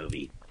Damme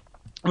movie.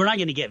 We're not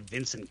going to get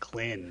Vincent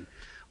Klin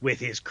with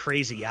his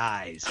crazy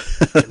eyes,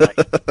 and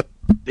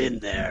been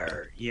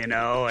there, and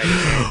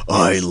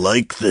I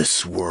like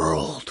this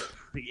world.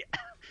 Yeah,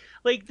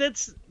 like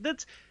that's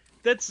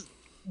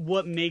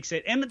what makes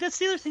it. And that's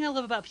the other thing I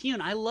love about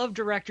Pyun. I love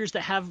directors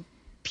that have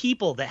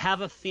people, that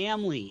have a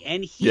family,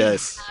 and he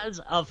has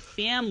a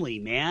family,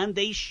 man.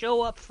 They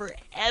show up for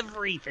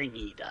everything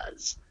he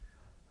does.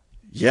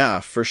 Yeah,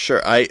 for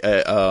sure.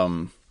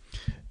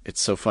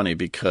 It's so funny,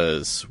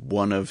 because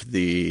when I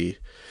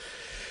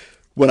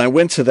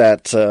went to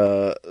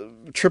that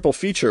triple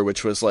feature,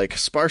 which was like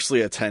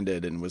sparsely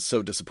attended and was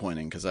so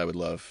disappointing, because I would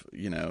love,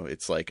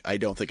 it's like, I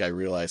don't think I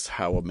realized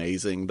how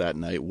amazing that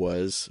night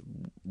was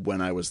when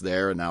I was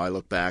there. And now I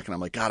look back and I'm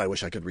like, God, I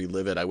wish I could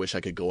relive it. I wish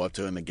I could go up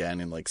to him again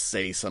and like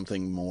say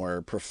something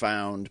more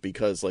profound,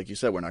 because like you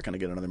said, we're not going to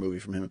get another movie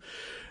from him.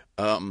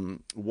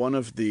 One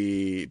of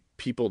the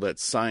people that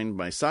signed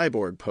my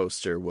Cyborg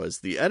poster was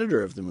the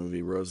editor of the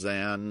movie,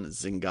 Roseanne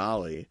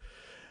Zingali.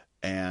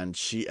 And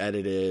she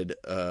edited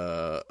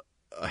a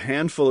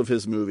handful of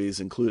his movies,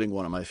 including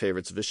one of my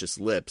favorites, Vicious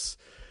Lips.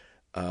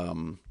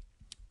 And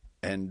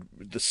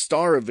the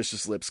star of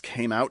Vicious Lips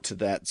came out to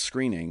that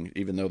screening,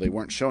 even though they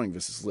weren't showing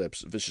Vicious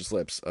Lips,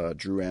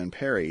 Drew Ann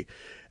Perry.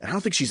 And I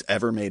don't think she's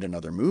ever made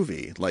another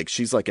movie. Like,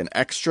 she's like an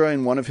extra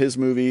in one of his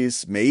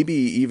movies, maybe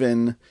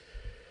even...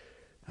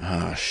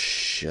 Oh,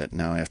 shit,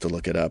 now I have to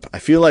look it up. I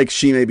feel like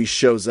she maybe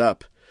shows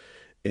up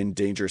in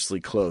Dangerously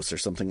Close or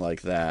something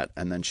like that,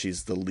 and then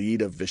she's the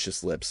lead of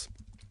Vicious Lips.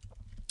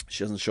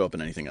 She doesn't show up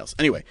in anything else.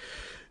 Anyway,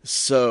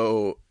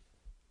 so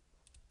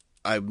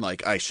I'm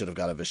like, I should have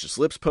got a Vicious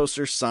Lips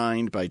poster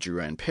signed by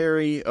Drew Ann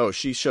Perry. Oh,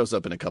 she shows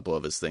up in a couple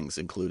of his things,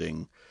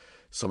 including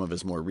some of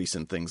his more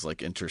recent things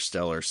like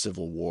Interstellar,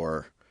 Civil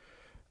War.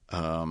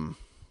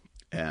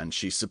 And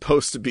she's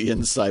supposed to be in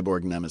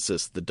Cyborg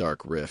Nemesis, The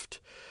Dark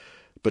Rift.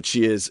 But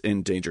she is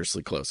in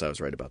Dangerously Close. I was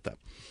right about that.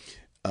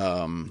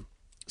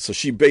 So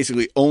she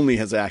basically only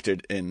has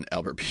acted in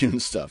Albert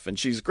Pyun stuff, and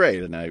she's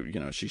great,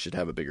 and she should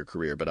have a bigger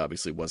career, but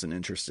obviously wasn't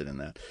interested in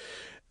that.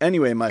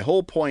 Anyway, my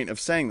whole point of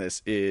saying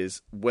this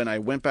is when I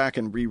went back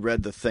and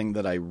reread the thing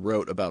that I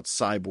wrote about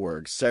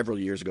Cyborg several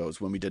years ago,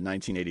 is when we did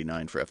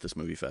 1989 for F This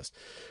Movie Fest.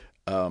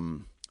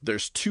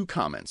 There's two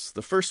comments.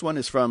 The first one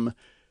is from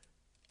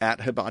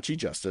 @Hibachi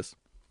Justice.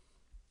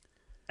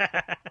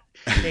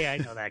 Hey, I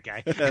know that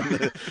guy.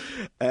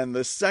 and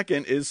the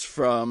second is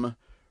from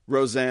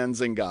Roseanne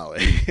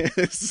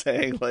Zingali,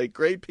 saying like,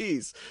 great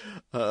piece.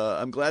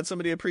 I'm glad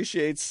somebody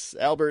appreciates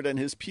Albert and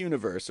his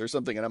Puniverse or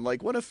something. And I'm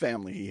like, what a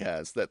family he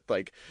has, that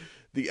like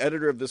the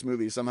editor of this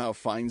movie somehow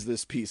finds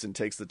this piece and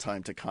takes the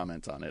time to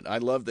comment on it. I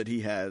love that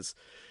he has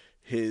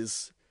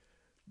his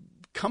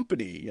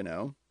company,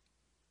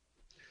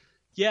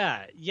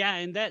 Yeah,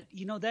 and that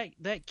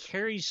that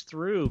carries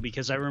through,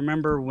 because I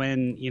remember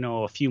when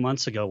a few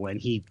months ago when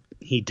he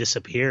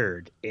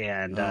disappeared,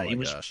 and it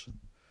was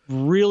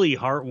really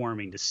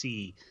heartwarming to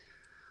see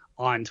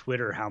on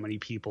Twitter how many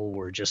people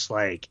were just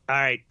like, all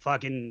right,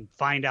 fucking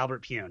find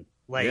Albert Pyun,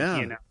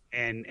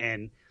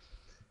 and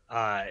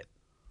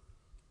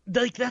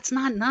like that's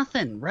not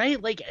nothing,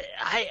 right? Like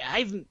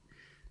I'm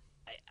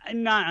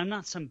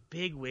not some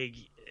bigwig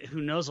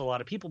who knows a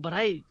lot of people, but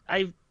I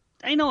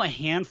I know a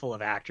handful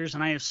of actors,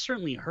 and I have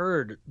certainly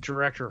heard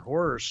director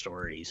horror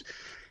stories.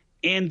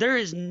 And there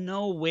is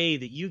no way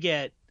that you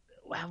get.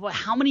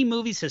 How many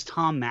movies has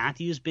Tom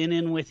Matthews been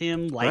in with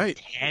him? Like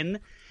Right. 10?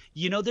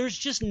 There's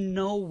just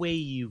no way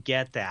you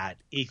get that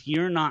if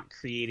you're not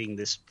creating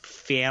this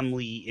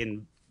family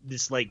in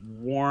this like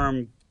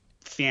warm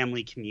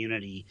family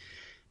community,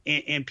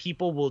 and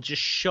people will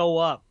just show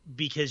up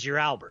because you're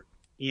Albert.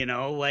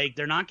 Like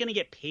they're not going to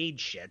get paid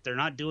shit. They're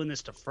not doing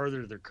this to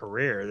further their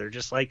career. They're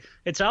just like,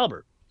 it's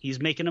Albert. He's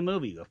making a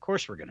movie. Of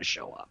course we're going to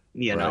show up,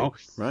 know?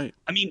 Right.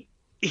 I mean,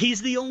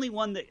 he's the only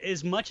one that,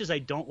 as much as I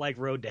don't like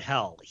Road to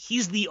Hell,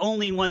 he's the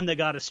only one that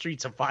got a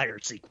Streets of Fire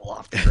sequel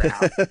off the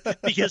ground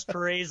because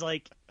Pare's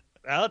like,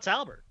 well, it's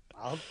Albert.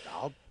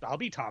 I'll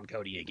be Tom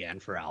Cody again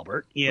for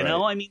Albert.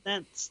 Know? I mean,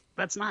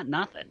 that's not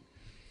nothing.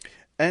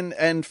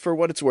 And for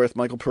what it's worth,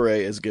 Michael Pare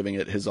is giving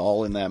it his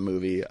all in that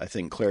movie. I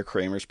think Claire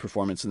Kramer's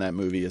performance in that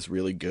movie is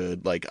really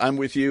good. Like, I'm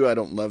with you. I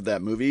don't love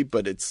that movie,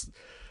 but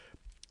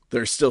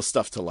there's still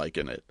stuff to like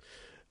in it.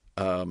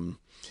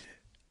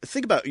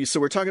 Think about, so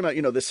we're talking about,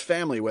 this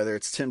family, whether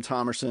it's Tim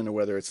Thomerson or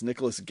whether it's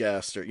Nicholas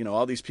Guest or,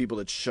 all these people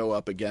that show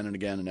up again and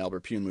again in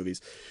Albert Pyun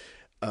movies.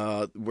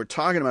 We're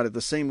talking about it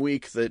the same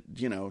week that,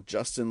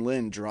 Justin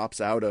Lin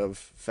drops out of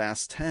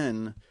Fast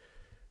 10,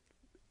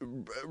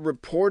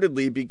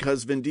 reportedly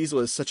because Vin Diesel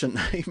is such a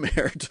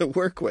nightmare to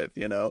work with,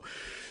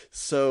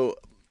 So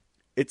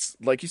it's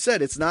like you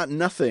said, it's not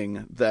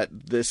nothing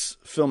that this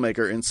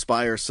filmmaker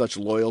inspires such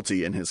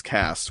loyalty in his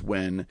cast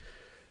when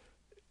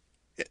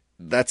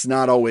that's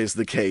not always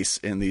the case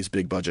in these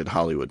big budget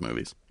Hollywood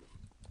movies.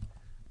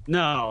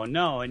 No, and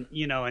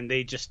and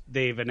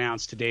they've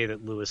announced today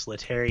that Louis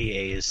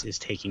Leterrier is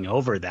taking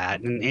over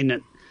that,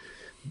 and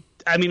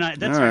I mean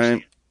that's all actually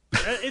right.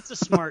 It's a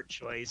smart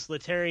choice.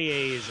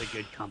 Leterrier is a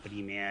good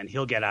company man.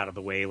 He'll get out of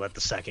the way, let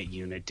the second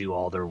unit do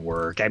all their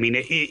work. I mean,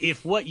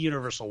 if what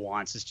Universal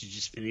wants is to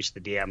just finish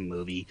the damn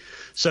movie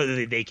so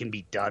that they can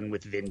be done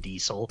with Vin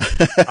Diesel,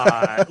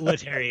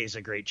 Leterrier is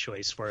a great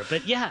choice for it.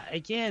 But yeah,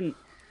 again,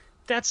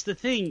 that's the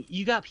thing.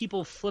 You got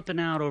people flipping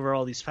out over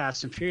all these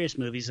Fast and Furious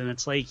movies, and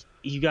it's like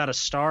you got a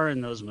star in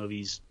those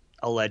movies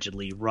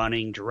allegedly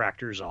running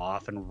directors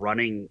off and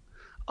running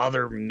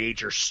other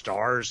major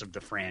stars of the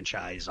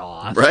franchise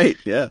off. Right,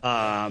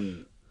 yeah.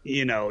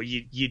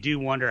 You do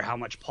wonder how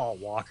much Paul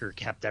Walker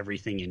kept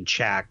everything in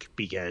check,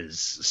 because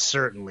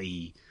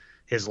certainly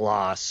his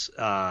loss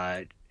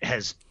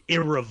has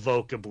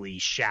irrevocably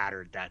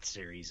shattered that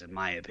series, in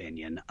my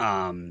opinion.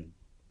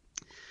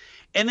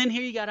 And then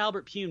here you got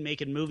Albert Pyun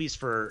making movies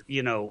for,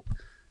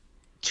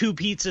 2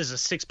 pizzas,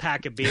 a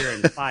 6-pack of beer,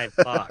 and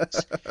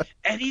 $5.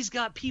 And he's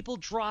got people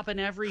dropping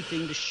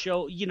everything to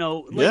show, you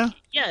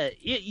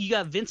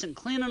got Vincent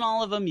Klin in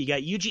all of them. You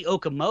got Yuji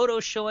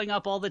Okamoto showing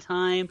up all the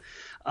time.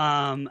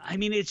 I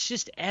mean, it's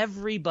just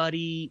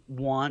everybody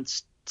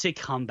wants to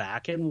come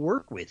back and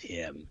work with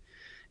him.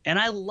 And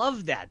I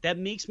love that. That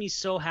makes me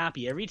so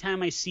happy. Every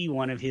time I see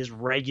one of his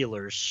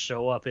regulars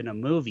show up in a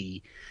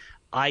movie,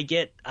 I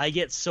get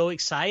so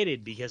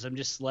excited, because I'm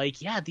just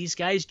like, yeah, these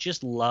guys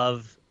just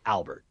love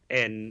Albert.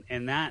 And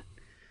that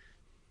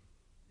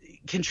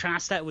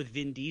contrast that with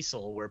Vin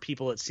Diesel, where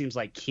people, it seems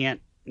like,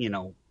 can't,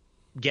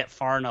 get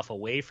far enough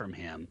away from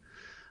him.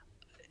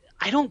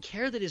 I don't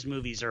care that his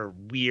movies are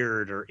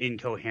weird or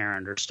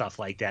incoherent or stuff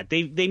like that.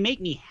 They make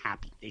me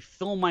happy. They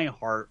fill my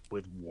heart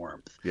with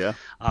warmth. Yeah.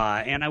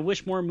 And I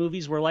wish more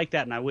movies were like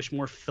that, and I wish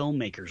more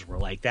filmmakers were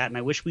like that, and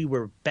I wish we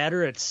were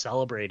better at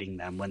celebrating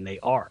them when they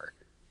are.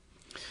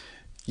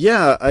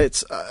 Yeah,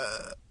 it's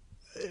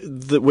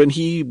when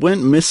he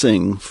went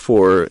missing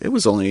for, it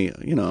was only,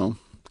 a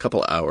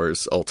couple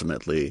hours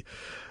ultimately,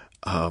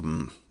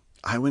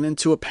 I went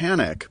into a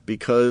panic,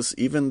 because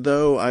even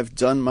though I've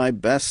done my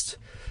best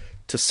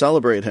to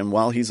celebrate him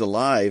while he's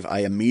alive, I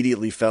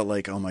immediately felt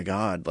like, oh my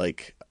God,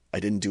 like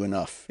I didn't do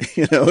enough,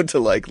 to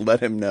like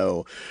let him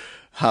know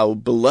how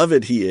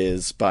beloved he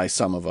is by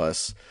some of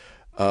us.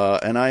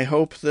 And I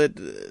hope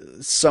that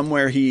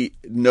somewhere he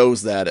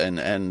knows that and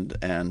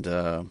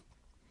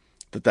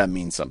that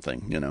means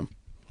something,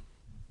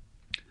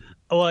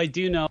 Well, I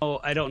do know,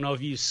 I don't know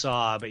if you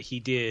saw, but he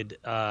did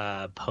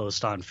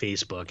post on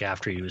Facebook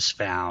after he was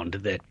found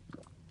that,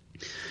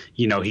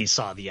 he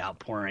saw the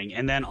outpouring.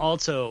 And then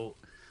also,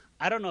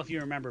 I don't know if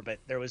you remember, but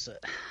it was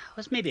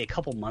maybe a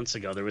couple months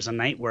ago, there was a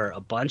night where a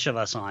bunch of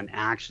us on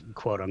action,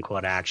 quote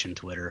unquote, action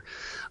Twitter,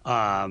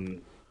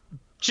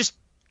 just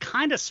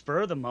kind of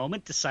spur of the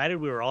moment decided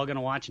we were all going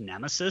to watch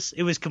Nemesis.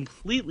 It was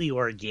completely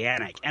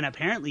organic, and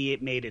apparently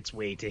it made its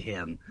way to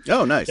him.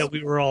 Oh, nice. That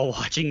we were all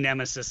watching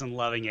Nemesis and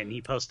loving it, and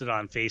he posted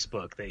on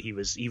Facebook that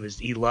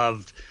he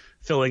loved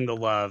Filling the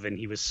Love, and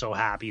he was so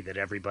happy that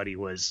everybody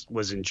was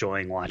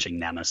enjoying watching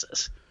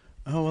Nemesis.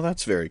 Oh, well,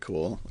 that's very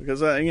cool,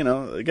 because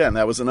again,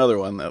 that was another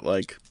one that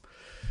like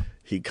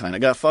he kind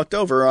of got fucked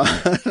over on.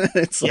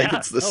 It's like,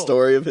 it's the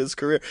story of his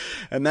career.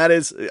 And that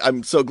is,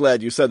 I'm so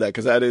glad you said that,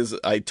 because that is,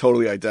 I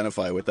totally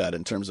identify with that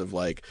in terms of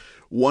like,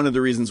 one of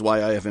the reasons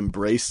why I have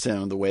embraced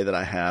him the way that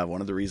I have,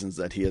 one of the reasons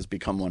that he has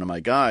become one of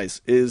my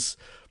guys is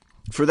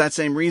for that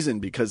same reason,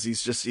 because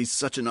he's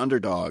such an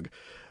underdog.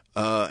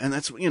 And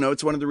that's,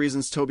 it's one of the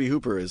reasons Tobe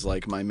Hooper is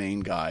like my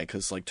main guy,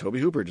 because like Tobe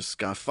Hooper just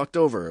got fucked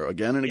over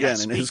again and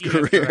again in his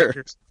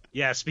career.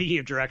 Yeah, speaking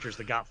of directors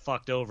that got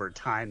fucked over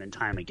time and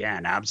time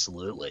again,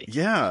 absolutely.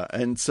 Yeah,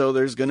 and so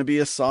there's going to be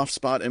a soft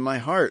spot in my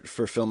heart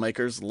for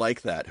filmmakers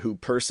like that, who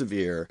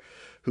persevere,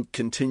 who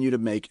continue to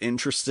make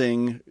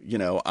interesting,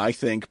 I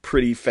think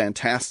pretty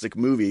fantastic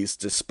movies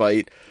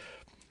despite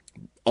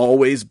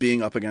always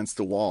being up against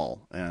the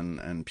wall. And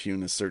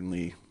Pune is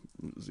certainly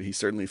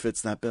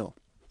fits that bill.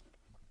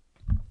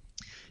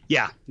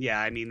 Yeah.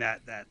 I mean,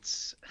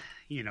 that's,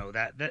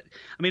 I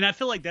mean, I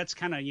feel like that's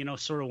kind of,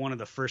 sort of one of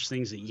the first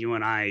things that you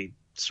and I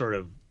sort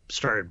of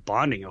started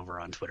bonding over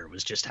on Twitter,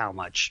 was just how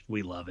much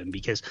we love him.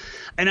 Because,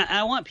 and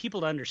I want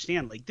people to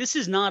understand, like, this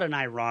is not an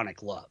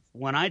ironic love.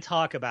 When I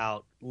talk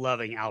about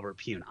loving Albert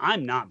Pune,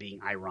 I'm not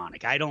being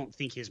ironic. I don't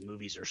think his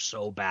movies are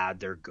so bad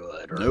they're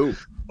good,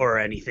 or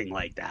anything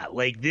like that.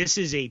 Like, this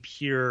is a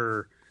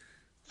pure,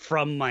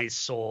 from my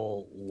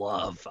soul,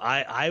 love.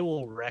 I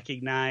will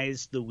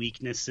recognize the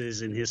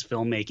weaknesses in his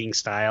filmmaking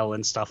style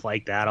and stuff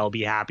like that. I'll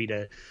be happy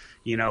to,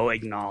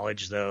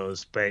 acknowledge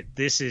those. But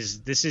this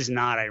is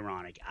not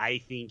ironic. I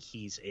think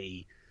he's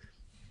a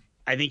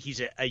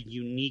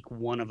unique,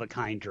 one of a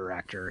kind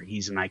director.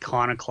 He's an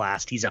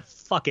iconoclast. He's a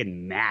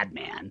fucking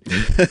madman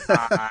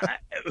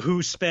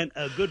who spent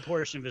a good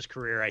portion of his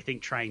career, I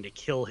think, trying to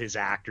kill his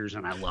actors,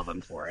 and I love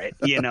him for it.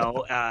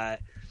 I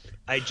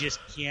just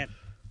can't.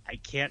 I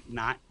can't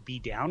not be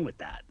down with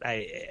that.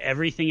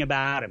 Everything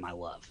about him I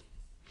love.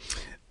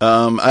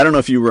 I don't know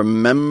if you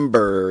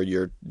remember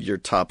your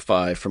top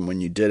 5 from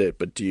when you did it,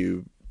 but do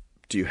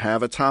you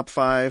have a top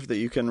 5 that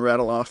you can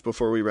rattle off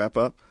before we wrap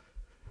up?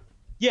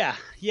 Yeah.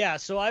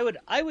 So I would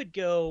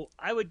go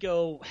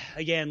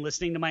again,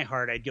 listening to my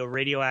heart. I'd go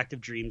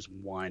Radioactive Dreams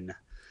 1,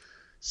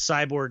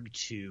 Cyborg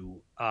 2,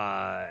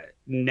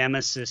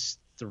 Nemesis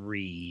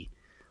 3,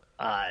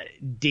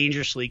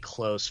 Dangerously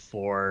Close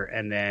 4,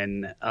 and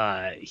then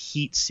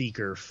Heat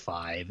Seeker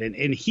 5.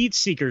 And Heat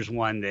Seeker's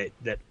one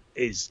that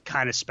is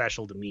kind of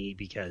special to me,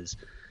 because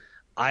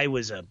I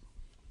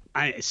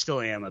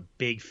still am a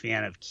big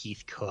fan of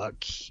Keith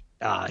Cook.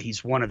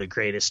 He's one of the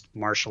greatest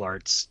martial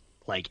arts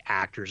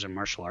actors and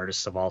martial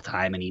artists of all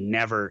time, and he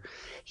never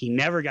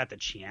got the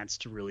chance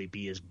to really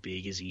be as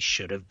big as he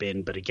should have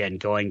been. But again,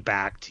 going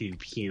back to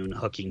Pune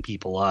hooking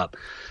people up,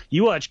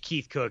 you watch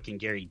Keith Cook and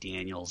Gary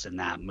Daniels in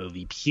that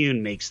movie, Pune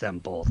makes them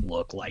both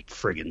look like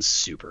friggin'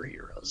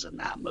 superheroes in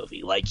that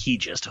movie. Like, he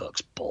just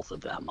hooks both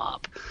of them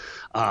up.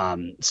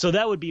 So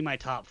that would be my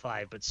top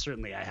 5, but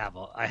certainly I have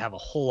a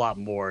whole lot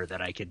more that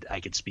I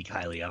could speak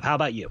highly of. How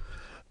about you?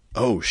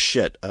 Oh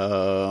shit!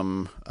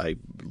 I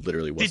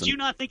literally wasn't. Did you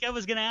not think I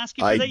was going to ask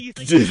you for that? You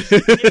think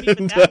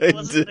that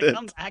wasn't going to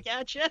come back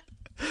at you?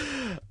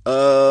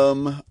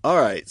 All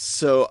right.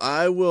 So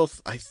I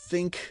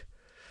think.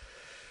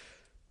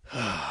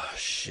 Oh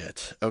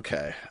shit.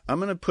 Okay, I'm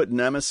gonna put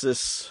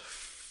Nemesis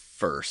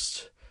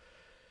first,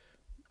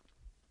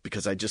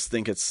 because I just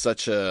think it's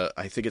such a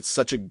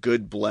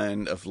good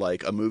blend of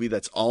like a movie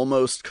that's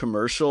almost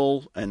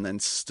commercial and then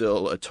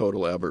still a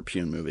total Albert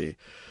Pune movie.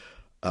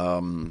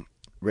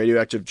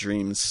 Radioactive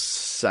Dreams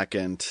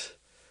second,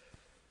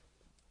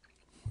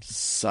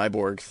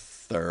 Cyborg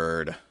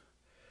third,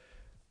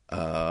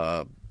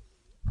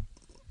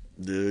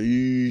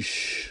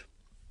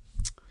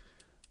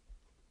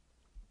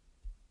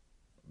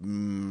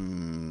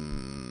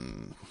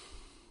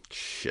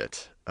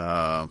 shit.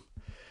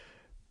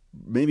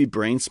 Maybe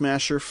Brain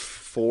Smasher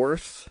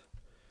fourth,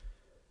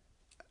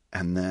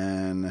 and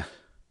then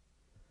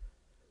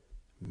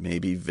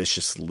maybe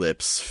Vicious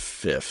Lips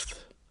fifth.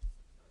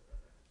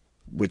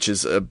 Which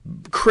is a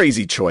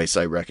crazy choice,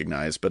 I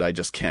recognize, but I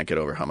just can't get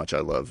over how much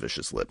I love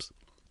Vicious Lips.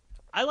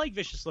 I like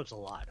Vicious Lips a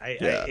lot.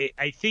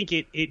 I think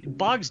it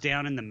bogs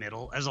down in the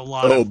middle as a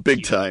lot of... Oh,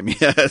 big time,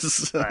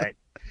 yes. Right.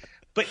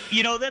 But,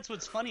 that's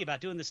what's funny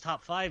about doing this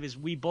top 5 is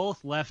we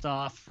both left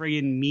off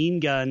friggin' Mean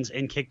Guns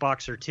and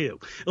Kickboxer 2.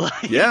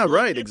 Yeah,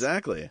 right,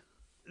 exactly.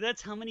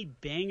 That's how many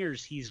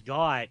bangers he's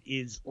got.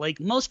 Is like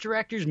most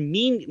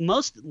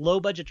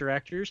low-budget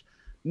directors...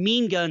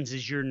 Mean Guns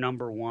is your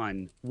number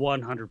one,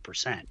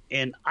 100%.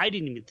 And I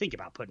didn't even think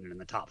about putting it in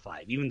the top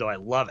 5, even though I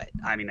love it.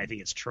 I mean, I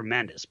think it's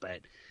tremendous,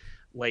 but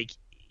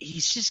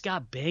he's just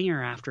got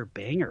banger after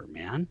banger,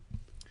 man.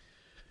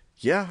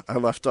 Yeah, I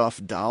left off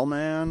Doll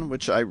Man,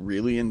 which I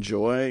really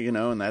enjoy,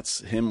 and that's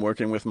him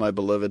working with my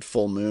beloved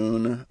Full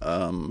Moon.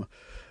 I'm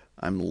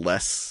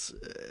less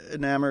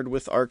enamored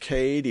with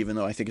Arcade, even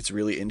though I think it's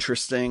really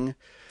interesting.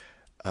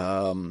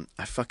 I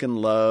fucking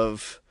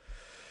love...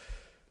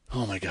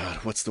 Oh my God,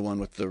 what's the one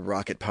with the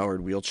rocket-powered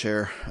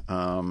wheelchair?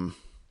 Rutger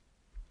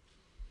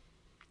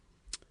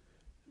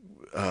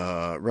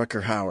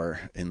Hauer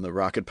in the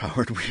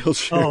rocket-powered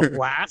wheelchair. Oh,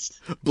 Blast?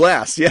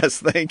 Blast, yes,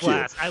 thank you.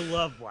 Blast, I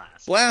love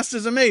Blast. Blast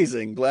is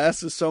amazing.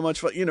 Blast is so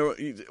much fun.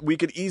 We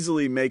could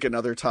easily make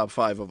another top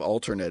 5 of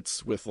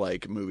alternates with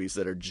movies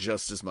that are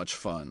just as much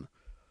fun.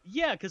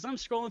 Yeah, because I'm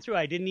scrolling through.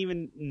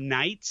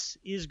 Nights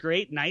is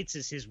great. Nights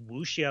is his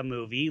wuxia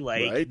movie,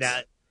 right.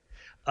 that.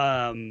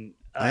 I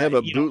have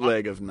a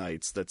bootleg of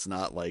Nights that's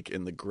not like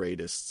in the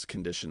greatest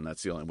condition.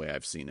 That's the only way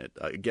I've seen it.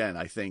 Again,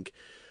 I think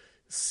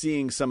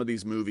seeing some of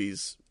these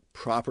movies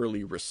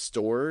properly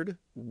restored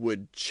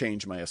would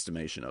change my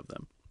estimation of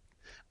them.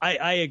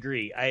 I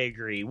agree.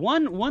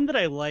 One that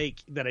I like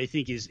that I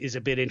think is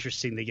a bit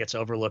interesting that gets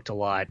overlooked a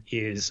lot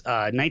is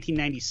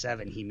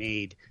 1997. He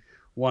made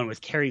one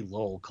with Carrie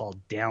Lowell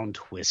called Down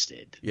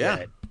Twisted. Yeah,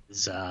 that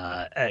is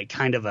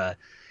kind of a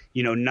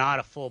not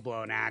a full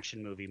blown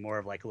action movie, more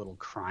of like a little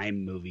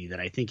crime movie that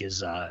I think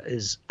is I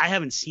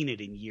haven't seen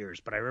it in years,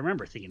 but I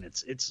remember thinking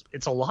it's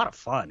a lot of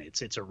fun.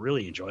 It's a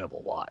really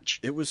enjoyable watch.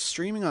 It was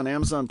streaming on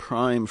Amazon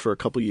Prime for a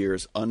couple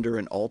years under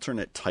an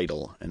alternate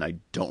title, and I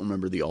don't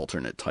remember the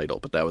alternate title,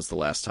 but that was the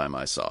last time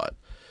I saw it.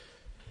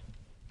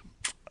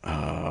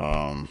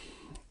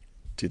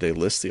 Do they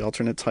list the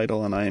alternate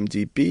title on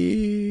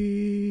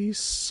IMDb?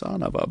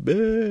 Son of a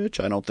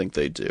bitch. I don't think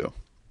they do.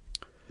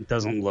 It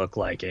doesn't look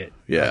like it.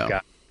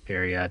 Yeah.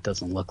 Area, it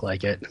doesn't look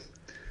like it.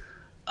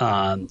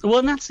 Well,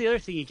 and that's the other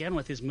thing again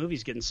with his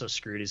movies getting so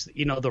screwed is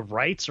the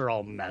rights are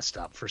all messed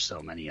up for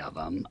so many of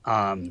them,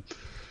 and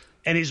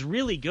his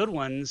really good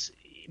ones,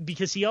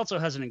 because he also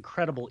has an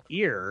incredible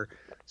ear,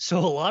 so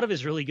a lot of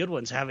his really good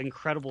ones have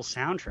incredible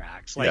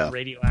soundtracks like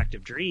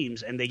Radioactive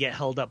Dreams, and they get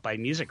held up by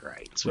music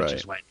rights, which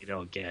is why you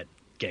don't get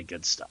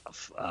good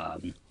stuff.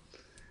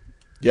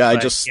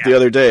 The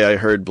other day I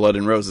heard Blood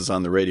and Roses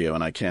on the radio,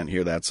 and I can't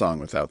hear that song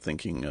without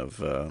thinking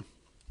of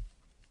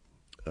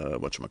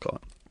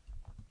whatchamacallit.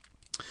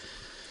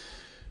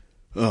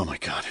 Oh my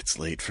God, it's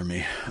late for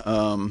me.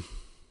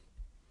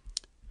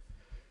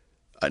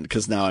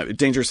 Because now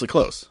Dangerously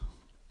Close.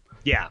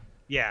 Yeah.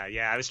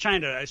 I was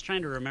trying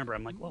to remember.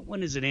 I'm like,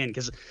 when is it in?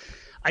 Because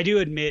I do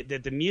admit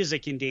that the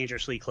music in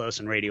Dangerously Close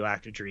and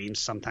Radioactive Dreams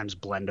sometimes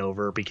blend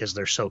over because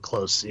they're so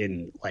close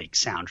in like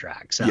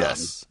soundtracks.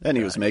 Yes, and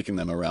he was making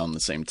them around the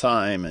same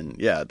time, and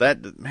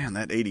that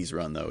 80s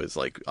run though is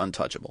like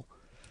untouchable.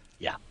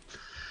 Yeah,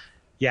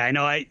 I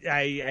know.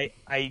 I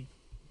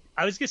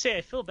was gonna say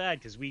I feel bad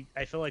because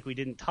I feel like we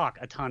didn't talk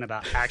a ton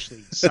about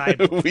actually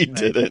Cyborg. We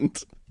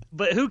didn't.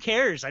 But who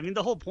cares? I mean,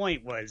 the whole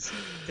point was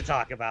to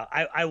talk about.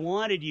 I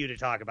wanted you to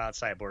talk about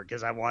Cyborg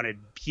because I wanted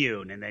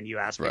Pune, and then you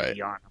asked me to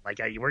be on. Like,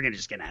 we're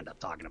just gonna end up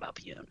talking about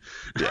Pune.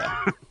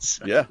 Yeah,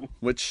 yeah,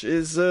 which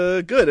is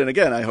good. And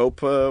again, I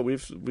hope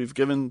we've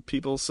given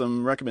people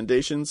some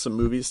recommendations, some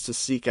movies to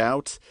seek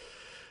out.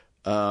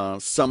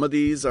 Some of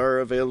these are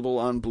available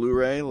on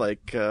Blu-ray,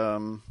 like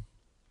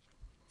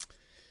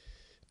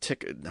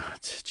Ticker.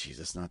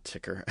 Jesus, not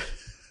Ticker.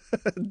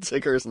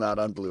 Ticker's not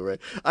on Blu-ray.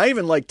 I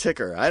even like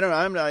Ticker. I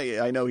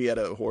know he had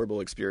a horrible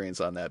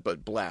experience on that,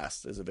 but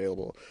Blast is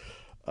available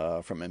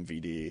from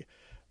MVD.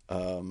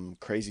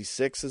 Crazy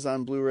Six is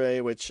on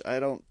Blu-ray, which I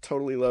don't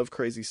totally love.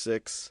 Crazy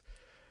Six,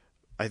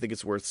 I think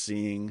it's worth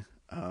seeing.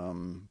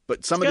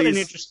 But some of these,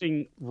 an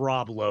interesting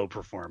Rob Lowe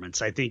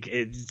performance. I think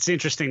it's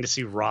interesting to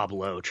see Rob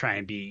Lowe try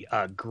and be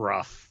a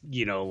gruff,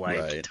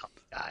 tough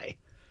guy.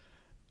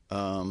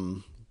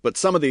 But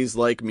some of these,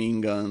 like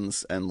Mean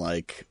Guns and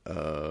like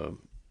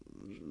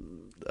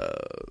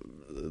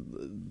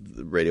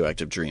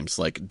Radioactive Dreams,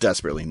 like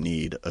desperately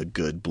need a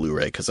good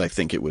Blu-ray because I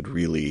think it would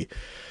really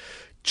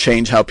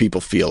change how people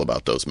feel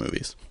about those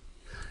movies.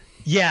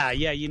 Yeah.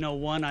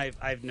 One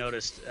I've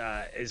noticed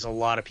is a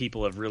lot of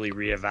people have really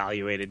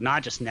reevaluated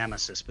not just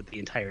Nemesis, but the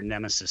entire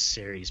Nemesis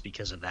series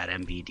because of that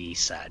MVD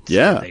set.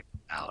 Yeah. That they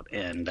put out.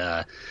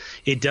 And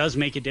it does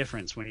make a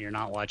difference when you're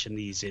not watching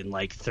these in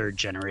like third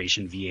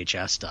generation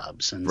VHS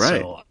dubs. And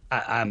so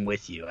I'm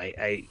with you.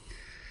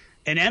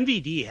 And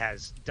MVD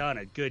has done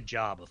a good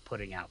job of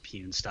putting out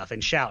Pune stuff,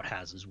 and Shout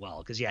has as well.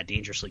 Because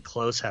Dangerously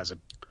Close has a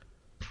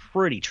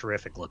pretty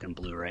terrific looking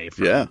Blu-ray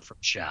from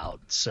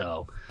Shout.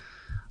 So.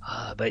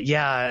 But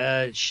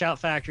Shout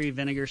Factory,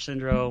 Vinegar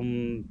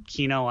Syndrome,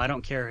 Kino, I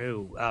don't care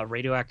who.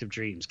 Radioactive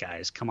Dreams,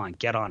 guys, come on,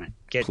 get on it.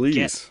 Get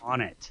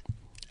on it.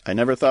 I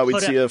never thought we'd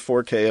see a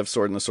 4K of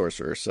Sword and the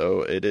Sorcerer,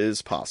 so it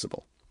is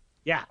possible.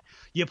 Yeah,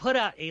 you put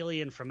out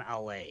Alien from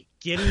LA.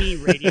 Give me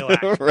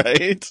Radioactive.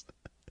 Right.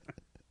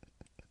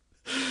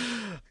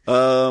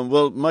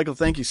 Well, Michael,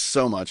 thank you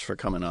so much for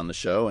coming on the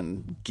show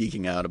and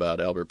geeking out about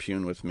Albert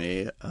Pune with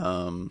me.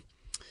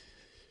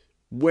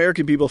 Where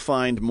can people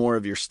find more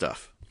of your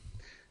stuff?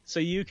 So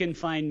you can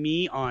find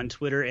me on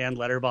Twitter and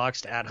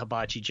Letterboxd at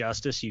Hibachi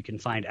Justice. You can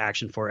find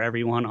Action for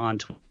Everyone on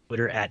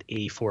Twitter at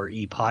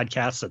A4E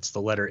Podcast. That's the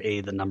letter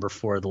A, the number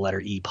 4, the letter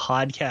E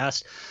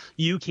Podcast.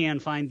 You can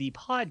find the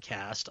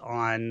podcast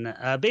on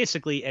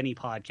basically any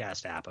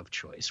podcast app of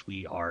choice.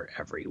 We are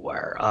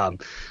everywhere.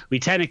 We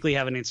technically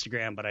have an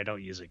Instagram, but I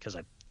don't use it because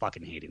I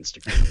fucking hate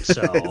Instagram.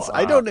 So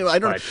I don't know.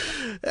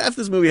 If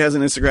this movie has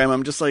an Instagram,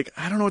 I'm just like,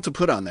 I don't know what to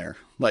put on there.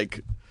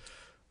 Like,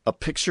 a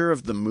picture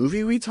of the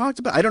movie we talked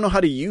about? I don't know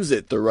how to use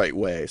it the right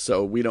way,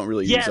 so we don't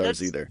really use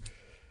ours either.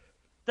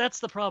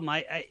 That's the problem.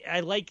 I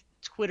like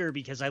Twitter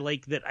because I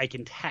like that I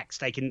can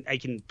text. I can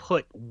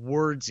put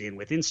words in.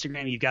 With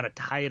Instagram, you've got to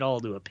tie it all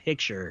to a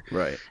picture.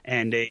 Right.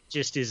 And it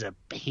just is a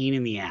pain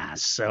in the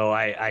ass. So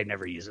I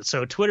never use it.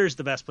 So Twitter's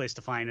the best place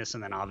to find us.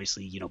 And then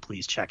obviously,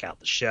 please check out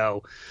the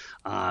show.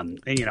 And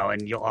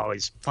you'll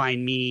always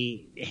find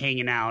me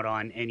hanging out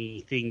on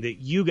anything that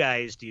you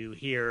guys do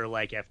here,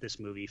 like F This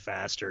Movie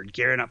Fest or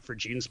gearing up for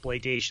June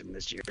Sploitation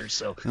this year.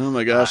 So, oh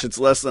my gosh, it's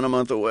less than a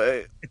month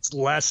away. It's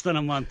less than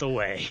a month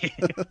away.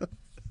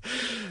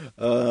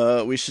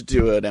 We should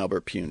do an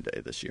Albert Pune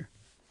Day this year.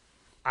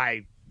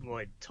 I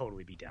would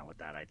totally be down with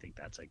that. I think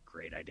that's a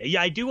great idea.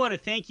 Yeah, I do want to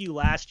thank you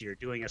last year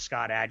doing a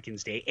Scott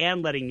Adkins Day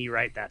and letting me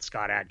write that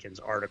Scott Adkins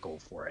article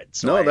for it.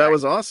 So that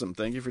was awesome.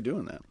 Thank you for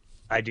doing that.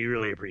 I do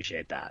really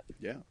appreciate that.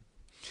 Yeah.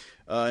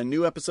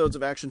 New episodes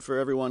of Action for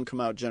Everyone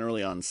come out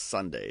generally on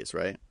Sundays,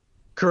 right?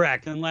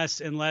 Correct.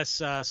 Unless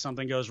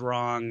something goes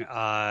wrong,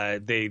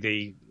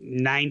 they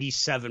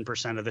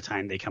 97% of the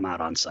time they come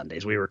out on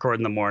Sundays. We record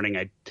in the morning.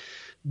 I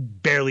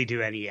barely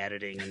do any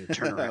editing and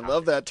turn around. I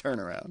love that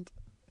turnaround.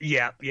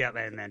 Yeah,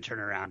 and then turn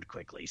around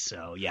quickly.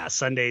 So yeah,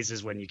 Sundays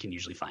is when you can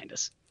usually find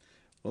us.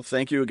 Well,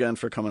 thank you again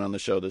for coming on the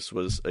show. This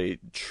was a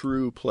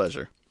true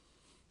pleasure.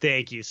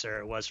 Thank you, sir.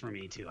 It was for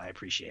me too. I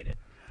appreciate it.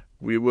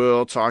 We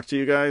will talk to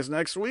you guys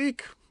next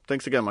week.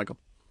 Thanks again, Michael.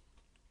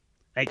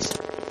 Thanks.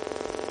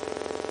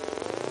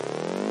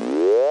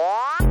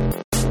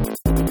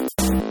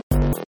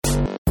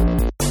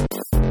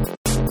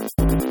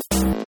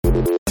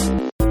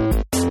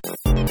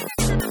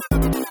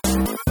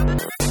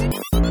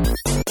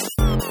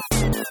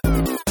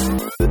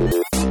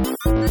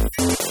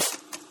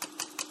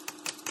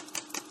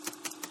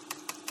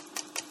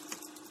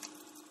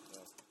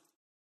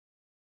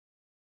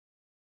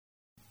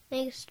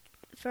 Thanks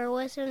for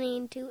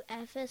listening to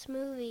FS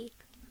Movie.